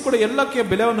ಯೇಸು ಕೂಡ ಎಲ್ಲಕ್ಕೆ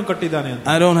ಬೆಲೆಯನ್ನು ಕಟ್ಟಿದ್ದಾನೆ ಅಂತ.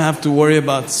 I don't have to worry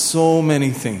about so many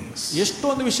things.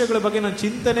 ಎಷ್ಟೊಂದು ವಿಷಯಗಳ ಬಗ್ಗೆ ನಾನು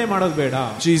ಚಿಂತನೆ ಮಾಡೋದು ಬೇಡ.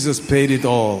 Jesus paid it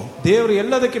all. ದೇವರು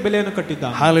ಎಲ್ಲದಕ್ಕೆ ಬೆಲೆಯನ್ನು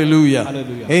ಕಟ್ಟಿದ್ದಾನೆ. Hallelujah.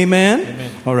 Hallelujah. Amen. Amen.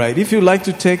 All right. If you like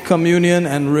to take communion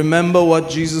and remember what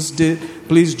Jesus did,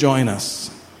 please join us.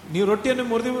 ನೀವು ರೊಟ್ಟಿಯನ್ನು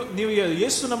ಮುರಿದು ನೀವು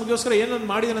ಯೇಸು ನಮಗೋಸ್ಕರ ಏನನ್ನು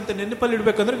ಮಾಡಿದನಂತ ನೆನಪಲ್ಲಿ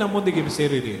ಇಡಬೇಕಂದ್ರೆ ನಮ್ಮೊಂದಿಗೆ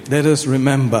ಸೇರಿರಿ. Let us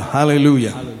remember.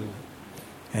 Hallelujah. Hallelujah.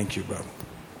 Thank you, brother.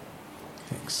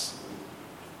 Thanks.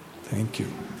 Thank you.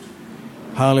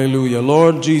 Hallelujah.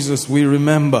 Lord Jesus, we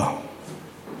remember.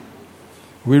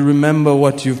 We remember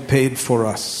what you've paid for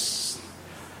us.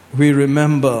 We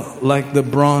remember like the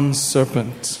bronze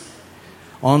serpent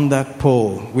on that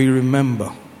pole. We remember.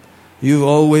 You've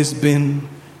always been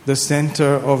the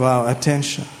center of our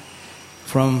attention.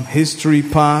 From history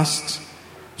past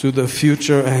to the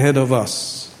future ahead of us.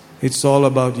 It's all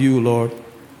about you, Lord.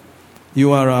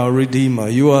 You are our Redeemer.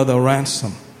 You are the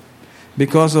ransom.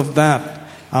 Because of that,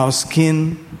 our skin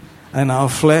and our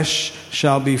flesh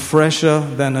shall be fresher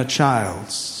than a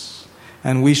child's,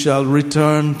 and we shall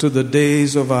return to the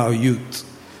days of our youth,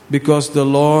 because the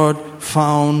Lord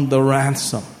found the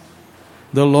ransom.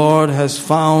 The Lord has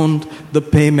found the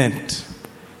payment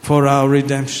for our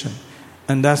redemption,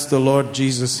 and that's the Lord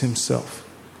Jesus himself.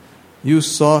 You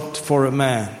sought for a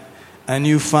man, and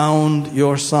you found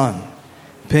your son,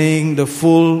 paying the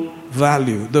full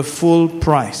value, the full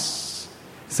price.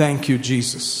 Thank you,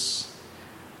 Jesus,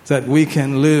 that we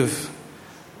can live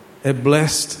a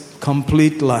blessed,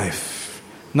 complete life.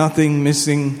 Nothing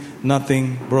missing,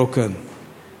 nothing broken.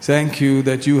 Thank you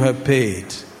that you have paid.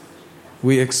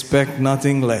 We expect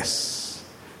nothing less.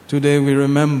 Today we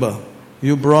remember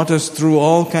you brought us through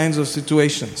all kinds of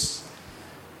situations.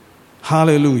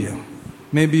 Hallelujah.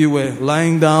 Maybe you were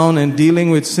lying down and dealing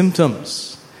with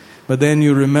symptoms, but then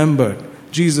you remembered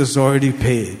Jesus already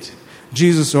paid.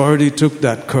 Jesus already took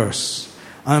that curse.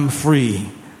 I'm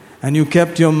free. And you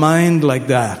kept your mind like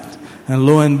that. And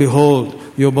lo and behold,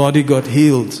 your body got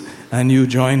healed and you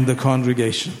joined the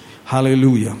congregation.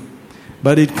 Hallelujah.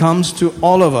 But it comes to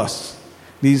all of us.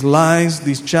 These lies,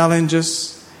 these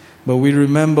challenges. But we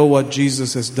remember what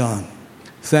Jesus has done.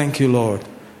 Thank you, Lord.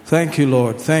 Thank you,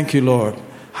 Lord. Thank you, Lord.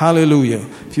 Hallelujah.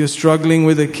 If you're struggling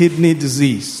with a kidney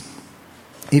disease,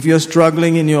 if you're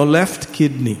struggling in your left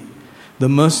kidney, the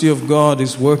mercy of God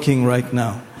is working right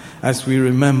now as we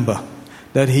remember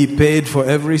that He paid for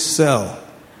every cell.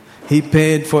 He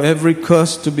paid for every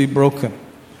curse to be broken.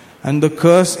 And the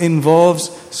curse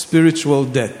involves spiritual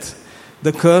death.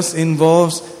 The curse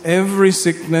involves every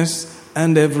sickness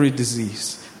and every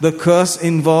disease. The curse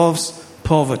involves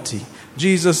poverty.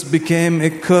 Jesus became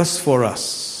a curse for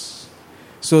us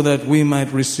so that we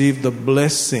might receive the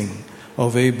blessing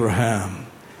of Abraham,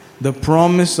 the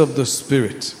promise of the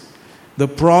Spirit, the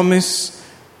promise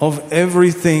of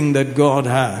everything that God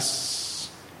has.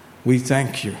 We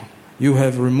thank you. You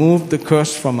have removed the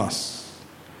curse from us.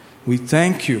 We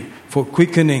thank you for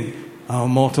quickening our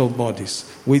mortal bodies.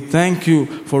 We thank you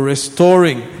for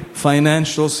restoring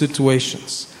financial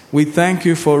situations. We thank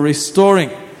you for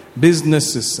restoring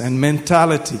businesses and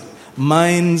mentality,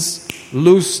 minds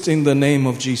loosed in the name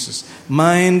of Jesus,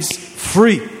 minds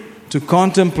free to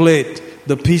contemplate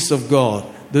the peace of God,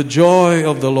 the joy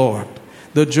of the Lord,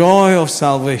 the joy of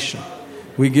salvation.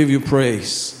 We give you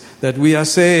praise that we are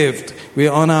saved. We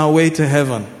are on our way to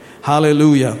heaven.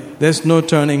 Hallelujah. There's no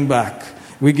turning back.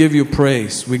 We give you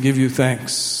praise. We give you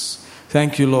thanks.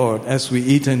 Thank you, Lord. As we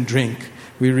eat and drink,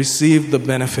 we receive the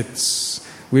benefits.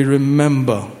 We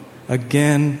remember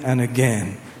again and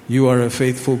again, you are a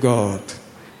faithful God.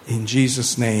 In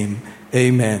Jesus' name,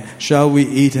 amen. Shall we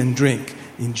eat and drink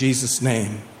in Jesus'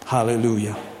 name?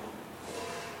 Hallelujah.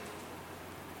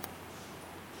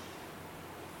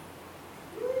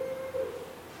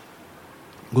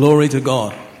 Glory to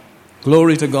God.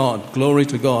 Glory to God. Glory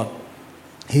to God.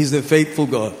 He's a faithful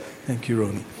God. Thank you,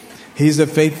 Ronnie. He's a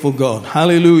faithful God.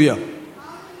 Hallelujah.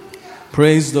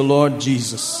 Praise the Lord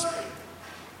Jesus.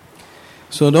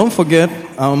 So don't forget,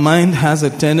 our mind has a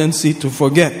tendency to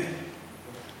forget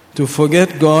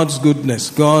God's goodness,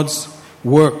 God's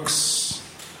works,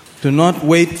 to not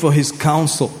wait for His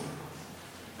counsel,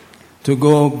 to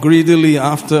go greedily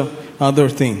after other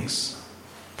things.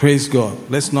 Praise God.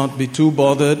 Let's not be too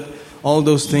bothered. All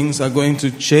those things are going to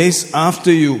chase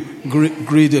after you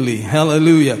greedily.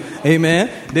 Hallelujah. Amen.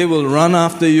 They will run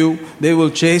after you. They will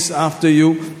chase after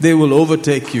you. They will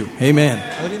overtake you. Amen.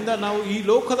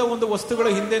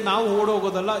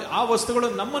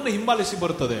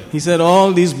 He said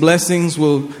all these blessings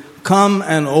will come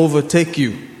and overtake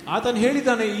you. ಆತನು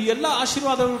ಹೇಳಿದ್ದಾನೆ ಈ ಎಲ್ಲ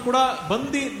ಆಶೀರ್ವಾದಗಳು ಕೂಡ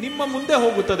ಬಂದು ನಿಮ್ಮ ಮುಂದೆ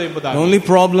ಹೋಗುತ್ತದೆ ಎಂಬುದಾಗಿ. The only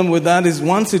problem with that is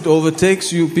once it overtakes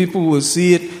you, people will see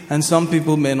it and some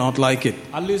people may not like it.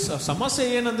 ಅಲ್ಲಿ ಸಮಸ್ಯೆ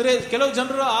ಏನಂದ್ರೆ ಕೆಲವು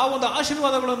ಜನರು ಆ ಒಂದು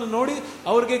ಆಶೀರ್ವಾದಗಳನ್ನು ನೋಡಿ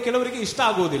ಅವರಿಗೆ ಕೆಲವರಿಗೆ ಇಷ್ಟ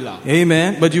ಆಗೋದಿಲ್ಲ. Amen.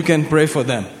 But you can pray for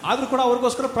them. ಆದರೂ ಕೂಡ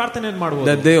ಅವರಿಗೋಸ್ಕರ ಪ್ರಾರ್ಥನೆಯನ್ನು ಮಾಡಬಹುದು.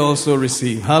 That they also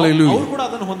receive. Hallelujah. ಅವರು ಕೂಡ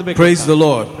ಅದನ್ನು ಹೊಂದಬೇಕು. Praise the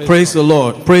Lord. Praise the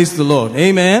Lord. Praise the Lord.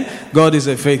 Amen. God is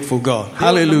a faithful God.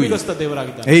 Hallelujah.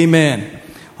 Amen.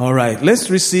 All right,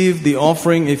 let's receive the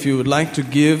offering if you would like to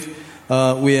give.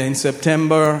 We are in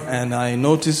September and I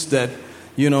noticed that,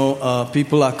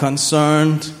 people are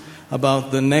concerned about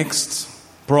the next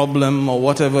problem or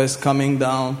whatever is coming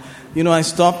down. I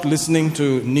stopped listening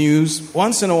to news.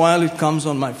 Once in a while it comes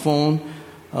on my phone.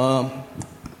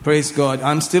 Praise God.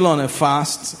 I'm still on a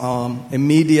fast, a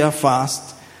media fast.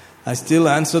 I still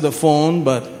answer the phone,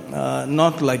 but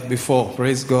not like before.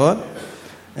 Praise God.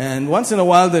 And once in a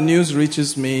while the news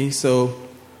reaches me, so,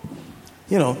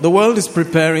 the world is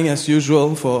preparing as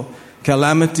usual for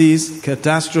calamities,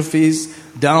 catastrophes,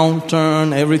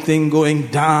 downturn, everything going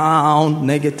down,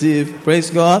 negative, praise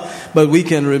God. But we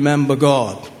can remember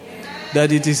God,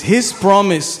 that it is His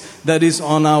promise that is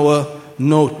on our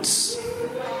notes.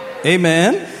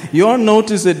 Amen. Your note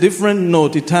is a different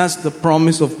note. It has the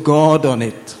promise of God on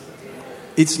it.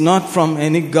 It's not from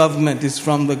any government. It's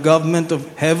from the government of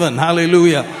heaven.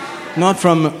 Hallelujah. Not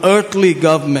from earthly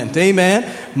government. Amen.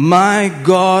 My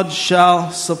God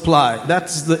shall supply.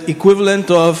 That's the equivalent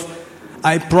of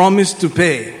I promise to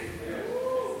pay.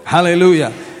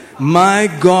 Hallelujah. My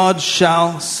God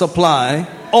shall supply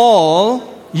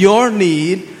all your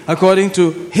need according to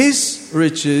His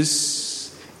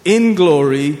riches in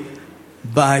glory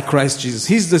by Christ Jesus.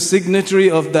 He's the signatory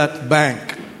of that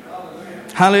bank.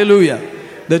 Hallelujah.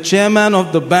 The chairman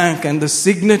of the bank and the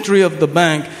signatory of the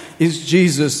bank is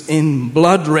Jesus in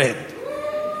blood red.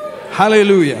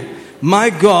 Hallelujah. My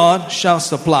God shall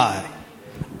supply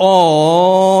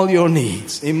all your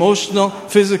needs, emotional,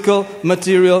 physical,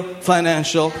 material,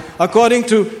 financial, according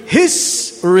to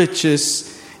His riches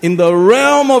in the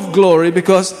realm of glory,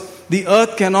 because the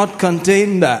earth cannot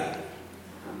contain that.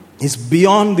 It's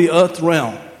beyond the earth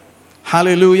realm.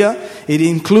 Hallelujah. It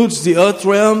includes the earth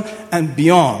realm and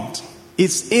beyond.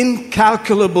 It's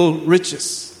incalculable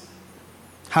riches.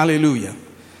 Hallelujah.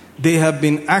 They have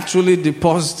been actually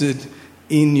deposited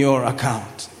in your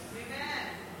account.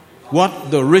 What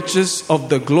the riches of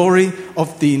the glory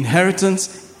of the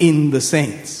inheritance in the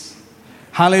saints.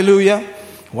 Hallelujah.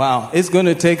 Wow. It's going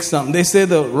to take some. They say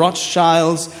the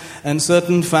Rothschilds and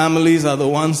certain families are the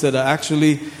ones that are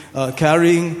actually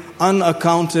carrying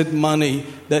unaccounted money,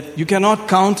 that you cannot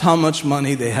count how much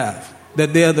money they have.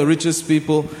 That they are the richest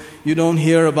people. You don't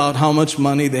hear about how much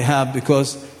money they have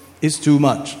because it's too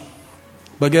much.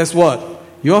 But guess what?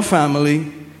 Your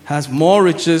family has more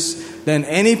riches than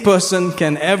any person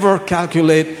can ever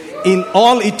calculate in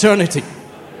all eternity.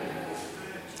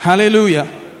 Hallelujah.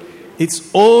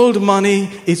 It's old money,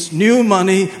 it's new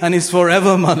money, and it's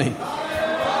forever money.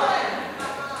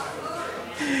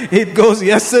 It goes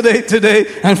yesterday, today,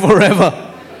 and forever.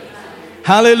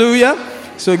 Hallelujah.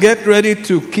 So get ready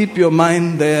to keep your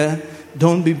mind there.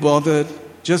 Don't be bothered.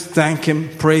 Just thank Him,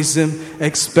 praise Him,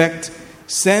 expect.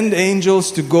 Send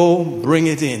angels to go bring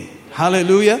it in.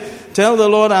 Hallelujah. Tell the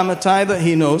Lord I'm a tither.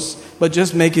 He knows. But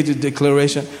just make it a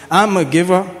declaration. I'm a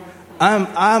giver.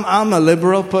 I'm a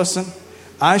liberal person.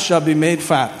 I shall be made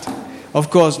fat. Of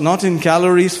course, not in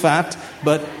calories fat,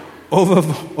 but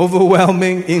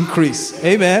overwhelming increase.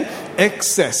 Amen.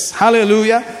 Excess.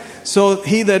 Hallelujah. So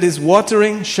he that is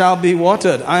watering shall be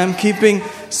watered. I am keeping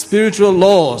spiritual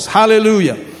laws.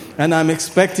 Hallelujah. And I'm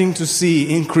expecting to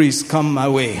see increase come my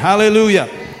way. Hallelujah.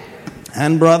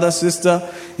 And brother, sister,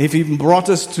 if He brought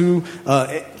us to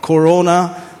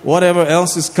Corona, whatever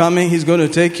else is coming, He's going to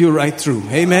take you right through.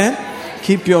 Amen.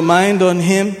 Keep your mind on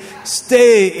Him.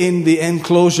 Stay in the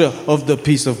enclosure of the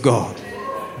peace of God.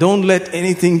 Don't let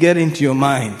anything get into your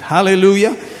mind.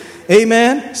 Hallelujah.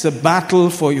 Amen. It's a battle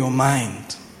for your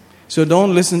mind. So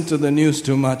don't listen to the news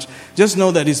too much. Just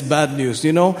know that it's bad news.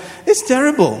 You know, it's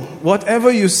terrible. Whatever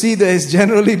you see there is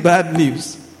generally bad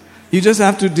news. You just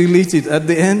have to delete it. At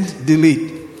the end,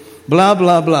 delete. Blah,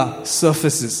 blah, blah.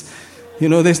 Surfaces. You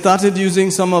know, they started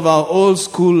using some of our old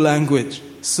school language.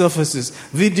 Surfaces.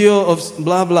 Video of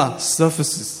blah, blah.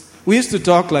 Surfaces. We used to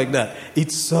talk like that.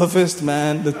 It surfaced,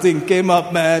 man. The thing came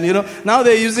up, man. You know, now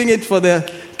they're using it for their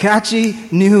catchy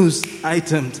news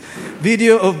items.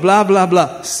 Video of blah, blah,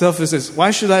 blah. Surfaces. Why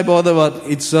should I bother about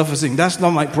it surfacing? That's not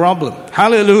my problem.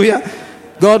 Hallelujah.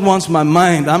 God wants my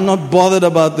mind. I'm not bothered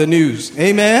about the news.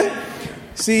 Amen.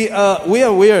 See, we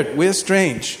are weird. We're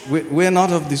strange. We're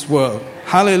not of this world.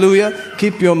 Hallelujah.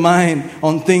 Keep your mind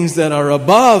on things that are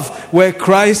above, where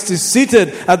Christ is seated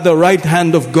at the right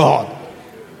hand of God.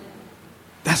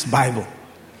 That's Bible.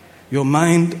 Your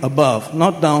mind above,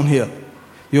 not down here.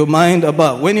 Your mind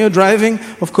above. When you're driving,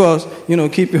 of course,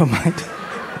 keep your mind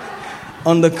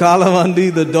on the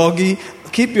Kalavandi, the doggy.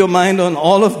 Keep your mind on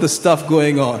all of the stuff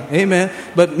going on. Amen.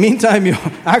 But meantime, your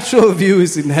actual view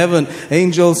is in heaven.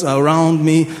 Angels are around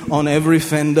me on every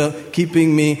fender,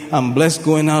 keeping me. I'm blessed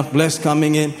going out, blessed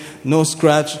coming in. No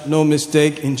scratch, no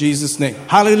mistake, in Jesus' name.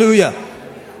 Hallelujah.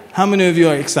 How many of you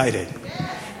are excited?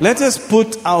 Let us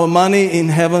put our money in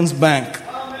heaven's bank.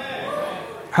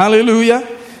 Hallelujah.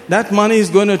 That money is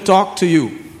going to talk to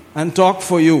you and talk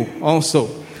for you also.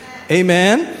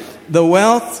 Amen. The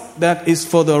wealth that is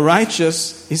for the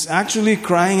righteous is actually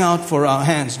crying out for our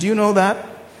hands. Do you know that?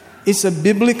 It's a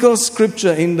biblical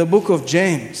scripture in the book of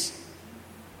James.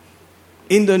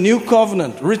 In the New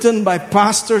Covenant, written by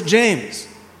Pastor James.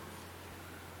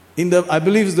 I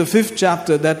believe it's the 5th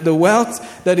chapter, that the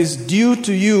wealth that is due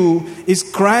to you is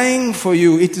crying for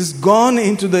you. It is gone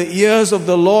into the ears of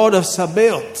the Lord of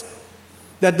Sabaoth.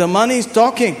 That the money is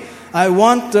talking. I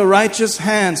want the righteous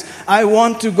hands. I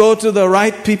want to go to the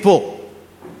right people.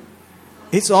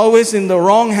 It's always in the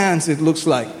wrong hands, it looks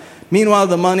like. Meanwhile,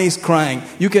 the money is crying.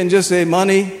 You can just say,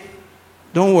 money,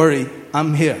 don't worry,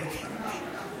 I'm here.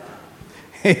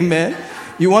 Amen.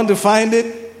 You want to find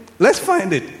it? Let's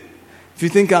find it. If you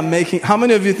think how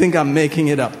many of you think I'm making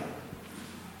it up?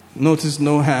 Notice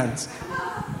no hands.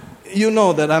 You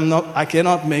know that I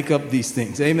cannot make up these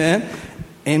things. Amen.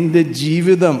 And the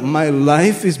Jividam, my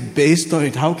life is based on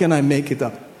it. How can I make it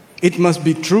up? It must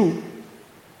be true.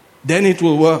 Then it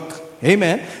will work.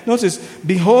 Amen. Notice,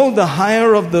 behold the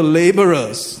hire of the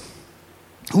laborers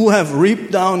who have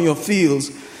reaped down your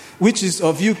fields, which is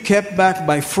of you kept back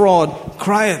by fraud,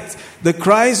 crieth. The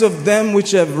cries of them which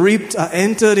have reaped are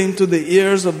entered into the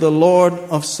ears of the Lord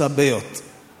of Sabaoth.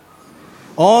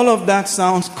 All of that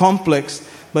sounds complex,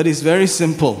 but it's very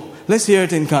simple. Let's hear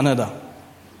it in Kannada.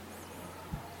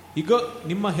 ಈಗ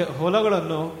ನಿಮ್ಮ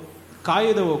ಹೊಲಗಳನ್ನು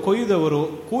ಕೊಯ್ದವರು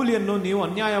ಕೂಲಿಯನ್ನು ನೀವು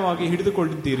ಅನ್ಯಾಯವಾಗಿ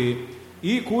ಹಿಡಿದುಕೊಂಡಿದ್ದೀರಿ.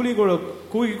 ಈ ಕೂಲಿಗಳು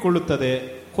ಕೂಗಿಕೊಳ್ಳುತ್ತದೆ.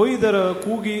 ಕೊಯ್ದರ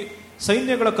ಕೂಗಿ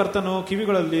ಸೈನ್ಯಗಳ ಕರ್ತನು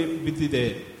ಕಿವಿಗಳಲ್ಲಿ ಬಿದ್ದಿದೆ.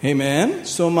 Amen.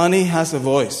 So money has a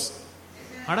voice.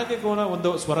 ಹಣಕ್ಕೆ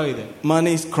ಒಂದು ಸ್ವರ ಇದೆ.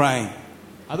 Money is crying.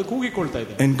 ಅದು ಕೂಗಿಕೊಳ್ತಾ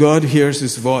ಇದೆ. And God hears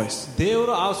his voice.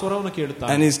 ದೇವರು ಆ ಸ್ವರವನ್ನು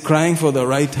ಕೇಳುತ್ತಾನೆ. And is crying for the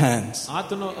right hands.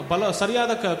 ಆತನು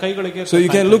ಸರಿಯಾದ ಕೈಗಳಿಗೆ. So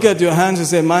you can look at your hands and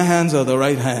say, my hands are the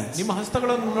right hands. ನಿಮ್ಮ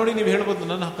ಹಸ್ತಗಳನ್ನು ನೋಡಿ ನೀವು ಹೇಳಬಹುದು,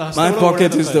 ನನ್ನ ಹಸ್ತಗಳು. My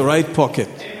pocket is the right pocket.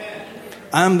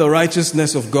 I am the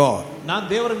righteousness of God. ನಾನು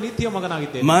ದೇವರ ನೀತಿಯ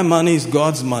ಮಗನಾಗಿದ್ದೇನೆ. My money is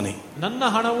God's money. ನನ್ನ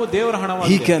ಹಣವು ದೇವರ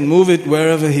ಹಣವಾಗಿದೆ. He can move it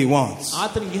wherever he wants.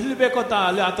 ಆತನಿಗೆ ಎಲ್ಲಿ ಬೇಕೋ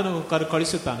ಅಲ್ಲಿ ಆತನು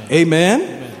ಕಳಿಸುತ್ತಾನೆ. Amen.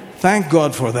 Thank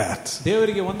God for that.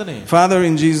 ದೇವರಿಗೆ ವಂದನೆ. Father,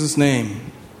 in Jesus' name,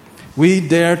 we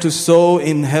dare to sow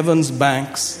in heaven's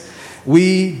banks. We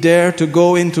dare to go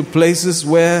into places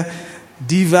where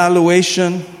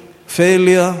devaluation,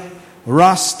 failure,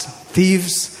 rust,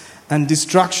 thieves, and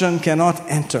destruction cannot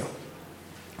enter.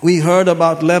 We heard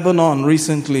about Lebanon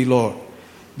recently, Lord,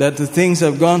 that the things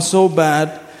have gone so bad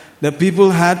that people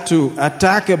had to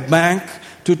attack a bank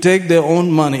to take their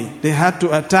own money. They had to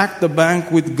attack the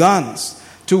bank with guns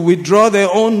to withdraw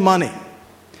their own money.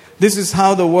 This is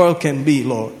how the world can be,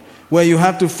 Lord, where you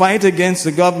have to fight against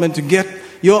the government to get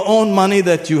your own money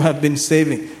that you have been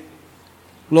saving.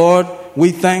 Lord, we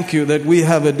thank you that we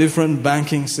have a different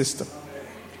banking system,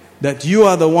 that you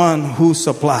are the one who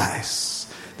supplies,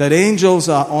 that angels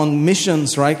are on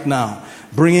missions right now,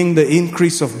 bringing the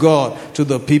increase of God to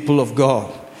the people of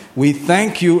God. We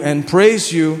thank you and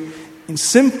praise you in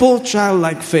simple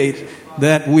childlike faith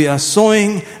that we are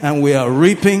sowing and we are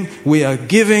reaping, we are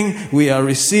giving, we are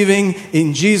receiving.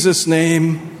 In Jesus' name,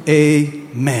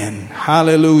 amen.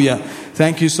 Hallelujah.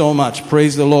 Thank you so much.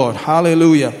 Praise the Lord.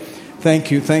 Hallelujah.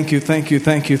 Thank you, thank you, thank you,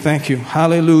 thank you, thank you.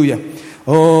 Hallelujah.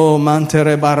 Oh,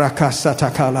 mantere barakasata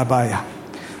kalabaya.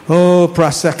 Oh,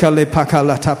 prasekale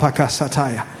pakalata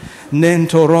pakasataya.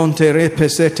 Nentoronte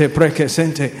repesete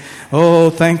prekesente. Oh,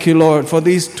 thank you, Lord, for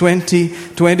these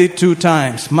 22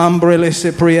 times. Mambrele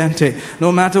sepriente.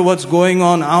 No matter what's going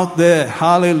on out there,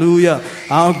 hallelujah,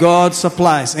 our God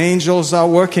supplies. Angels are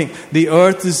working. The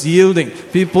earth is yielding.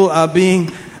 People are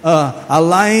being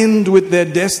aligned with their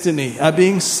destiny, are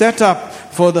being set up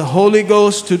for the Holy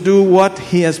Ghost to do what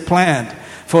He has planned.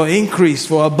 For increase,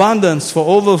 for abundance, for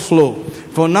overflow,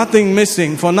 for nothing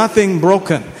missing, for nothing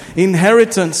broken.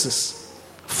 Inheritances,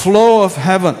 flow of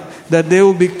heaven, that they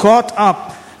will be caught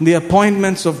up in the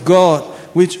appointments of God,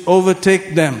 which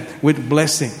overtake them with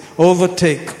blessing.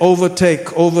 Overtake.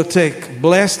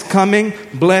 Blessed coming,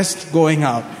 blessed going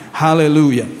out.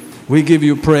 Hallelujah. We give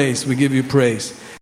you praise.